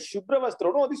ಹೀಗೆ ಶುಭ್ರ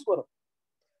ವಸ್ತ್ರವನ್ನು ಹೊದಿಸುವರು.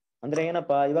 ಅಂದ್ರೆ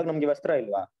ಏನಪ್ಪಾ, ಇವಾಗ ನಮ್ಗೆ ವಸ್ತ್ರ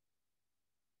ಇಲ್ವಾ?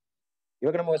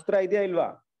 ಇವಾಗ ನಮ್ಗೆ ವಸ್ತ್ರ ಇದೆಯಾ ಇಲ್ವಾ?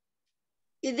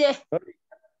 ಇದೆ. ನೋಡ್ರಿ,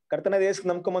 ಕರ್ತನ ದೇಶಕ್ಕೆ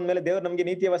ನಂಬ್ಕೊಂಬಂದ್ಮೇಲೆ ದೇವ್ರು ನಮ್ಗೆ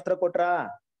ನೀತಿಯ ವಸ್ತ್ರ ಕೊಟ್ರಾ?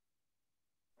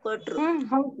 ಕೊಟ್ರು.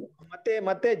 ಹೌದು.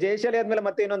 ಮತ್ತೆ ಜಯಶಾಲಿ ಆದ್ಮೇಲೆ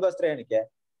ಮತ್ತೆ ಇನ್ನೊಂದು ವಸ್ತ್ರ ಏನಕ್ಕೆ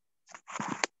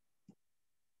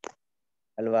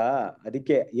ಅಲ್ವಾ?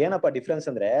 ಅದಕ್ಕೆ ಏನಪ್ಪಾ ಡಿಫ್ರೆನ್ಸ್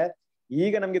ಅಂದ್ರೆ,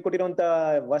 ಈಗ ನಮ್ಗೆ ಕೊಟ್ಟಿರುವಂತ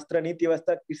ವಸ್ತ್ರ, ನೀತಿ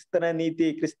ವಸ್ತ್ರ ಕ್ರಿಸ್ತನ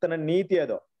ನೀತಿ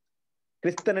ಅದು.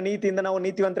 ಕ್ರಿಸ್ತನ ನೀತಿಯಿಂದ ನಾವು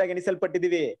ನೀತಿವಂತರಾಗಿ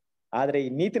ಎಣಿಸಲ್ಪಟ್ಟಿದೀವಿ. ಆದ್ರೆ ಈ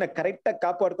ನೀತಿನ ಕರೆಕ್ಟ್ ಆಗಿ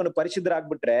ಕಾಪಾಡ್ಕೊಂಡು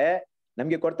ಪರಿಶುದ್ಧರಾಗ್ಬಿಟ್ರೆ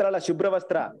ನಮ್ಗೆ ಕೊಡ್ತಾರಲ್ಲ ಶುಭ್ರ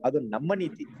ವಸ್ತ್ರ, ಅದು ನಮ್ಮ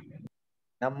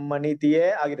ನೀತಿಯೇ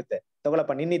ಆಗಿರುತ್ತೆ.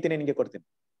 ತಗೊಳಪ್ಪ, ನಿನ್ ನೀತಿನೇ ನಿನ್ಗೆ ಕೊಡ್ತೀನಿ,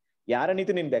 ಯಾರ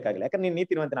ನೀತಿ ನಿನ್ ಬೇಕಾಗಿಲ್ಲ, ಯಾಕಂದ್ರೆ ನೀನ್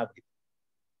ನೀತಿವಂತನಾಗ್ಬಿಟ್ಟು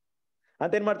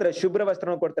ಅಂತ ಏನ್ ಮಾಡ್ತಾರೆ, ಶುಭ್ರ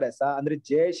ವಸ್ತ್ರನ ಕೊಡ್ತಾರೆ. ಅಂದ್ರೆ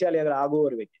ಜಯಶಾಲಿ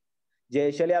ಆಗುವವರೆಗೆ,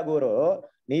 ಜಯಶಾಲಿ ಆಗುವರು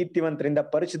ನೀತಿವಂತರಿಂದ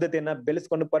ಪರಿಶುದ್ಧತೆಯನ್ನ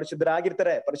ಬೆಳೆಸ್ಕೊಂಡು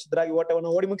ಪರಿಶುದ್ಧರಾಗಿ ಓಟವನ್ನು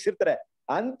ಓಡಿ ಮುಗಿಸಿರ್ತಾರೆ.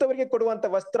 ಅಂತವರಿಗೆ ಕೊಡುವಂತ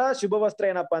ವಸ್ತ್ರ, ಶುಭ ವಸ್ತ್ರ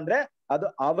ಏನಪ್ಪಾ ಅಂದ್ರೆ ಅದು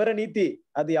ಅವರ ನೀತಿ,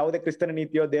 ಅದು ಯಾವುದೇ ಕ್ರಿಸ್ತನ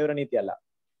ನೀತಿಯೋ ದೇವರ ನೀತಿ ಅಲ್ಲ.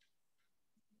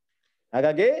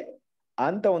 ಹಾಗಾಗಿ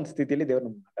ಅಂತ ಒಂದು ಸ್ಥಿತಿಯಲ್ಲಿ ದೇವ್ರು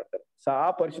ನಮ್ಗೆ ಮಾತಾಡ್ತಾರೆ. ಆ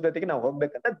ಪರಿಶುದ್ಧತೆಗೆ ನಾವು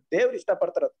ಹೋಗ್ಬೇಕಂತ ದೇವ್ರು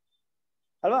ಇಷ್ಟಪಡ್ತಾರ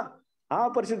ಅಲ್ವಾ? ಆ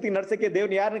ಪರಿಸ್ಥಿತಿಗೆ ನಡ್ಸಕ್ಕೆ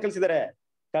ದೇವ್ರು ಯಾರನ್ನ ಕಳಿಸಿದ್ದಾರೆ?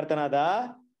 ಕರ್ತನಾದ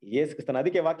ಯೇಸು ಕ್ರಿಸ್ತನ.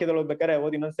 ಅದಕ್ಕೆ ವಾಕ್ಯದಲ್ಲಿ ಹೋಗ್ಬೇಕಾರೆ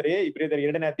ಓದಿ ಇನ್ನೊಂದ್ಸರಿ ಇಬ್ರಿಯರ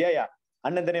 2ನೇ ಅಧ್ಯಾಯ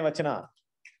 11ನೇ ವಚನ.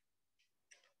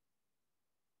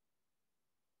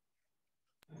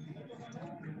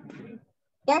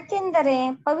 ಯಾಕೆಂದರೆ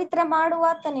ಪವಿತ್ರ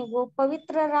ಮಾಡುವಾತನಿಗೂ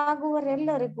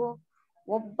ಪವಿತ್ರರಾಗುವರೆಲ್ಲರಿಗೂ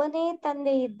ಒಬ್ಬನೇ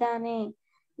ತಂದೆ ಇದ್ದಾನೆ.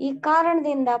 ಈ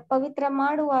ಕಾರಣದಿಂದ ಪವಿತ್ರ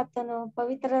ಮಾಡುವಾತನು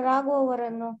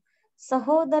ಪವಿತ್ರರಾಗುವವರನ್ನು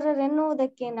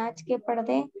ಸಹೋದರರೆನ್ನುವುದಕ್ಕೆ ನಾಚಿಕೆ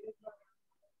ಪಡದೆ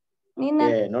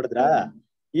ನೋಡಿದ್ರ,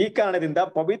 ಈ ಕಾರಣದಿಂದ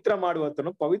ಪವಿತ್ರ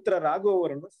ಮಾಡುವಾತನು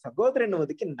ಪವಿತ್ರರಾಗುವವರನ್ನು ಸಹೋದರ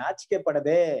ಎನ್ನುವುದಕ್ಕೆ ನಾಚಿಕೆ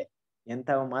ಪಡದೆ. ಎಂತ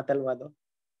ಮಾತಲ್ವಾ ಅದು?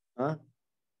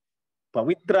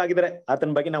 ಪವಿತ್ರ ಆಗಿದ್ರೆ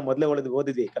ಆತನ ಬಗ್ಗೆ ನಾವು ಮೊದಲೇ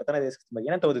ಓದಿದ್ವಿ. ಕರ್ತನ ದೇಶದ ಬಗ್ಗೆ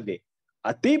ಏನಂತ ಓದಿದ್ವಿ?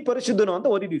 ಅತಿ ಪರಿಶುದ್ಧನು ಅಂತ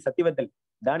ಓದಿದ್ವಿ ಸತ್ಯವೇದದಲ್ಲಿ.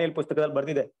 ದಾನಿಯೇಲ ಪುಸ್ತಕದಲ್ಲಿ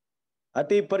ಬರ್ದಿದೆ,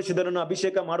 ಅತಿ ಪರಿಶುದ್ಧನನ್ನು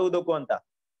ಅಭಿಷೇಕ ಮಾಡುವುದಕ್ಕೂ ಅಂತ.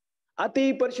 ಅತಿ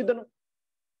ಪರಿಶುದ್ಧನು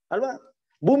ಅಲ್ವಾ?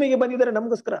 ಭೂಮಿಗೆ ಬಂದಿದ್ದಾರೆ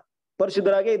ನಮಗೋಸ್ಕರ,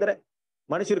 ಪರಿಶುದ್ಧರಾಗೇ ಇದ್ದಾರೆ.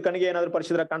 ಮನುಷ್ಯರ ಕಣ್ಣಿಗೆ ಏನಾದ್ರು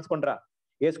ಪರಿಶುದ್ಧರಾಗಿ ಕಾಣಿಸ್ಕೊಂಡ್ರ?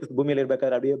 ಯೇಸು ಕ್ರಿಸ್ತ ಭೂಮಿಯಲ್ಲಿ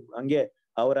ಇರ್ಬೇಕಾದ್ರೆ ಹಂಗೆ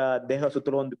ಅವರ ದೇಹ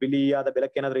ಸುತ್ತಲೂ ಒಂದು ಬಿಳಿಯಾದ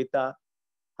ಬೆಳಕೇನಾದ್ರು ಇತ್ತ?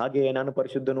 ಹಾಗೆ ನಾನು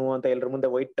ಪರಿಶುದ್ಧನು ಅಂತ ಎಲ್ಲರ ಮುಂದೆ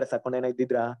ವೈಟ್ ಡ್ರೆಸ್ ಹಾಕೊಂಡು ಏನೋ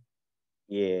ಇದ್ದಿದ್ರ?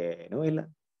 ಏನೂ ಇಲ್ಲ.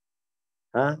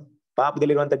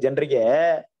 ಪಾಪದಲ್ಲಿರುವಂತ ಜನರಿಗೆ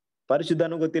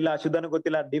ಪರಿಶುದ್ಧನೂ ಗೊತ್ತಿಲ್ಲ, ಅಶುದ್ಧನೂ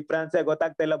ಗೊತ್ತಿಲ್ಲ, ಡಿಫ್ರೆನ್ಸೇ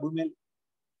ಗೊತ್ತಾಗ್ತಾ ಇಲ್ಲ. ಭೂಮಿಯಲ್ಲಿ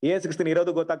ಯೇಸು ಕ್ರಿಸ್ತನ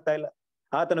ಇರೋದು ಗೊತ್ತಾಗ್ತಾ ಇಲ್ಲ.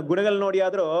 ಆತನ ಗುಣಗಳು ನೋಡಿ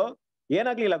ಆದ್ರೂ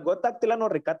ಏನಾಗ್ಲಿಲ್ಲ, ಗೊತ್ತಾಗ್ತಿಲ್ಲ.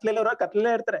 ನೋಡ್ರಿ,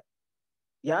 ಕತ್ಲೆಲ್ಲೇ ಇರ್ತಾರೆ.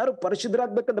 ಯಾರು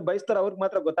ಪರಿಶುದ್ಧರಾಗ್ಬೇಕಂತ ಬಯಸ್ತಾರ ಅವ್ರಿಗೆ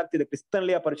ಮಾತ್ರ ಗೊತ್ತಾಗ್ತಿದೆ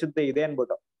ಕ್ರಿಸ್ತನಲ್ಲಿ ಆ ಪರಿಶುದ್ಧತೆ ಇದೆ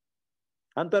ಅನ್ಬಿಟ್ಟು.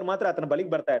 ಅಂತವ್ರು ಮಾತ್ರ ಆತನ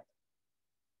ಬಳಿಗೆ ಬರ್ತಾ ಇರ್ತಾರೆ.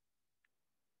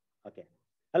 ಓಕೆ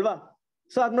ಅಲ್ವಾ?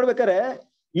 ಸೊ ಅದ್ ನೋಡ್ಬೇಕಾರೆ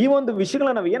ಈ ಒಂದು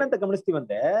ವಿಷಯಗಳನ್ನ ನಾವ್ ಏನಂತ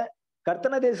ಗಮನಿಸ್ತೀವಂದ್ರೆ,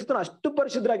 ಕರ್ತನ ದೇಶಸ್ಥನು ಅಷ್ಟು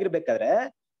ಪರಿಶುದ್ಧರಾಗಿರ್ಬೇಕಾದ್ರೆ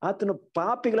ಆತನು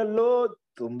ಪಾಪಿಗಳಲ್ಲೂ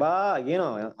ತುಂಬಾ ಏನೋ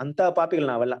ಅಂತ ಪಾಪಿಗಳು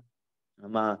ನಾವೆಲ್ಲ.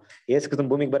 ನಮ್ಮ ಯೇಸು ಕ್ರಿಸ್ತನ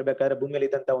ಭೂಮಿಗೆ ಬರ್ಬೇಕಾದ್ರೆ, ಭೂಮಿಯಲ್ಲಿ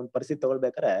ಇದ್ದಂತ ಒಂದು ಪರಿಸ್ಥಿತಿ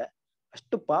ತಗೊಳ್ಬೇಕಾದ್ರೆ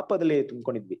ಅಷ್ಟು ಪಾಪದಲ್ಲಿ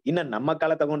ತುಂಬ್ಕೊಂಡಿದ್ವಿ. ಇನ್ನ ನಮ್ಮ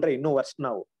ಕಾಲ ತಗೊಂಡ್ರೆ ಇನ್ನೂ ವರ್ಷ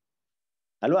ನಾವು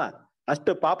ಅಲ್ವಾ?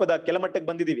 ಅಷ್ಟು ಪಾಪದ ಕೆಳಮಟ್ಟಕ್ಕೆ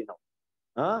ಬಂದಿದೀವಿ ನಾವು.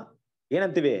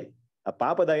 ಏನಂತೀವಿ ಆ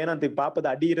ಪಾಪದ ಏನಂತೀವಿ? ಪಾಪದ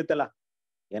ಅಡಿ ಇರುತ್ತಲ್ಲ,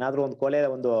 ಏನಾದ್ರೂ ಒಂದು ಕೊಲೆ,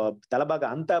 ಒಂದು ತಲಭಾಗ,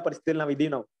 ಅಂತ ಪರಿಸ್ಥಿತಿಯಲ್ಲಿ ನಾವ್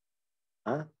ಇದೀವಿ ನಾವು.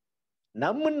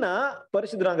 ನಮ್ಮನ್ನ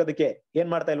ಪರಿಶುದ್ಧರಾಗೋದಕ್ಕೆ ಏನ್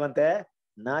ಮಾಡ್ತಾ ಇಲ್ವಂತೆ?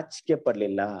 ನಾಚಿಕೆ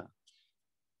ಪಡ್ಲಿಲ್ಲ.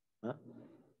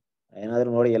 ಏನಾದ್ರು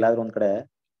ನೋಡಿ, ಎಲ್ಲಾದ್ರೂ ಒಂದ್ ಕಡೆ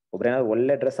ಒಬ್ರೇನಾದ್ರು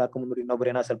ಒಳ್ಳೆ ಡ್ರೆಸ್ ಹಾಕೊಂಡ್ಬಂದ್ರು ಇನ್ನೊಬ್ರು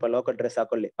ಏನಾದ್ರು ಸ್ವಲ್ಪ ಲೋಕಲ್ ಡ್ರೆಸ್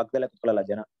ಹಾಕೊಳ್ಳಿ, ಪಕ್ಕದಲ್ಲೇ ಕುತ್ಕೊಳ್ಳಲ್ಲ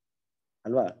ಜನ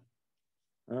ಅಲ್ವಾ?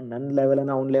 ನನ್ ಲೆವೆಲ್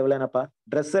ಏನ ಅವ್ನ್ ಲೆವೆಲ್ ಏನಪ್ಪ,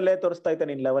 ಡ್ರೆಸ್ ಅಲ್ಲೇ ತೋರಿಸ್ತಾ ಐತೆ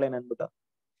ನಿನ್ ಲೆವೆಲ್ ಏನ್ ಅನ್ಬಿಟ್ಟು.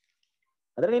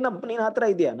 ಆದ್ರೆ ನೀನ್ ಆತರ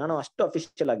ಇದೆಯಾ? ನಾನು ಅಷ್ಟು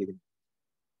ಅಫಿಷಿಯಲ್ ಆಗಿದ್ದೀನಿ.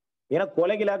 ಏನೋ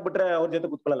ಕೊಲೆಗಿಲೆ ಆಗ್ಬಿಟ್ರೆ ಅವ್ರ ಜೊತೆ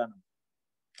ಕುತ್ಕೊಳ್ಳಲ್ಲ ನಾವು.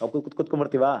 ನಾವು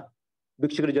ಕುತ್ಕೊಂಡ್ಬಿಡ್ತೀವಾ?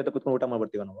 ಭಿಕ್ಷುಕರ ಜೊತೆ ಕುತ್ಕೊಂಡು ಊಟ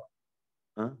ಮಾಡ್ಬಿಡ್ತೀವ ನಾವು?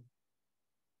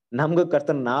 ನಮ್ಗೂ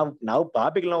ಕರ್ತನ ನಾವು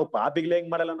ಪಾಪಿಗಳು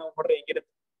ಹೆಂಗ್ ಮಾಡಲ್ಲ ನಾವು? ನೋಡ್ರಿ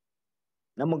ಹೆಂಗಿರುತ್ತೆ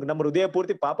ನಮ್ಮ ಹೃದಯ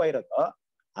ಪೂರ್ತಿ ಪಾಪ ಇರೋದು.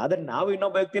 ಆದ್ರೆ ನಾವು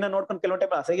ಇನ್ನೊಬ್ಬ ವ್ಯಕ್ತಿನ ನೋಡ್ಕೊಂಡು ಕೆಲವು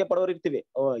ಟೈಮ್ ಅಸಹ್ಯ ಪಡೋರು ಇರ್ತೀವಿ.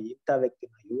 ಇಂಥ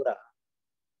ವ್ಯಕ್ತಿನ ಇವರ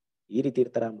ಈ ರೀತಿ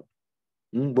ಇರ್ತಾರ?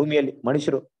 ಭೂಮಿಯಲ್ಲಿ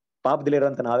ಮನುಷ್ಯರು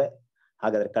ಪಾಪದಲ್ಲಿರುವಂತ ನಾವೇ.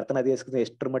 ಹಾಗಾದ್ರೆ ಕರ್ತನ ದೇಶಕ್ಕೆ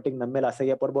ಎಷ್ಟರ ಮಟ್ಟಿಗೆ ನಮ್ಮ ಮೇಲೆ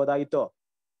ಅಸಹ್ಯ ಪಡ್ಬೋದಾಗಿತ್ತು?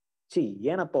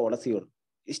 ಏನಪ್ಪ ಒಳಸಿ ಇವ್ರು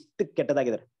ಇಷ್ಟು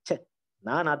ಕೆಟ್ಟದಾಗಿದ್ದಾರೆ.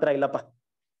 ನಾನ್ ಆತರ ಇಲ್ಲಪ್ಪ,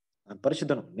 ನಾನ್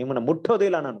ಪರಿಶುದ್ಧನು, ನಿಮ್ಮನ್ನ ಮುಟ್ಟೋದೇ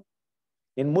ಇಲ್ಲ ನಾನು.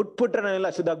 ನೀನ್ ಮುಟ್ಬಿಟ್ರೆ ನಾನೆಲ್ಲ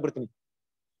ಅಶುದ್ಧ ಆಗ್ಬಿಡ್ತೀನಿ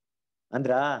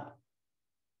ಅಂದ್ರ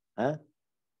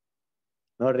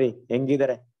ನೋಡ್ರಿ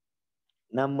ಹೆಂಗಿದ್ದಾರೆ.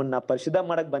 ನಮ್ಮನ್ನ ಪರಿಶುದ್ಧ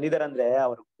ಮಾಡಕ್ ಬಂದಿದಾರೆ ಅಂದ್ರೆ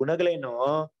ಅವ್ರ ಗುಣಗಳೇನು,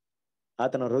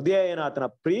 ಆತನ ಹೃದಯ ಏನೋ, ಆತನ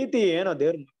ಪ್ರೀತಿ ಏನೋ,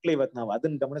 ದೇವ್ರ ಮಕ್ಳು ಇವತ್ ನಾವು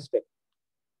ಅದನ್ನ ಗಮನಿಸ್ಬೇಕು.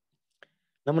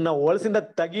 ನಮ್ಮನ್ನ ಒಳಸಿಂದ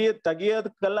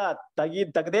ತೆಗಿಯೋದಕ್ಕಲ್ಲ,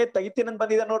 ತೆಗಿತೀನಂತ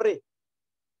ಬಂದಿದ ನೋಡ್ರಿ.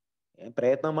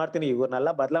 ಪ್ರಯತ್ನ ಮಾಡ್ತೀನಿ,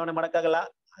 ಇವ್ರನ್ನೆಲ್ಲ ಬದಲಾವಣೆ ಮಾಡಕ್ಕಾಗಲ್ಲ.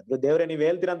 ಅದು ದೇವ್ರೆ ನೀವ್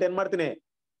ಹೇಳ್ತೀರ ಅಂತ ಏನ್ ಮಾಡ್ತೀನಿ,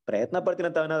 ಪ್ರಯತ್ನ ಪಡ್ತೀನಿ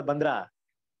ಅಂತ ಏನಾದ್ರು ಬಂದ್ರ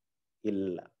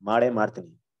ಇಲ್ಲ, ಮಾಡೇ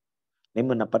ಮಾಡ್ತೀನಿ.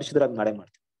 ನಿಮ್ಮನ್ನ ಪರಿಶುದ್ಧರಾಗಿ ಮಾಡೇ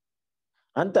ಮಾಡ್ತೀನಿ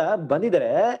ಅಂತ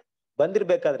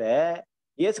ಬಂದಿರ್ಬೇಕಾದ್ರೆ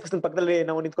ಯೇಸು ಕ್ರಿಸ್ತನ ಪಕ್ಕದಲ್ಲಿ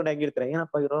ನಾವು ನಿಂತ್ಕೊಂಡು ಹೆಂಗಿರ್ತಾರೆ,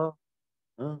 ಏನಪ್ಪ ಇವರು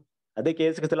ಅದಕ್ಕೆ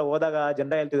ಯೇಸು ಕ್ರಿಸ್ತ ಹೋದಾಗ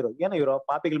ಜನರ ಹೇಳ್ತಿದ್ರು, ಏನೋ ಇವರು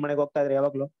ಪಾಪಿಗಳ ಮನೆಗೆ ಹೋಗ್ತಾ ಇದ್ರೆ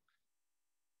ಯಾವಾಗ್ಲೂ.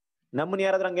 ನಮ್ಮನ್ನ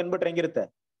ಯಾರಾದ್ರೂ ಹಂಗೆ ಅನ್ಬಿಟ್ರೆ ಹೆಂಗಿರುತ್ತೆ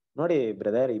ನೋಡಿ ಈ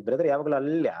ಬ್ರದರ್ ಯಾವಾಗ್ಲೂ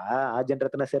ಅಲ್ಲಿ ಆ ಜನರ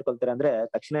ಹತ್ರನ ಸೇರ್ಕೊಳ್ತಾರೆ ಅಂದ್ರೆ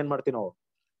ತಕ್ಷಣ ಏನ್ ಮಾಡ್ತೀವಿ ನಾವು,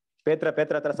 ಪೇತ್ರ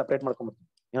ಹತ್ರ ಸಪ್ರೇಟ್ ಮಾಡ್ಕೊಂಡ್ಬಿಡ್ತೀವಿ.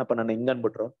 ಏನಪ್ಪ ನನ್ನ ಹಿಂಗ್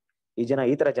ಅನ್ಬಿಟ್ರು, ಈ ಜನ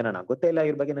ಈ ತರ ಜನನ ಗೊತ್ತೇ ಇಲ್ಲ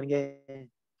ಇವ್ರ ಬಗ್ಗೆ ನನಗೆ,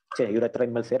 ಇವ್ರ ಹತ್ರ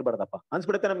ಇನ್ಮೇಲೆ ಸೇರ್ಬಾರ್ದಪ್ಪ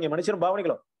ಅನ್ಸ್ಬಿಡುತ್ತೆ ನಮ್ಗೆ. ಮನುಷ್ಯನ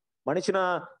ಭಾವನೆಗಳು, ಮನುಷ್ಯನ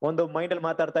ಒಂದು ಮೈಂಡ್ ಅಲ್ಲಿ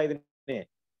ಮಾತಾಡ್ತಾ ಇದೀನಿ.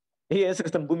 ಈ ಯೇಸು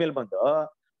ಕ್ರಿಸ್ತನ ಭೂಮಿಯಲ್ಲಿ ಬಂದು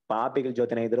ಪಾಪಿಗಳ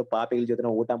ಜೊತೆನೆ ಇದ್ರು, ಪಾಪಿಗಳ ಜೊತೆನೆ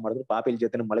ಊಟ ಮಾಡಿದ್ರು, ಪಾಪಿಗಳ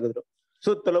ಜೊತೆನೆ ಮಲಗಿದ್ರು,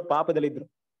 ಸುತ್ತಲೂ ಪಾಪದಲ್ಲಿದ್ರು,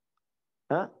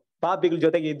 ಪಾಪಿಗಳ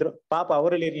ಜೊತೆಗೆ ಇದ್ರು. ಪಾಪ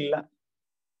ಅವರಲ್ಲಿ ಇರ್ಲಿಲ್ಲ,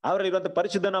 ಅವರಲ್ಲಿರುವಂತ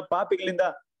ಪರಿಶುದ್ಧನ ಪಾಪಿಗಳನ್ನ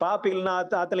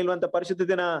ಆತನಲ್ಲಿರುವಂತ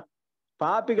ಪರಿಶುದ್ಧತೆನ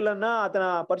ಪಾಪಿಗಳನ್ನ ಆತನ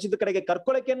ಪರಿಶುದ್ಧ ಕಡೆಗೆ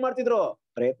ಕರ್ಕೊಳಕ್ ಏನ್ ಮಾಡ್ತಿದ್ರು,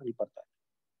 ಪ್ರಯತ್ನ ಪಡ್ತಾರೆ.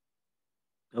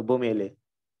 ಭೂಮಿಯಲ್ಲಿ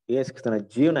ಯೇಸು ಕ್ರಿಸ್ತನ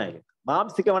ಜೀವನ ಹೇಳಿ,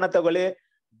 ಮಾಂಸಿಕವನ್ನ ತಗೊಳ್ಳಿ,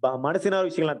 ಮನಸ್ಸಿನ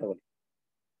ವಿಷಯಗಳನ್ನ ತಗೊಳ್ಳಿ.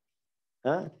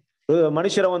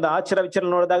 ಮನುಷ್ಯರ ಒಂದು ಆಚಾರ ವಿಚಾರ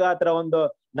ನೋಡಿದಾಗ, ಆತರ ಒಂದು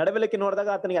ನಡವಳಿಕೆ ನೋಡಿದಾಗ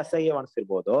ಆತನಿಗೆ ಅಸಹ್ಯ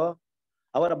ಅನಿಸಿರ್ಬೋದು,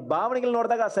 ಅವರ ಭಾವನೆಗಳು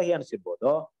ನೋಡಿದಾಗ ಅಸಹ್ಯ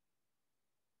ಅನಿಸಿರ್ಬೋದು.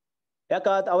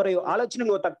 ಅವರ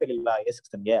ಆಲೋಚನೆಗಳು ಗೊತ್ತಾಗ್ತಿರ್ಲಿಲ್ಲ ಯೇಸು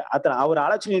ಕ್ರಿಸ್ತನ್ಗೆ. ಅವ್ರ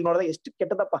ಆಲೋಚನೆಗಳು ನೋಡಿದಾಗ ಎಷ್ಟು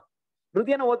ಕೆಟ್ಟದಪ್ಪ,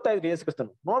 ಹೃದಯನ ಓದ್ತಾ ಇದ್ರಿ ಯೇಸು ಕ್ರಿಸ್ತನ್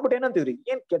ನೋಡ್ಬಿಟ್ಟು ಏನಂತಿದ್ರಿ,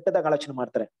 ಏನ್ ಕೆಟ್ಟದಾಗ ಆಲೋಚನೆ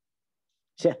ಮಾಡ್ತಾರೆ,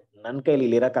 ನನ್ ಕೈಲಿ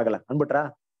ಇಲ್ಲಿ ಇರಕ್ಕಾಗಲ್ಲ ಅನ್ಬಿಟ್ರ.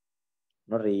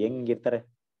 ನೋಡ್ರಿ ಹೆಂಗಿರ್ತಾರೆ,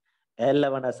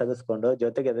 ಎಲ್ಲವನ್ನ ಸಗಿಸ್ಕೊಂಡು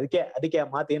ಜೊತೆಗೆ ಅದಕ್ಕೆ ಆ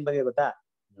ಮಾತು ಏನ್ ಬಂದಿದೆ ಗೊತ್ತಾ,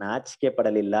 ನಾಚಿಕೆ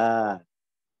ಪಡಲಿಲ್ಲ,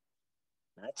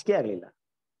 ನಾಚಿಕೆ ಆಗ್ಲಿಲ್ಲ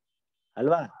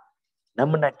ಅಲ್ವಾ.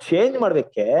 ನಮ್ಮನ್ನ ಚೇಂಜ್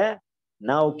ಮಾಡ್ಬೇಕೆ,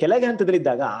 ನಾವು ಕೆಳಗೆ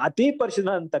ಹಂತದಲ್ಲಿದ್ದಾಗ ಅತಿ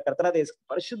ಪರಿಶುದ್ಧ ಅಂತ ಕರ್ತನಾದ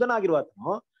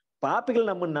ಪರಿಶುದ್ಧನಾಗಿರುವಾತನು ಪಾಪಿಗಳು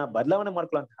ನಮ್ಮನ್ನ ಬದಲಾವಣೆ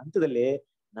ಮಾಡ್ಕೊಳ್ಳುವಂತ ಹಂತದಲ್ಲಿ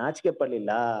ನಾಚಿಕೆ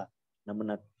ಪಡ್ಲಿಲ್ಲ.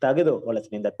 ನಮ್ಮನ್ನ ತೆಗೆದು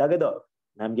ಹೊಲಸಿನಿಂದ ತೆಗೆದು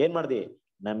ನಮ್ಗೇನ್ ಮಾಡ್ದಿ,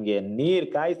 ನಮ್ಗೆ ನೀರ್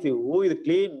ಕಾಯಿಸಿ ಊಯ್ದು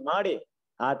ಕ್ಲೀನ್ ಮಾಡಿ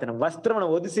ಆತನ ವಸ್ತ್ರವನ್ನ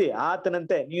ಒದಿಸಿ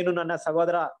ಆತನಂತೆ ನೀನು ನನ್ನ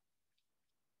ಸಹೋದರ,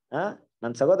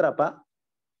 ನನ್ ಸಹೋದರಪ್ಪ,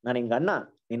 ನಾನು ಹಿಂಗ ಅಣ್ಣ,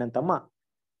 ನೀ ನನ್ ತಮ್ಮ,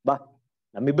 ಬಾ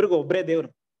ನಮ್ಮಿಬ್ರಿಗೂ ಒಬ್ರೇ ದೇವ್ರು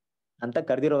ಅಂತ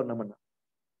ಕರ್ದಿರೋರು ನಮ್ಮನ್ನ.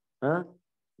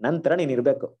 ನಂತರ ನೀನ್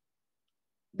ಇರ್ಬೇಕು,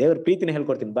 ದೇವ್ರ ಪ್ರೀತಿನ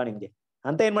ಹೇಳ್ಕೊಡ್ತೀನಿ ಬಾ ನಿನ್ಗೆ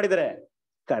ಅಂತ ಏನ್ ಮಾಡಿದಾರೆ,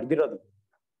 ಕರ್ದಿರೋದು.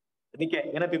 ಅದಕ್ಕೆ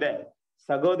ಏನಂತಿದೆ,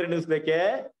 ಸಹೋದರಿ ನಿಲ್ಸ್ಬೇಕೆ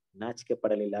ನಾಚಿಕೆ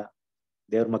ಪಡಲಿಲ್ಲ.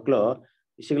 ದೇವ್ರ ಮಕ್ಳು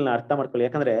ವಿಷಯಗಳನ್ನ ಅರ್ಥ ಮಾಡ್ಕೊಳ್ಳಿ,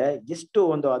 ಯಾಕಂದ್ರೆ ಎಷ್ಟು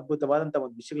ಒಂದು ಅದ್ಭುತವಾದಂತ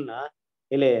ಒಂದು ವಿಷಯಗಳನ್ನ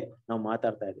ಇಲ್ಲಿ ನಾವು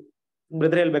ಮಾತಾಡ್ತಾ ಇದೀವಿ.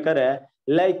 ಬ್ರದರ್ ಹೇಳ್ಬೇಕಾದ್ರೆ,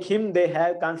 like him they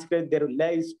have concentrate there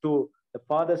lives to the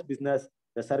fathers business,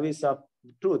 the service of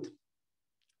truth.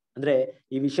 ಅಂದ್ರೆ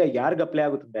ಈ ವಿಷಯ ಯಾರಿಗ ಅಪ್ಲೈ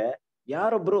ಆಗುತ್ತದೆ,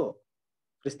 ಯಾರೊಬ್ರು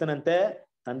ಕ್ರಿಸ್ತನಂತೆ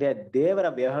ತಂದೆಯ ದೇವರ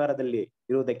ವ್ಯವಹಾರದಲ್ಲಿ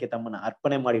ಇರುವುದಕ್ಕೆ ತಮ್ಮನ್ನ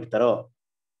ಅರ್ಪಣೆ ಮಾಡಿರ್ತಾರೋ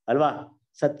ಅಲ್ವಾ,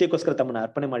 ಸತ್ಯಕ್ಕೋಸ್ಕರ ತಮ್ಮನ್ನ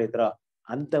ಅರ್ಪಣೆ ಮಾಡಿರ್ತಾರೋ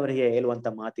ಅಂತವರಿಗೆ ಹೇಳುವಂತ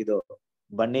ಮಾತಿದು,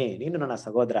 ಬನ್ನಿ ನೀನು ನನ್ನ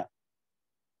ಸಹೋದರ,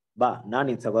 ಬಾ ನಾನ್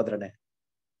ನಿನ್ ಸಹೋದರನೇ.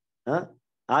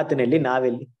 ಆತನಲ್ಲಿ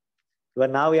ನಾವೆಲ್ಲಿ, ಇವಾಗ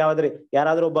ನಾವು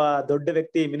ಯಾರಾದ್ರೂ ಒಬ್ಬ ದೊಡ್ಡ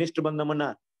ವ್ಯಕ್ತಿ ಮಿನಿಸ್ಟರ್ ಬಂದ್ ನಮ್ಮನ್ನ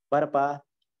ಬಾರಪ್ಪ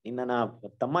ನಿನ್ನ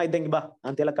ತಮ್ಮ ಇದ್ದಂಗೆ ಬಾ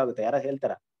ಅಂತ ಹೇಳಕ್ಕಾಗುತ್ತೆ, ಯಾರ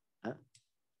ಹೇಳ್ತಾರ?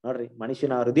 ನೋಡ್ರಿ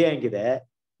ಮನುಷ್ಯನ ಹೃದಯ ಹೆಂಗಿದೆ,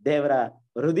 ದೇವರ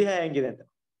ಹೃದಯ ಹೆಂಗಿದೆ ಅಂತ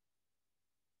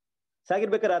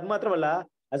ಸಾಗಿರ್ಬೇಕಾದ್ರೆ. ಅದ್ ಮಾತ್ರವಲ್ಲ,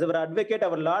 as our advocate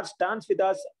our Lord stands with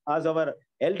us as our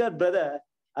elder brother,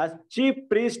 as chief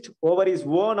priest over his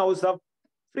own house of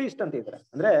priest ಅಂತ ಇದ್ದಾರೆ.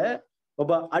 ಅಂದ್ರೆ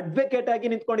ಒಬ್ಬ ಅಡ್ವೊಕೇಟ್ ಆಗಿ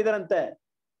ನಿಂತ್ಕೊಂಡಿದಾರಂತೆ.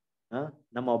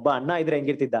 ನಮ್ಮ ಒಬ್ಬ ಅಣ್ಣ ಇದ್ರೆ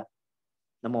ಹೆಂಗಿರ್ತಿದ್ದ,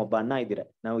 ನಮ್ಮ ಒಬ್ಬ ಅಣ್ಣ ಇದ್ದೀರ,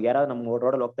 ನಾವು ಯಾರೋ ನಮ್ಮ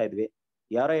ರೋಡಲ್ಲಿ ಹೋಗ್ತಾ ಇದ್ವಿ,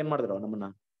 ಯಾರೋ ಏನ್ ಮಾಡಿದ್ರು ನಮ್ಮನ್ನ,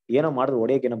 ಏನೋ ಮಾಡಿದ್ರು,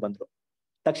 ಹೊಡೆಯಕ್ಕೆ ಏನೋ ಬಂದ್ರು,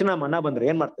 ತಕ್ಷಣ ನಮ್ಮ ಅಣ್ಣ ಬಂದ್ರು,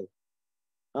 ಏನ್ ಮಾಡ್ತೇವೆ,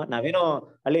 ನಾವೇನೋ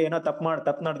ಅಲ್ಲಿ ಏನೋ ತಪ್ಪು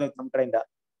ನಡೆದೈತೆ ನಮ್ ಕಡೆಯಿಂದ,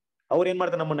 ಅವ್ರು ಏನ್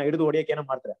ಮಾಡ್ತಾರೆ, ನಮ್ಮನ್ನ ಹಿಡಿದು ಹೊಡಿಯಕ್ಕೆ ಏನೋ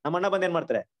ಮಾಡ್ತಾರೆ. ನಮ್ಮ ಅಣ್ಣ ಬಂದ್ ಏನ್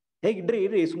ಮಾಡ್ತಾರೆ,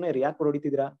 ಇಡ್ರಿ ಸುಮ್ನೆ ಇರಿ, ಯಾಕೆ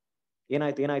ಹೊಡಿತಿದ್ದೀರಾ,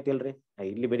 ಏನಾಯ್ತು ಇಲ್ರಿ,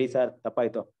 ಇಲ್ಲಿ ಬಿಡಿ ಸರ್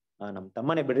ತಪ್ಪಾಯ್ತು, ನಮ್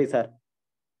ತಮ್ಮನೇ ಬಿಡ್ರಿ ಸರ್,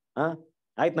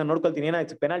 ಆಯ್ತು ನಾನು ನೋಡ್ಕೊಳ್ತೀನಿ,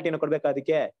 ಏನಾಯ್ತು ಪೆನಾಲ್ಟಿ ಏನೋ ಕೊಡ್ಬೇಕಾ,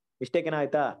 ಅದಕ್ಕೆ ಮಿಸ್ಟೇಕ್ ಏನೋ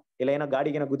ಆಯ್ತಾ, ಇಲ್ಲ ಏನೋ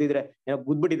ಗಾಡಿಗೆ ಏನೋ ಗುದ್ದಿದ್ರೆ, ಏನೋ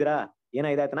ಗುದ್ಬಿಟ್ಟಿದ್ದೀರಾ, ಏನೋ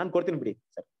ಇದಾಯ್ತು, ನಾನ್ ಕೊಡ್ತೀನಿ ಬಿಡಿ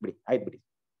ಸರ್, ಬಿಡಿ ಆಯ್ತು ಬಿಡಿ,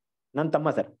 ನನ್ ತಮ್ಮ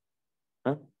ಸರ್.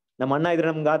 ನಮ್ಮ ಅಣ್ಣ ಇದ್ರೆ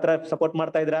ನಮ್ಗೆ ಆತರ ಸಪೋರ್ಟ್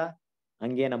ಮಾಡ್ತಾ ಇದ್ರಾ?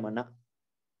 ಹಂಗೆ ನಮ್ಮ ಅಣ್ಣ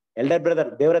ಎಲ್ಡರ್ ಬ್ರದರ್,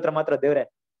 ದೇವ್ರ ಹತ್ರ ಮಾತ್ರ, ದೇವ್ರೆ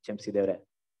ಕ್ಷಮಿಸಿ ದೇವ್ರೆ,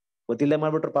 ಗೊತ್ತಿಲ್ಲದೆ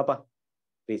ಮಾಡ್ಬಿಟ್ರು ಪಾಪ,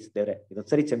 ಪ್ಲೀಸ್ ದೇವ್ರೆ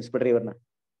ಇದೊಂದ್ಸರಿ ಕ್ಷಮಿಸ್ಬಿಡ್ರಿ ಇವ್ರನ್ನ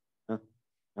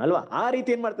ಅಲ್ವಾ. ಆ ರೀತಿ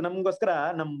ಏನ್ ಮಾಡ್ತಾರೆ, ನಮ್ಗೋಸ್ಕರ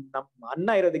ನಮ್ ಅಣ್ಣ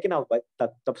ಇರೋದಕ್ಕೆ ನಾವು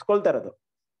ತಪ್ಸ್ಕೊಳ್ತಾ ಇರೋದು,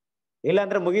 ಇಲ್ಲ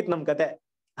ಅಂದ್ರೆ ಮುಗೀತ್ ನಮ್ ಕತೆ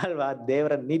ಅಲ್ವಾ.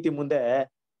 ದೇವರ ನೀತಿ ಮುಂದೆ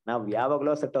ನಾವ್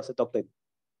ಯಾವಾಗ್ಲೂ ಸತ್ತೋಗ್ತಾ ಇದ್ವಿ,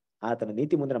 ಆತನ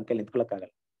ನೀತಿ ಮುಂದೆ ನಮ್ ಕೈಲಿ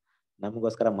ನಿಂತ್ಕೊಳಕ್ಕಾಗಲ್ಲ.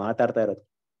 ನಮಗೋಸ್ಕರ ಮಾತಾಡ್ತಾ ಇರೋದು,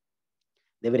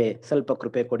 ದೇವ್ರೆ ಸ್ವಲ್ಪ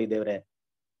ಕೃಪೆ ಕೊಡಿ ದೇವ್ರೆ,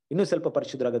 ಇನ್ನೂ ಸ್ವಲ್ಪ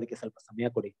ಪರಿಶುದ್ಧರಾಗೋದಕ್ಕೆ ಸ್ವಲ್ಪ ಸಮಯ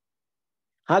ಕೊಡಿ,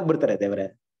 ಹಾಕ್ಬಿಡ್ತಾರೆ ದೇವ್ರೆ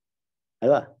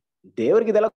ಅಲ್ವಾ.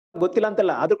 ದೇವ್ರಿಗೆ ಇದೆಲ್ಲ ಗೊತ್ತಿಲ್ಲ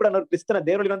ಅಂತಲ್ಲ, ಆದ್ರೂ ಕೂಡ ನಾವು ಕ್ರಿಸ್ತನ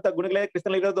ದೇವರಲ್ಲಿರುವಂತ ಗುಣಗಳೇ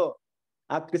ಕ್ರಿಸ್ತನ ಇರೋದು,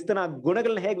 ಆ ಕ್ರಿಸ್ತನ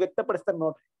ಗುಣಗಳನ್ನ ಹೇಗ್ ವ್ಯಕ್ತಪಡಿಸ್ತಾರೆ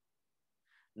ನೋಡ್ರಿ.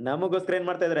 ನಮಗೋಸ್ಕರ ಏನ್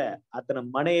ಮಾಡ್ತಾ ಇದಾರೆ, ಆತನ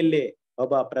ಮನೆಯಲ್ಲಿ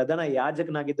ಒಬ್ಬ ಪ್ರಧಾನ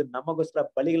ಯಾಜಕನಾಗಿದ್ದು ನಮಗೋಸ್ಕರ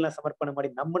ಬಲಿಗಳನ್ನ ಸಮರ್ಪಣೆ ಮಾಡಿ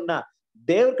ನಮ್ಮನ್ನ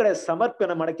ದೇವ್ರ ಕಡೆ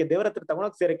ಸಮರ್ಪಣೆ ಮಾಡಕ್ಕೆ, ದೇವ್ರ ಹತ್ರ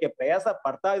ತಗೊಳಕ್ ಸೇರಕ್ಕೆ ಪ್ರಯಾಸ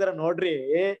ಪಡ್ತಾ ಇದಾರ ನೋಡ್ರಿ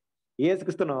ಯೇಸು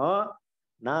ಕ್ರಿಸ್ತನು.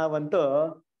 ನಾವಂತೂ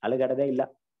ಅಲಗಾಡದೇ ಇಲ್ಲ.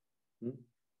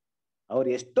 ಅವ್ರು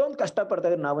ಎಷ್ಟೊಂದು ಕಷ್ಟ ಪಡ್ತಾ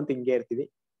ಇದ್ರು, ನಾವಂತೂ ಹಿಂಗೆ ಇರ್ತೀವಿ.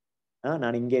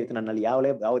 ನಾನು ಹಿಂಗೆ ಇರ್ತೀನಿ, ನನ್ನಲ್ಲಿ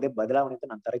ಯಾವುದೇ ಬದಲಾವಣೆ ಅಂತ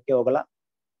ನಾನು ತರಕ್ಕೆ ಹೋಗಲ್ಲ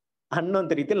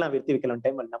ಅನ್ನೋಂತ ರೀತಿಯಲ್ಲಿ ನಾವ್ ಇರ್ತೀವಿ ಕೆಲವೊಂದು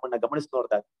ಟೈಮಲ್ಲಿ ನಮ್ಮನ್ನ ಗಮನಿಸಿ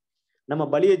ನೋಡಿದಾಗ. ನಮ್ಮ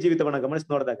ಬಳಿಯ ಜೀವಿತವನ್ನ ಗಮನಿಸಿ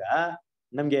ನೋಡಿದಾಗ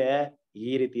ನಮ್ಗೆ ಈ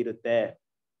ರೀತಿ ಇರುತ್ತೆ.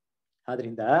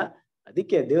 ಆದ್ರಿಂದ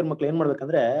ಅದಕ್ಕೆ ದೇವ್ರ ಮಕ್ಳು ಏನ್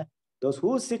ಮಾಡ್ಬೇಕಂದ್ರೆ those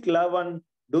who seek love and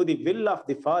do the will of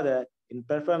the father in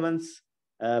preference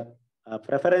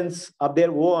of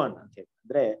their own ಅಂತ ಹೇಳಿ.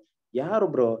 ಅಂದ್ರೆ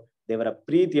ಯಾರೊಬ್ರು ದೇವರ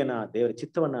ಪ್ರೀತಿಯನ್ನ, ದೇವರ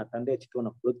ಚಿತ್ತವನ್ನ, ತಂದೆಯ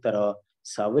ಚಿತ್ತವನ್ನ ಹುಡುಕ್ತಾರೋ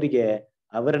ಅವರಿಗೆ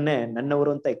ಅವರನ್ನೇ ನನ್ನವರು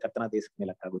ಅಂತ ಈ ಕರ್ತನ ದೇಶಕ್ಕೆ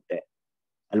ಮೇಲಕ್ಕಾಗುತ್ತೆ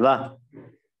ಅಲ್ವಾ.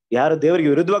 ಯಾರು ದೇವರಿಗೆ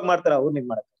ವಿರುದ್ಧವಾಗಿ ಮಾಡ್ತಾರ ಅವ್ರು ನಿನ್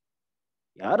ಮಾಡ್ತಾರೆ.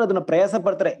 ಯಾರು ಅದನ್ನ ಪ್ರಯಾಸ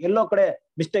ಪಡ್ತಾರೆ, ಎಲ್ಲೋ ಕಡೆ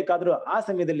ಮಿಸ್ಟೇಕ್ ಆದ್ರೂ ಆ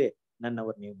ಸಮಯದಲ್ಲಿ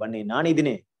ನನ್ನವ್ರು ನೀವು ಬನ್ನಿ,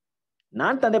 ನಾನಿದ್ದೀನಿ,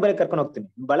 ನಾನ್ ತಂದೆ ಬರೀ ಕರ್ಕೊಂಡು ಹೋಗ್ತೀನಿ,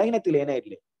 ಬಳಗಿನತಿಲಿ ಏನೇ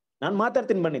ಇರ್ಲಿ, ನಾನ್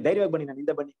ಮಾತಾಡ್ತೀನಿ, ಬನ್ನಿ, ಧೈರ್ಯವಾಗಿ ಬನ್ನಿ, ನನ್ನ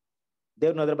ಹಿಂದೆ ಬನ್ನಿ.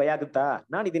 ದೇವ್ರನ್ನ ಹೋದ್ರೆ ಭಯ ಆಗುತ್ತಾ?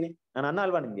 ನಾನಿದ್ದೀನಿ, ನಾನು ಅನ್ನ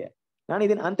ಅಲ್ವಾ ನಿಮ್ಗೆ,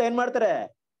 ನಾನಿದ್ದೀನಿ ಅಂತ ಏನ್ ಮಾಡ್ತಾರೆ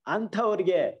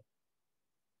ಅಂಥವ್ರಿಗೆ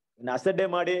ಅಸಡ್ಡೆ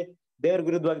ಮಾಡಿ ದೇವ್ರ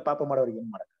ವಿರುದ್ಧವಾಗಿ ಪಾಪ ಮಾಡೋರಿಗೆ ಏನ್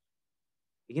ಮಾಡಕ್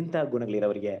ಇಂಥ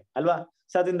ಗುಣಗಳಿರೋರಿಗೆ ಅಲ್ವಾ.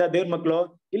 ಸೊ ಅದರಿಂದ ದೇವ್ರ ಮಕ್ಳು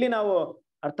ಇಲ್ಲಿ ನಾವು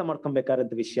ಅರ್ಥ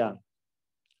ಮಾಡ್ಕೊಬೇಕಾದಂತ ವಿಷಯ.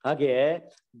 ಹಾಗೆ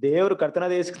ದೇವ್ರು ಕರ್ತನ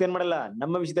ದೇಶಕ್ಕೆ ಏನ್ ಮಾಡಲ್ಲ,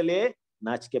 ನಮ್ಮ ವಿಷಯದಲ್ಲಿ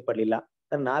ನಾಚಿಕೆ ಪಡ್ಲಿಲ್ಲ.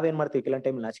 ನಾವೇನ್ ಮಾಡ್ತೀವಿ, ಕೆಲವೊಂದು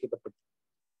ಟೈಮ್ ನಾಚಿಕೆ ಪಟ್ಬಿಡ್ತೀವಿ.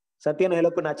 ಸತ್ಯನ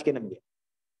ಹೇಳೋಕ್ಕೂ ನಾಚಿಕೆ ನಮ್ಗೆ.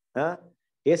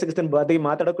 ಯೇಸು ಕ್ರಿಸ್ತನ ಬಗ್ಗೆ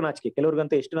ಮಾತಾಡೋಕ್ಕೂ ನಾಚಿಕೆ.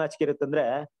 ಕೆಲವ್ರಿಗಂತೂ ಎಷ್ಟು ನಾಚಿಕೆ ಇರುತ್ತಂದ್ರೆ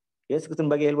ಯೇಸು ಕ್ರಿಸ್ತನ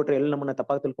ಬಗ್ಗೆ ಹೇಳ್ಬಿಟ್ರೆ ಎಲ್ಲಿ ನಮ್ಮನ್ನ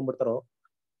ತಪ್ಪಾಗಿ ತಿಳ್ಕೊಂಡ್ಬಿಡ್ತಾರೋ,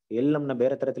 ಎಲ್ಲಿ ನಮ್ಮನ್ನ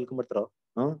ಬೇರೆ ತರ ತಿಳ್ಕೊಂಡ್ಬಿಡ್ತಾರೋ,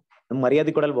 ನಮ್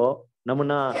ಮರ್ಯಾದೆ ಕೊಡಲ್ವೋ,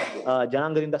 ನಮ್ಮನ್ನ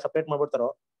ಜನಾಂಗದಿಂದ ಸಪ್ರೇಟ್ ಮಾಡ್ಬಿಡ್ತಾರೋ,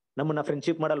 ನಮ್ಮನ್ನ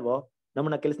ಫ್ರೆಂಡ್ಶಿಪ್ ಮಾಡಲ್ವೋ,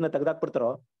 ನಮ್ಮನ್ನ ಕೆಲ್ಸನ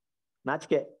ತೆಗ್ದಾಕ್ಬಿಡ್ತಾರೋ.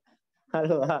 ನಾಚಿಕೆ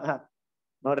ಅಲ್ವಾ.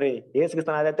 ನೋಡ್ರಿ ಯೇಸು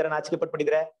ಕ್ರಿಸ್ತನ ಅದೇ ತರ ನಾಚಿಕೆ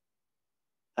ಪಟ್ಬಿಟ್ಟಿದ್ರೆ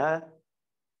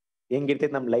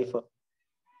ಹೆಂಗಿರ್ತೈತಿ ನಮ್ ಲೈಫ್.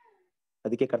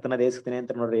 ಅದಕ್ಕೆ ಕರ್ತನ ದೇಶಕ್ತೇನೆ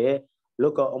ಅಂತ ನೋಡ್ರಿ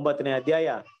ಲೂಕ 9ನೇ ಅಧ್ಯಾಯ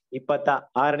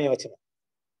 26ನೇ ವಚನ.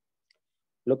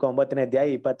 ಲೂಕ 9ನೇ ಅಧ್ಯಾಯ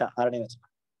 26ನೇ ವಚನ.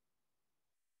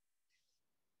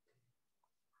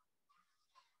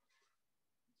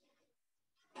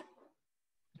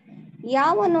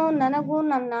 ಯಾವನು ನನಗೂ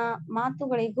ನನ್ನ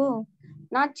ಮಾತುಗಳಿಗೂ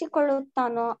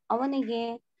ನಾಚಿಕೊಳ್ಳುತ್ತಾನೋ ಅವನಿಗೆ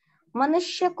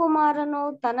ಮನುಷ್ಯ ಕುಮಾರನು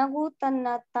ತನಗೂ ತನ್ನ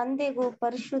ತಂದೆಗೂ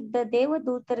ಪರಿಶುದ್ಧ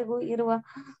ದೇವದೂತರಿಗೂ ಇರುವ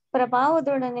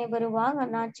ಪ್ರಭಾವದೊಡನೆ ಬರುವಾಗ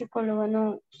ನಾಚಿಕೊಳ್ಳುವನು.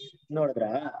 ನೋಡಿದ್ರ,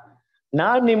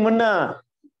 ನಾನ್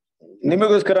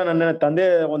ನಿಮಗೋಸ್ಕರ ನನ್ನ ತಂದೆ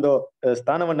ಒಂದು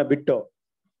ಸ್ಥಾನವನ್ನ ಬಿಟ್ಟು,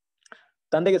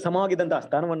 ತಂದೆಗೆ ಸಮವಾಗಿದ್ದಂತಹ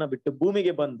ಸ್ಥಾನವನ್ನ ಬಿಟ್ಟು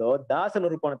ಭೂಮಿಗೆ ಬಂದು ದಾಸನ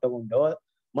ರೂಪವನ್ನು ತಗೊಂಡು,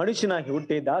 ಮನುಷ್ಯನಾಗಿ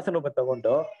ಹುಟ್ಟಿ ದಾಸನ ರೂಪ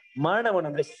ತಗೊಂಡು ಮರಣವನ್ನು,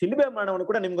 ಅಂದ್ರೆ ಶಿಲುಬೆ ಮರಣವನ್ನು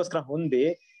ಕೂಡ ನಿಮ್ಗೋಸ್ಕರ ಹೊಂದಿ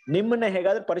ನಿಮ್ಮನ್ನ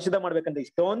ಹೇಗಾದ್ರೂ ಪರಿಶುದ್ಧ ಮಾಡ್ಬೇಕಂತ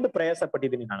ಇಷ್ಟೊಂದು ಪ್ರಯಾಸ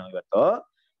ಪಟ್ಟಿದ್ದೀನಿ ನಾನು. ಇವತ್ತು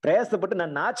ಪ್ರಯಾಸ ಪಟ್ಟು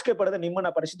ನಾನು ನಾಚಿಕೆ ಪಡೆದ ನಿಮ್ಮನ್ನ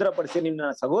ಪರಿಶುದ್ಧಪಡಿಸಿ ನಿಮ್ಮ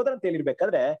ಸಹೋದರ ಅಂತ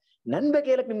ಹೇಳಿರ್ಬೇಕಾದ್ರೆ ನನ್ ಬಗ್ಗೆ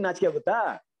ಹೇಳಕ್ ನಿಮ್ಗೆ ನಾಚಿಕೆ ಆಗುತ್ತಾ?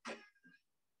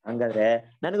 ಹಂಗಾದ್ರೆ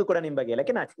ನನಗೂ ಕೂಡ ನಿಮ್ ಬಗ್ಗೆ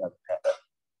ಹೇಳಕ್ಕೆ ನಾಚಿಕೆ ಆಗುತ್ತೆ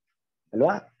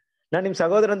ಅಲ್ವಾ. ನಾನ್ ನಿಮ್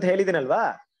ಸಹೋದರ ಅಂತ ಹೇಳಿದ್ದೀನಲ್ವಾ,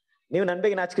 ನೀವು ನನ್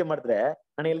ಬಗ್ಗೆ ನಾಚಿಕೆ ಮಾಡಿದ್ರೆ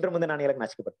ನಾನು ಎಲ್ರ ಮುಂದೆ ನಾನು ಹೇಳಕ್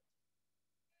ನಾಚಿಕೆ ಪಡ್ತೀನಿ.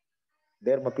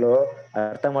 ದೇವ್ರ ಮಕ್ಳು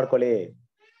ಅರ್ಥ ಮಾಡ್ಕೊಳ್ಳಿ.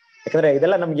 ಯಾಕಂದ್ರೆ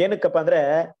ಇದೆಲ್ಲ ನಮ್ಗೆ ಏನಕ್ಕಪ್ಪ ಅಂದ್ರೆ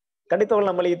ಖಂಡಿತವಾಗ್ಲು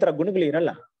ನಮ್ಮಲ್ಲಿ ಈ ತರ ಗುಣಗಳು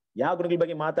ಇರಲ್ಲ. ಯಾವ ಗುಣಗಳ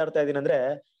ಬಗ್ಗೆ ಮಾತಾಡ್ತಾ ಇದೀನಿ ಅಂದ್ರೆ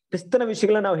ಕ್ರಿಸ್ತನ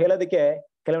ವಿಷಯಗಳನ್ನ ನಾವು ಹೇಳೋದಕ್ಕೆ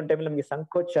ಕೆಲವೊಂದು ಟೈಮ್ ನಮ್ಗೆ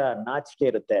ಸಂಕೋಚ, ನಾಚಿಕೆ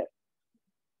ಇರುತ್ತೆ.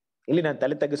 ಇಲ್ಲಿ ನಾನು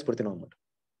ತಲೆ ತಗ್ಗಿಸ್ಬಿಡ್ತೀನಿ ಅಂದ್ಬಿಟ್ಟು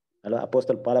ಅಲ್ವಾ.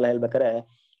 ಅಪೊಸ್ತಲ ಪೌಲ ಹೇಳ್ಬೇಕಾರೆ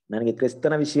ನನಗೆ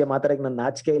ಕ್ರಿಸ್ತನ ವಿಷಯ ಮಾತಾಡಕ್ಕೆ ನನ್ನ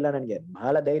ನಾಚಿಕೆ ಇಲ್ಲ, ನನಗೆ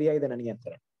ಬಹಳ ಧೈರ್ಯ ಇದೆ ನನಗೆ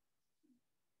ಅಂತಾರೆ.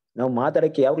 ನಾವು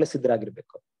ಮಾತಾಡಕ್ಕೆ ಯಾವಾಗ್ಲೂ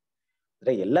ಸಿದ್ಧರಾಗಿರ್ಬೇಕು.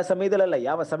 ಅಂದ್ರೆ ಎಲ್ಲ ಸಮಯದಲ್ಲ,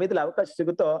 ಯಾವ ಸಮಯದಲ್ಲಿ ಅವಕಾಶ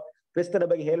ಸಿಗುತ್ತೋ ಕ್ರಿಸ್ತನ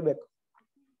ಬಗ್ಗೆ ಹೇಳ್ಬೇಕು.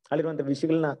 ಅಲ್ಲಿರುವಂತ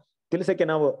ವಿಷಯಗಳನ್ನ ತಿಳಿಸಕ್ಕೆ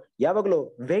ನಾವು ಯಾವಾಗ್ಲೂ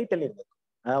ವೇಟ್ ಅಲ್ಲಿ ಇರ್ಬೇಕು.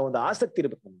 ಆ ಒಂದು ಆಸಕ್ತಿ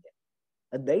ಇರ್ಬೇಕು ನಮ್ಗೆ,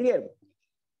 ಅದ್ ಧೈರ್ಯ ಇರ್ಬೇಕು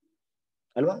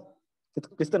ಅಲ್ವಾ.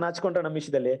 ಕ್ರಿಸ್ತ ನಾಚ್ಕೊಂಡ್ರೆ ನಮ್ಮ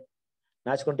ವಿಷಯದಲ್ಲಿ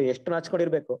ನಾಚ್ಕೊಂಡ್ರೆ ಎಷ್ಟು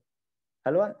ನಾಚ್ಕೊಂಡಿರ್ಬೇಕು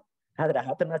ಅಲ್ವಾ. ಆದ್ರೆ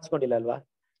ಆತ ನಾಚ್ಕೊಂಡಿಲ್ಲ ಅಲ್ವಾ,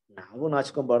 ನಾವು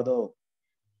ನಾಚ್ಕೊಬಾರ್ದು.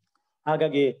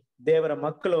 ಹಾಗಾಗಿ ದೇವರ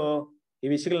ಮಕ್ಕಳು ಈ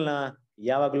ವಿಷಯಗಳನ್ನ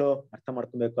ಯಾವಾಗ್ಲೂ ಅರ್ಥ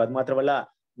ಮಾಡ್ಕೊಬೇಕು. ಅದ್ ಮಾತ್ರವಲ್ಲ,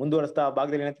 ಮುಂದುವರಿಸ್ತಾ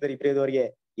ಭಾಗದಲ್ಲಿ ಏನಂತಿದ್ದಾರೆ ಇಬ್ರಿಯದವರಿಗೆ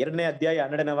 2ನೇ ಅಧ್ಯಾಯ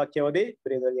 12ನೇ ವಾಕ್ಯ ಓದಿ.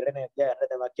 ಇಬ್ರಿಯದವರಿಗೆ 2ನೇ ಅಧ್ಯಾಯ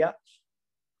 12ನೇ ವಾಕ್ಯ.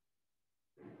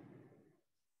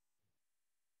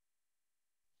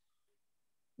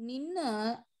 ನಿನ್ನ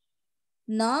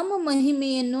ನಾಮ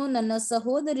ಮಹಿಮೆಯನ್ನು ನನ್ನ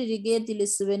ಸಹೋದರರಿಗೆ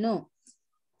ತಿಳಿಸುವೆನು,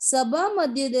 ಸಭಾ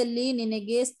ಮಧ್ಯದಲ್ಲಿ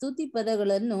ನಿನಗೆ ಸ್ತುತಿ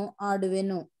ಪದಗಳನ್ನು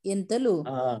ಆಡುವೆನು ಎಂತಲೂ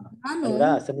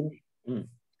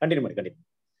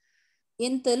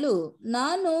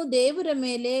ನಾನು ದೇವರ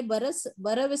ಮೇಲೆ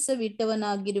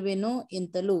ಭರವಸವಿಟ್ಟವನಾಗಿರುವೆನು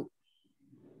ಎಂತಲೂ.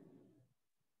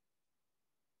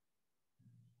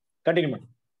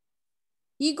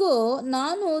 ಇಗೋ,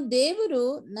 ನಾನು ದೇವರು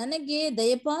ನನಗೆ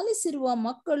ದಯಪಾಲಿಸಿರುವ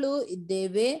ಮಕ್ಕಳು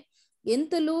ಇದ್ದೇವೆ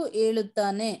ಎಂತಲೂ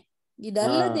ಹೇಳುತ್ತಾನೆ.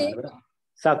 ಇದಲ್ಲದೆ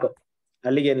ಸಾಕು,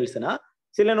 ಅಲ್ಲಿಗೆ ನಿಲ್ಸನ.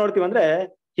 ಸಿಲ್ಲ ನೋಡ್ತೀವಿ ಅಂದ್ರೆ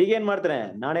ಹೀಗೇನ್ ಮಾಡ್ತಾನೆ,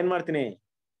 ನಾನೇನ್ ಮಾಡ್ತೀನಿ,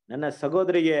 ನನ್ನ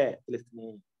ಸಹೋದರಿಗೆ ತಿಳಿಸ್ತೀನಿ,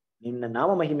 ನಿನ್ನ ನಾಮ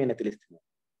ಮಹಿಮೆಯನ್ನ ತಿಳಿಸ್ತೀನಿ.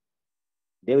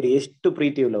 ದೇವ್ರು ಎಷ್ಟು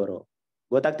ಪ್ರೀತಿ ಉಳ್ಳವರು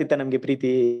ಗೊತ್ತಾಗ್ತಿತ್ತ ನಮ್ಗೆ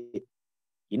ಪ್ರೀತಿ.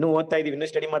 ಇನ್ನೂ ಓದ್ತಾ ಇದೀವಿ, ಇನ್ನೂ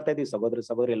ಸ್ಟಡಿ ಮಾಡ್ತಾ ಇದೀವಿ.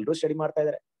 ಸಹೋದರಿ ಎಲ್ಲರೂ ಸ್ಟಡಿ ಮಾಡ್ತಾ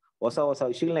ಇದಾರೆ. ಹೊಸ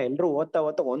ವಿಷಯಗಳನ್ನ ಎಲ್ಲರೂ ಓದ್ತಾ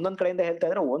ಒಂದೊಂದ್ ಕಡೆಯಿಂದ ಹೇಳ್ತಾ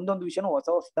ಇದ್ರೆ ಒಂದೊಂದು ವಿಷಯನೂ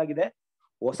ಹೊಸದಾಗಿದೆ,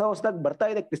 ಹೊಸದಾಗಿ ಬರ್ತಾ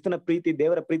ಇದೆ. ಕ್ರಿಸ್ತನ ಪ್ರೀತಿ,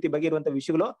 ದೇವರ ಪ್ರೀತಿ ಬಗ್ಗೆ ಇರುವಂತ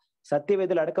ವಿಷಯಗಳು,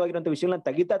 ಸತ್ಯವೇದದಲ್ಲಿ ಅಡಕವಾಗಿರುವಂತ ವಿಷಯಗಳನ್ನ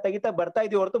ತೆಗಿತಾ ಬರ್ತಾ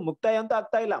ಇದೀವಿ ಹೊರತು ಮುಕ್ತಾಯ ಅಂತ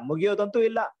ಆಗ್ತಾ ಇಲ್ಲ, ಮುಗಿಯೋದಂತೂ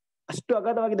ಇಲ್ಲ. ಅಷ್ಟು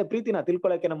ಅಗಾಧವಾಗಿದೆ ಪ್ರೀತಿನ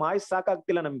ತಿಳ್ಕೊಳಕ್ಕೆ ನಮ್ಮ ಆಯುಸ್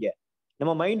ಸಾಕಾಗ್ತಿಲ್ಲ ನಮ್ಗೆ.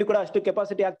 ನಮ್ಮ ಮೈಂಡ್ ಕೂಡ ಅಷ್ಟು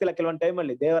ಕೆಪಾಸಿಟಿ ಆಗ್ತಿಲ್ಲ ಕೆಲವೊಂದು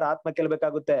ಟೈಮಲ್ಲಿ. ದೇವರ ಆತ್ಮ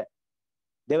ಕೇಳ್ಬೇಕಾಗುತ್ತೆ,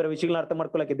 ದೇವರ ವಿಷಯಗಳನ್ನ ಅರ್ಥ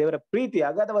ಮಾಡ್ಕೊಳಕ್ಕೆ. ದೇವರ ಪ್ರೀತಿ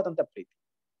ಅಗಾಧವಾದಂತ ಪ್ರೀತಿ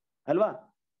ಅಲ್ವಾ.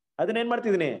 ಅದನ್ನ ಏನ್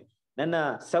ಮಾಡ್ತಿದೀನಿ, ನನ್ನ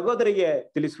ಸಹೋದರಿಗೆ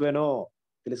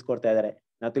ತಿಳಿಸ್ಕೊಡ್ತಾ ಇದ್ದಾರೆ.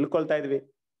 ನಾವು ತಿಳ್ಕೊಳ್ತಾ ಇದ್ವಿ.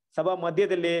 ಸಭಾ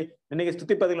ಮಧ್ಯದಲ್ಲಿ ನನಗೆ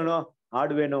ಸ್ತುತಿ ಪದಗಳನ್ನು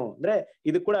ಆಡುವೇನು ಅಂದ್ರೆ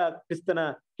ಇದು ಕೂಡ ಕ್ರಿಸ್ತನ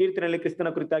ಕೀರ್ತನೆಯಲ್ಲಿ ಕ್ರಿಸ್ತನ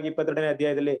ಕುರಿತಾಗಿ 22ನೇ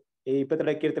ಅಧ್ಯಾಯದಲ್ಲಿ ಈ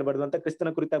 22ನೇ ಕೀರ್ತನೆ ಬರೆದಂತ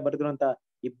ಕ್ರಿಸ್ತನ ಕುರಿತಾಗಿ ಬರೆದಿರುವಂತ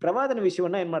ಈ ಪ್ರವಾದನ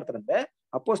ವಿಷಯವನ್ನ ಏನ್ ಮಾಡ್ತಾರಂದ್ರೆ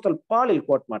ಅಪೊಸ್ತಲ ಪಾಲ್ ಇಲ್ಲಿ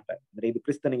ಕೋಟ್ ಮಾಡ್ತಾರೆ. ಅಂದ್ರೆ ಇದು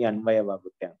ಕ್ರಿಸ್ತನಿಗೆ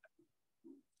ಅನ್ವಯವಾಗುತ್ತೆ ಅಂತ.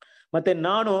 ಮತ್ತೆ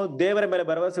ನಾನು ದೇವರ ಮೇಲೆ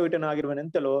ಭರವಸೆ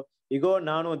ಇಟ್ಟನಾಗಿರುವೆನೆಂತಲೂ ಈಗೋ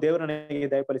ನಾನು ದೇವರ ನನಗೆ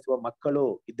ದಯಪಾಲಿಸುವ ಮಕ್ಕಳು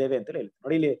ಇದ್ದೇವೆ ಅಂತ ಹೇಳಿ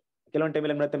ನೋಡಿ. ಇಲ್ಲಿ ಕೆಲವೊಂದು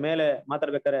ಟೈಮಲ್ಲಿ ಮತ್ತೆ ಮೇಲೆ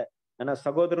ಮಾತಾಡ್ಬೇಕಾದ್ರೆ ನನ್ನ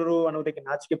ಸಹೋದರರು ಅನ್ನೋದಕ್ಕೆ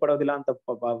ನಾಚಿಕೆ ಪಡೋದಿಲ್ಲ ಅಂತ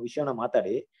ವಿಷಯನ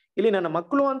ಮಾತಾಡಿ ಇಲ್ಲಿ ನನ್ನ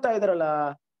ಮಕ್ಕಳು ಅಂತ ಇದಾರಲ್ಲ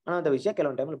ಅನ್ನೋಂಥ ವಿಷಯ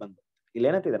ಕೆಲವೊಂದು ಟೈಮಲ್ಲಿ ಬಂದು ಇಲ್ಲಿ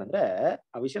ಏನಂತಿದಾರೆ ಅಂದ್ರೆ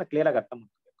ಆ ವಿಷಯನ ಕ್ಲಿಯರ್ ಆಗಿ ಅರ್ಥ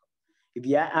ಮಾಡ್ಕೋಬೇಕು. ಇದು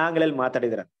ಆಂಗ್ಲ್ ಅಲ್ಲಿ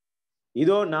ಮಾತಾಡಿದಾರೆ.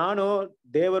 ಇದು ನಾನು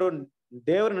ದೇವರು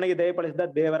ನನಗೆ ದಯಪಾಲಿಸಿದ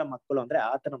ದೇವರ ಮಕ್ಕಳು ಅಂದ್ರೆ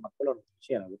ಆತನ ಮಕ್ಕಳು ಅನ್ನೋ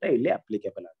ವಿಷಯ ಏನಾಗುತ್ತೆ ಇಲ್ಲಿ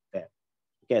ಅಪ್ಲಿಕೇಬಲ್ ಆಗುತ್ತೆ.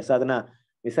 ಓಕೆ, ಸೊ ಅದನ್ನ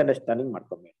ಮಿಸ್ಅಂಡರ್ಸ್ಟ್ಯಾಂಡಿಂಗ್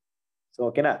ಮಾಡ್ಕೊಬೇಡಿ. ಸೊ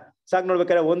ಓಕೆನಾ, ಸಾಕು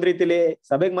ನೋಡ್ಬೇಕಾದ್ರೆ ಒಂದ್ ರೀತಿಲಿ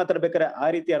ಸಭೆಗೆ ಮಾತಾಡ್ಬೇಕಾದ್ರೆ ಆ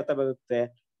ರೀತಿ ಅರ್ಥ ಬರುತ್ತೆ,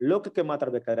 ಲೋಕಕ್ಕೆ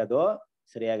ಮಾತಾಡ್ಬೇಕಾದ್ರೆ ಅದು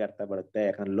ಸರಿಯಾಗಿ ಅರ್ಥ ಬರುತ್ತೆ.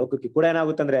 ಯಾಕಂದ್ರೆ ಲೋಕಕ್ಕೆ ಕೂಡ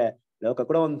ಏನಾಗುತ್ತೆ ಅಂದ್ರೆ ಲೋಕ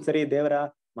ಕೂಡ ಒಂದ್ಸರಿ ದೇವರ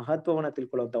ಮಹತ್ವವನ್ನ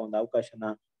ತಿಳ್ಕೊಳ್ಳುವಂತ ಒಂದು ಅವಕಾಶನ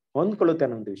ಹೊಂದ್ಕೊಳ್ಳುತ್ತೆ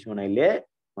ಅನ್ನೋ ಒಂದು ವಿಷಯವನ್ನ ಇಲ್ಲಿ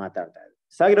ಮಾತಾಡ್ತಾ ಇದೆ.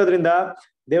 ಸಾಗಿರೋದ್ರಿಂದ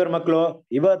ದೇವರ ಮಕ್ಕಳು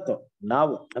ಇವತ್ತು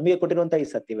ನಾವು ನಮಗೆ ಕೊಟ್ಟಿರುವಂತ ಈ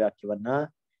ಸತ್ಯವಾಕ್ಯವನ್ನ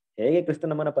ಹೇಗೆ ಕ್ರಿಸ್ತ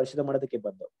ನಮ್ಮನ್ನ ಪರಿಶುದ್ಧ ಮಾಡೋದಕ್ಕೆ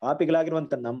ಬಂದು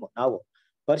ಪಾಪಿಗಳಾಗಿರುವಂತ ನಾವು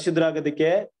ಪರಿಶುದ್ಧರಾಗೋದಕ್ಕೆ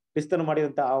ಕ್ರಿಸ್ತನು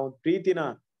ಮಾಡಿದಂತ ಆ ಒಂದು ಪ್ರೀತಿನ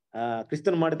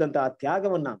ಕ್ರಿಸ್ತನು ಮಾಡಿದಂತ ಆ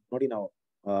ತ್ಯಾಗವನ್ನ ನೋಡಿ ನಾವು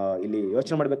ಇಲ್ಲಿ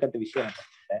ಯೋಚನೆ ಮಾಡ್ಬೇಕಂತ ವಿಷಯ ಅಂತ.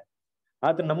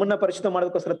 ಆತ ನಮ್ಮನ್ನ ಪರಿಶುದ್ಧ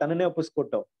ಮಾಡೋದಕ್ಕೋಸ್ಕರ ತನ್ನನ್ನೇ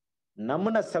ಒಪ್ಪಿಸ್ಕೊಟ್ಟು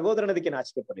ನಮ್ಮನ್ನ ಸಹೋದರನದಕ್ಕೆ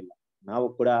ನಾಚಿಕೆ ಪಡಿಲ್ಲ. ನಾವು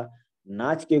ಕೂಡ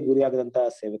ನಾಚಿಕೆ ಗುರಿಯಾಗದಂತ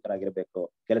ಸೇವಕರಾಗಿರ್ಬೇಕು,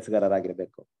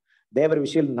 ಕೆಲಸಗಾರರಾಗಿರ್ಬೇಕು. ದೇವರ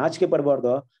ವಿಷಯದಲ್ಲಿ ನಾಚಿಕೆ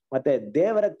ಪಡಬಾರ್ದು. ಮತ್ತೆ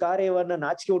ದೇವರ ಕಾರ್ಯವನ್ನ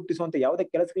ನಾಚಿಕೆ ಹುಟ್ಟಿಸುವಂತ ಯಾವುದೇ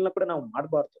ಕೆಲಸಗಳನ್ನ ಕೂಡ ನಾವು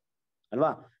ಮಾಡಬಾರ್ದು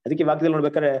ಅಲ್ವಾ. ಅದಕ್ಕೆ ವಾಕ್ಯದಲ್ಲಿ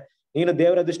ನೋಡ್ಬೇಕಾದ್ರೆ ನೀನು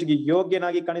ದೇವರ ದೃಷ್ಟಿಗೆ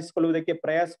ಯೋಗ್ಯನಾಗಿ ಕಾಣಿಸಿಕೊಳ್ಳುವುದಕ್ಕೆ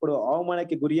ಪ್ರಯಾಸ ಪಡುವ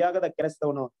ಅವಮಾನಕ್ಕೆ ಗುರಿಯಾಗದ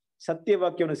ಕೆಲಸದವನು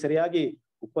ಸತ್ಯವಾಕ್ಯವನ್ನು ಸರಿಯಾಗಿ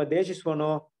ಉಪದೇಶಿಸುವನು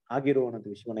ಆಗಿರುವ ಅನ್ನೋದು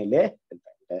ವಿಷಯವನ್ನ ಇಲ್ಲೇ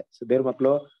ಹೇಳ್ತಾ ಇದ್ದಾರೆ. ಸೊ ದೇವ್ರ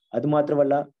ಮಕ್ಕಳು ಅದು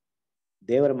ಮಾತ್ರವಲ್ಲ,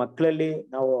 ದೇವರ ಮಕ್ಕಳಲ್ಲಿ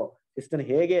ನಾವು ಕ್ರಿಸ್ತನ್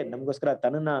ಹೇಗೆ ನಮಗೋಸ್ಕರ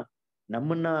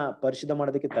ನಮ್ಮನ್ನ ಪರಿಶುದ್ಧ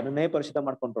ಮಾಡೋದಕ್ಕೆ ತನ್ನನ್ನೇ ಪರಿಶುದ್ಧ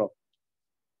ಮಾಡ್ಕೊಂಡ್ರು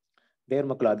ದೇವ್ರ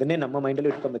ಮಕ್ಕಳು ಅದನ್ನೇ ನಮ್ಮ ಮೈಂಡ್ ಅಲ್ಲಿ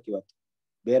ಇಟ್ಕೊಬೇಕು. ಇವತ್ತು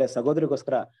ಬೇರೆ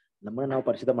ಸಹೋದರಿಗೋಸ್ಕರ ನಮ್ಮನ್ನ ನಾವು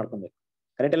ಪರಿಶುದ್ಧ ಮಾಡ್ಕೊಬೇಕು.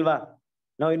 ಕರೆಕ್ಟ್ ಅಲ್ವಾ?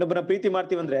 ನಾವು ಇನ್ನೊಬ್ಬರನ್ನ ಪ್ರೀತಿ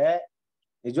ಮಾಡ್ತೀವಂದ್ರೆ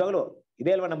ನಿಜವಾಗ್ಲು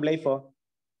ಇದೇ ಅಲ್ವಾ ನಮ್ ಲೈಫ್.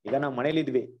 ಈಗ ನಾವು ಮನೇಲಿ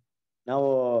ಇದ್ವಿ, ನಾವು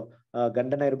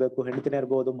ಗಂಡನ ಇರ್ಬೇಕು, ಹೆಂಡತಿನ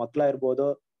ಇರ್ಬೋದು, ಮಕ್ಳ ಇರ್ಬೋದು,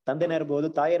 ತಂದೆನ ಇರ್ಬೋದು,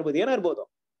 ತಾಯಿ ಇರ್ಬೋದು, ಏನೋ ಇರ್ಬೋದು.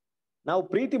 ನಾವು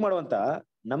ಪ್ರೀತಿ ಮಾಡುವಂತ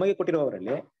ನಮಗೆ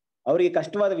ಕೊಟ್ಟಿರುವವರಲ್ಲಿ ಅವರಿಗೆ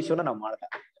ಕಷ್ಟವಾದ ವಿಷಯವನ್ನ ನಾವು ಮಾಡ್ದ.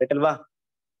 ಕರೆಕ್ಟ್ ಅಲ್ವಾ?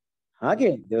 ಹಾಗೆ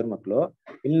ದೇವ್ರ ಮಕ್ಕಳು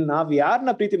ಇಲ್ಲಿ ನಾವ್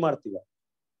ಯಾರನ್ನ ಪ್ರೀತಿ ಮಾಡ್ತೀವ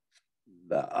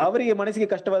ಅವರಿಗೆ ಮನಸ್ಸಿಗೆ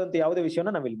ಕಷ್ಟವಾದಂತ ಯಾವುದೇ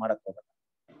ವಿಷಯವನ್ನ ನಾವ್ ಇಲ್ಲಿ ಮಾಡಕ್ ಹೋಗಲ್ಲ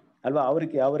ಅಲ್ವಾ.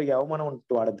 ಅವರಿಗೆ ಅವಮಾನ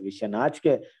ಉಂಟು ಮಾಡೋದ್ ವಿಷಯ,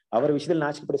 ನಾಚಿಕೆ, ಅವರ ವಿಷಯದಲ್ಲಿ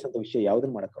ನಾಚಿಕೆ ಪಡಿಸುವಂತ ವಿಷಯ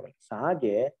ಯಾವ್ದನ್ನ ಮಾಡಕ್ ಹೋಗಲ್ಲ.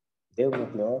 ಹಾಗೆ ದೇವ್ರ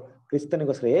ಮಕ್ಕಳು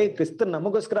ಕ್ರಿಸ್ತನಿಗೋಸ್ಕರ ಕ್ರಿಸ್ತನ್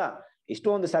ನಮಗೋಸ್ಕರ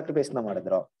ಇಷ್ಟೊಂದು ಸ್ಯಾಕ್ರಿಫೈಸ್ ನ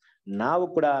ಮಾಡಿದ್ರು. ನಾವು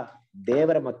ಕೂಡ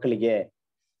ದೇವರ ಮಕ್ಕಳಿಗೆ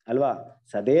ಅಲ್ವಾ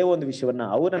ಸದೇ ಒಂದು ವಿಷಯವನ್ನ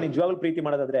ಅವ್ರನ್ನ ನಿಜವಾಗ್ಲೂ ಪ್ರೀತಿ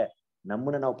ಮಾಡೋದಾದ್ರೆ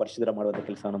ನಮ್ಮನ್ನ ನಾವು ಪರಿಶುದ್ಧ ಮಾಡುವಂತ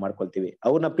ಕೆಲಸವನ್ನ ಮಾಡ್ಕೊಳ್ತೀವಿ.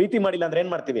 ಅವ್ರನ್ನ ಪ್ರೀತಿ ಮಾಡಿಲ್ಲ ಅಂದ್ರೆ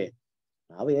ಏನ್ ಮಾಡ್ತೀವಿ?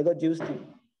 ನಾವು ಹೇಗೋ ಜೀವಿಸ್ತೀವಿ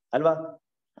ಅಲ್ವಾ.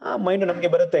 ಆ ಮೈಂಡ್ ನಮ್ಗೆ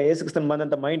ಬರುತ್ತೆ. ಯೇಸು ಕ್ರಿಸ್ತನ್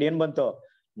ಬಂದಂತ ಮೈಂಡ್ ಏನ್ ಬಂತು?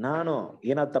 ನಾನು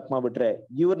ಏನಾದ್ರು ತಪ್ಪು ಮಾಡ್ಬಿಟ್ರೆ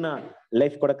ಇವ್ರನ್ನ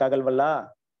ಲೈಫ್ ಕೊಡಕ್ ಆಗಲ್ವಲ್ಲ,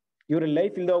 ಇವ್ರ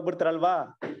ಲೈಫ್ ಇಲ್ದೆ ಹೋಗ್ಬಿಡ್ತಾರಲ್ವಾ,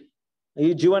 ಈ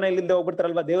ಜೀವನ ಇಲ್ಲಿಂದ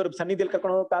ಹೋಗ್ಬಿಡ್ತಾರಲ್ವಾ, ದೇವ್ರ ಸನ್ನಿಧಿಯಲ್ಲಿ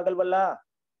ಕರ್ಕೊಂಡು ಹೋಗಕ್ ಆಗಲ್ವಲ್ಲ.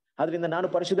 ಆದ್ರಿಂದ ನಾನು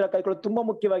ಪರಿಶುದ್ಧ ಕಾಯ್ಕೊಳ್ಳೋದು ತುಂಬಾ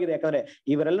ಮುಖ್ಯವಾಗಿದೆ. ಯಾಕಂದ್ರೆ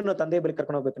ಇವರೆಲ್ಲರೂ ತಂದೆ ಬಳಿ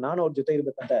ಕರ್ಕೊಂಡು ಹೋಗ್ಬೇಕು, ನಾನು ಅವ್ರ ಜೊತೆ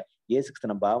ಇರ್ಬೇಕಂತ ಯೇಸು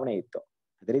ಕ್ರಿಸ್ತನ ಭಾವನೆ ಇತ್ತು.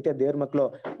 ಅದೇ ರೀತಿಯ ದೇವ್ರ ಮಕ್ಕಳು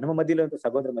ನಮ್ಮ ಮಧ್ಯದಲ್ಲಿ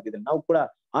ಸಹೋದರ ಮಧ್ಯದಲ್ಲಿ ನಾವು ಕೂಡ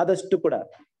ಆದಷ್ಟು ಕೂಡ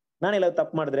ನಾನೆಲ್ಲ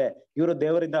ತಪ್ಪು ಮಾಡಿದ್ರೆ ಇವರು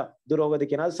ದೇವರಿಂದ ದೂರ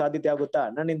ಹೋಗೋದಕ್ಕೆ ಏನಾದ್ರು ಸಾಧ್ಯತೆ ಆಗುತ್ತಾ,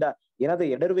 ನನ್ನಿಂದ ಏನಾದ್ರು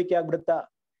ಎಡರುವಿಕೆ ಆಗ್ಬಿಡುತ್ತಾ,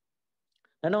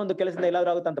 ನನ್ನ ಒಂದು ಕೆಲಸದಿಂದ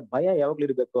ಎಲ್ಲಾದ್ರೂ ಆಗುತ್ತಾ ಅಂತ ಭಯ ಯಾವಾಗ್ಲೂ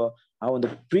ಇರ್ಬೇಕು. ಆ ಒಂದು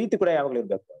ಪ್ರೀತಿ ಕೂಡ ಯಾವಾಗ್ಲೂ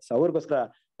ಇರ್ಬೇಕು. ಸೊ ಅವ್ರಿಗೋಸ್ಕರ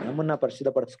ನಮ್ಮನ್ನ ಪರಿಶುದ್ಧ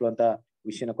ಪಡಿಸ್ಕೊಳ್ಳುವಂತ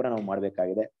ವಿಷಯನ ಕೂಡ ನಾವು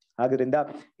ಮಾಡ್ಬೇಕಾಗಿದೆ. ಹಾಗಾದ್ರಿಂದ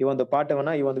ಈ ಒಂದು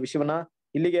ಪಾಠವನ್ನ, ಈ ಒಂದು ವಿಷಯವನ್ನ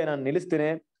ಇಲ್ಲಿಗೆ ನಾನು ನಿಲ್ಲಿಸ್ತೇನೆ.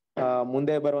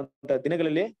 ಮುಂದೆ ಬರುವಂತ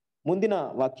ದಿನಗಳಲ್ಲಿ ಮುಂದಿನ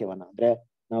ವಾಕ್ಯವನ್ನ ಅಂದ್ರೆ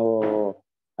ನಾವು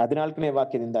 14ನೇ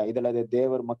ವಾಕ್ಯದಿಂದ ಇದಲ್ಲದೆ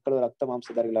ದೇವರ ಮಕ್ಕಳು ರಕ್ತ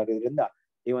ಮಾಂಸಧಾರಿಗಳಾಗಿರೋದ್ರಿಂದ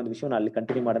ಈ ಒಂದು ವಿಷಯವನ್ನ ಅಲ್ಲಿ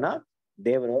ಕಂಟಿನ್ಯೂ ಮಾಡೋಣ.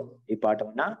 ದೇವರು ಈ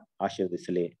ಪಾಠವನ್ನ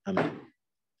ಆಶೀರ್ವದಿಸಲಿ. ಆಮೇಲೆ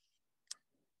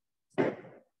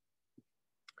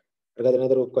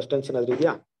ಏನಾದ್ರು ಕ್ವಶನ್ಸ್ ಏನಾದ್ರು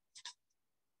ಇದೆಯಾ?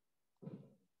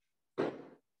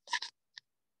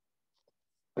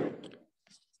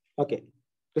 ಓಕೆ,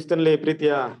 ಕ್ರಿಸ್ತನಲ್ಲಿ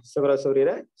ಪ್ರೀತಿಯ ಸಹೋದರ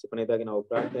ಸಹೋದರಿಯರೇ, ಕೊನೆಯದಾಗಿ ನಾವು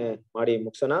ಪ್ರಾರ್ಥನೆ ಮಾಡಿ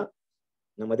ಮುಗಿಸೋಣ.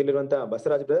 ನಮ್ಮ ಮಧ್ಯಲಿರುವಂತ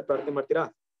ಬಸವರಾಜ್ ಬ್ರದರ್ ಪ್ರಾರ್ಥನೆ ಮಾಡ್ತೀರಾ?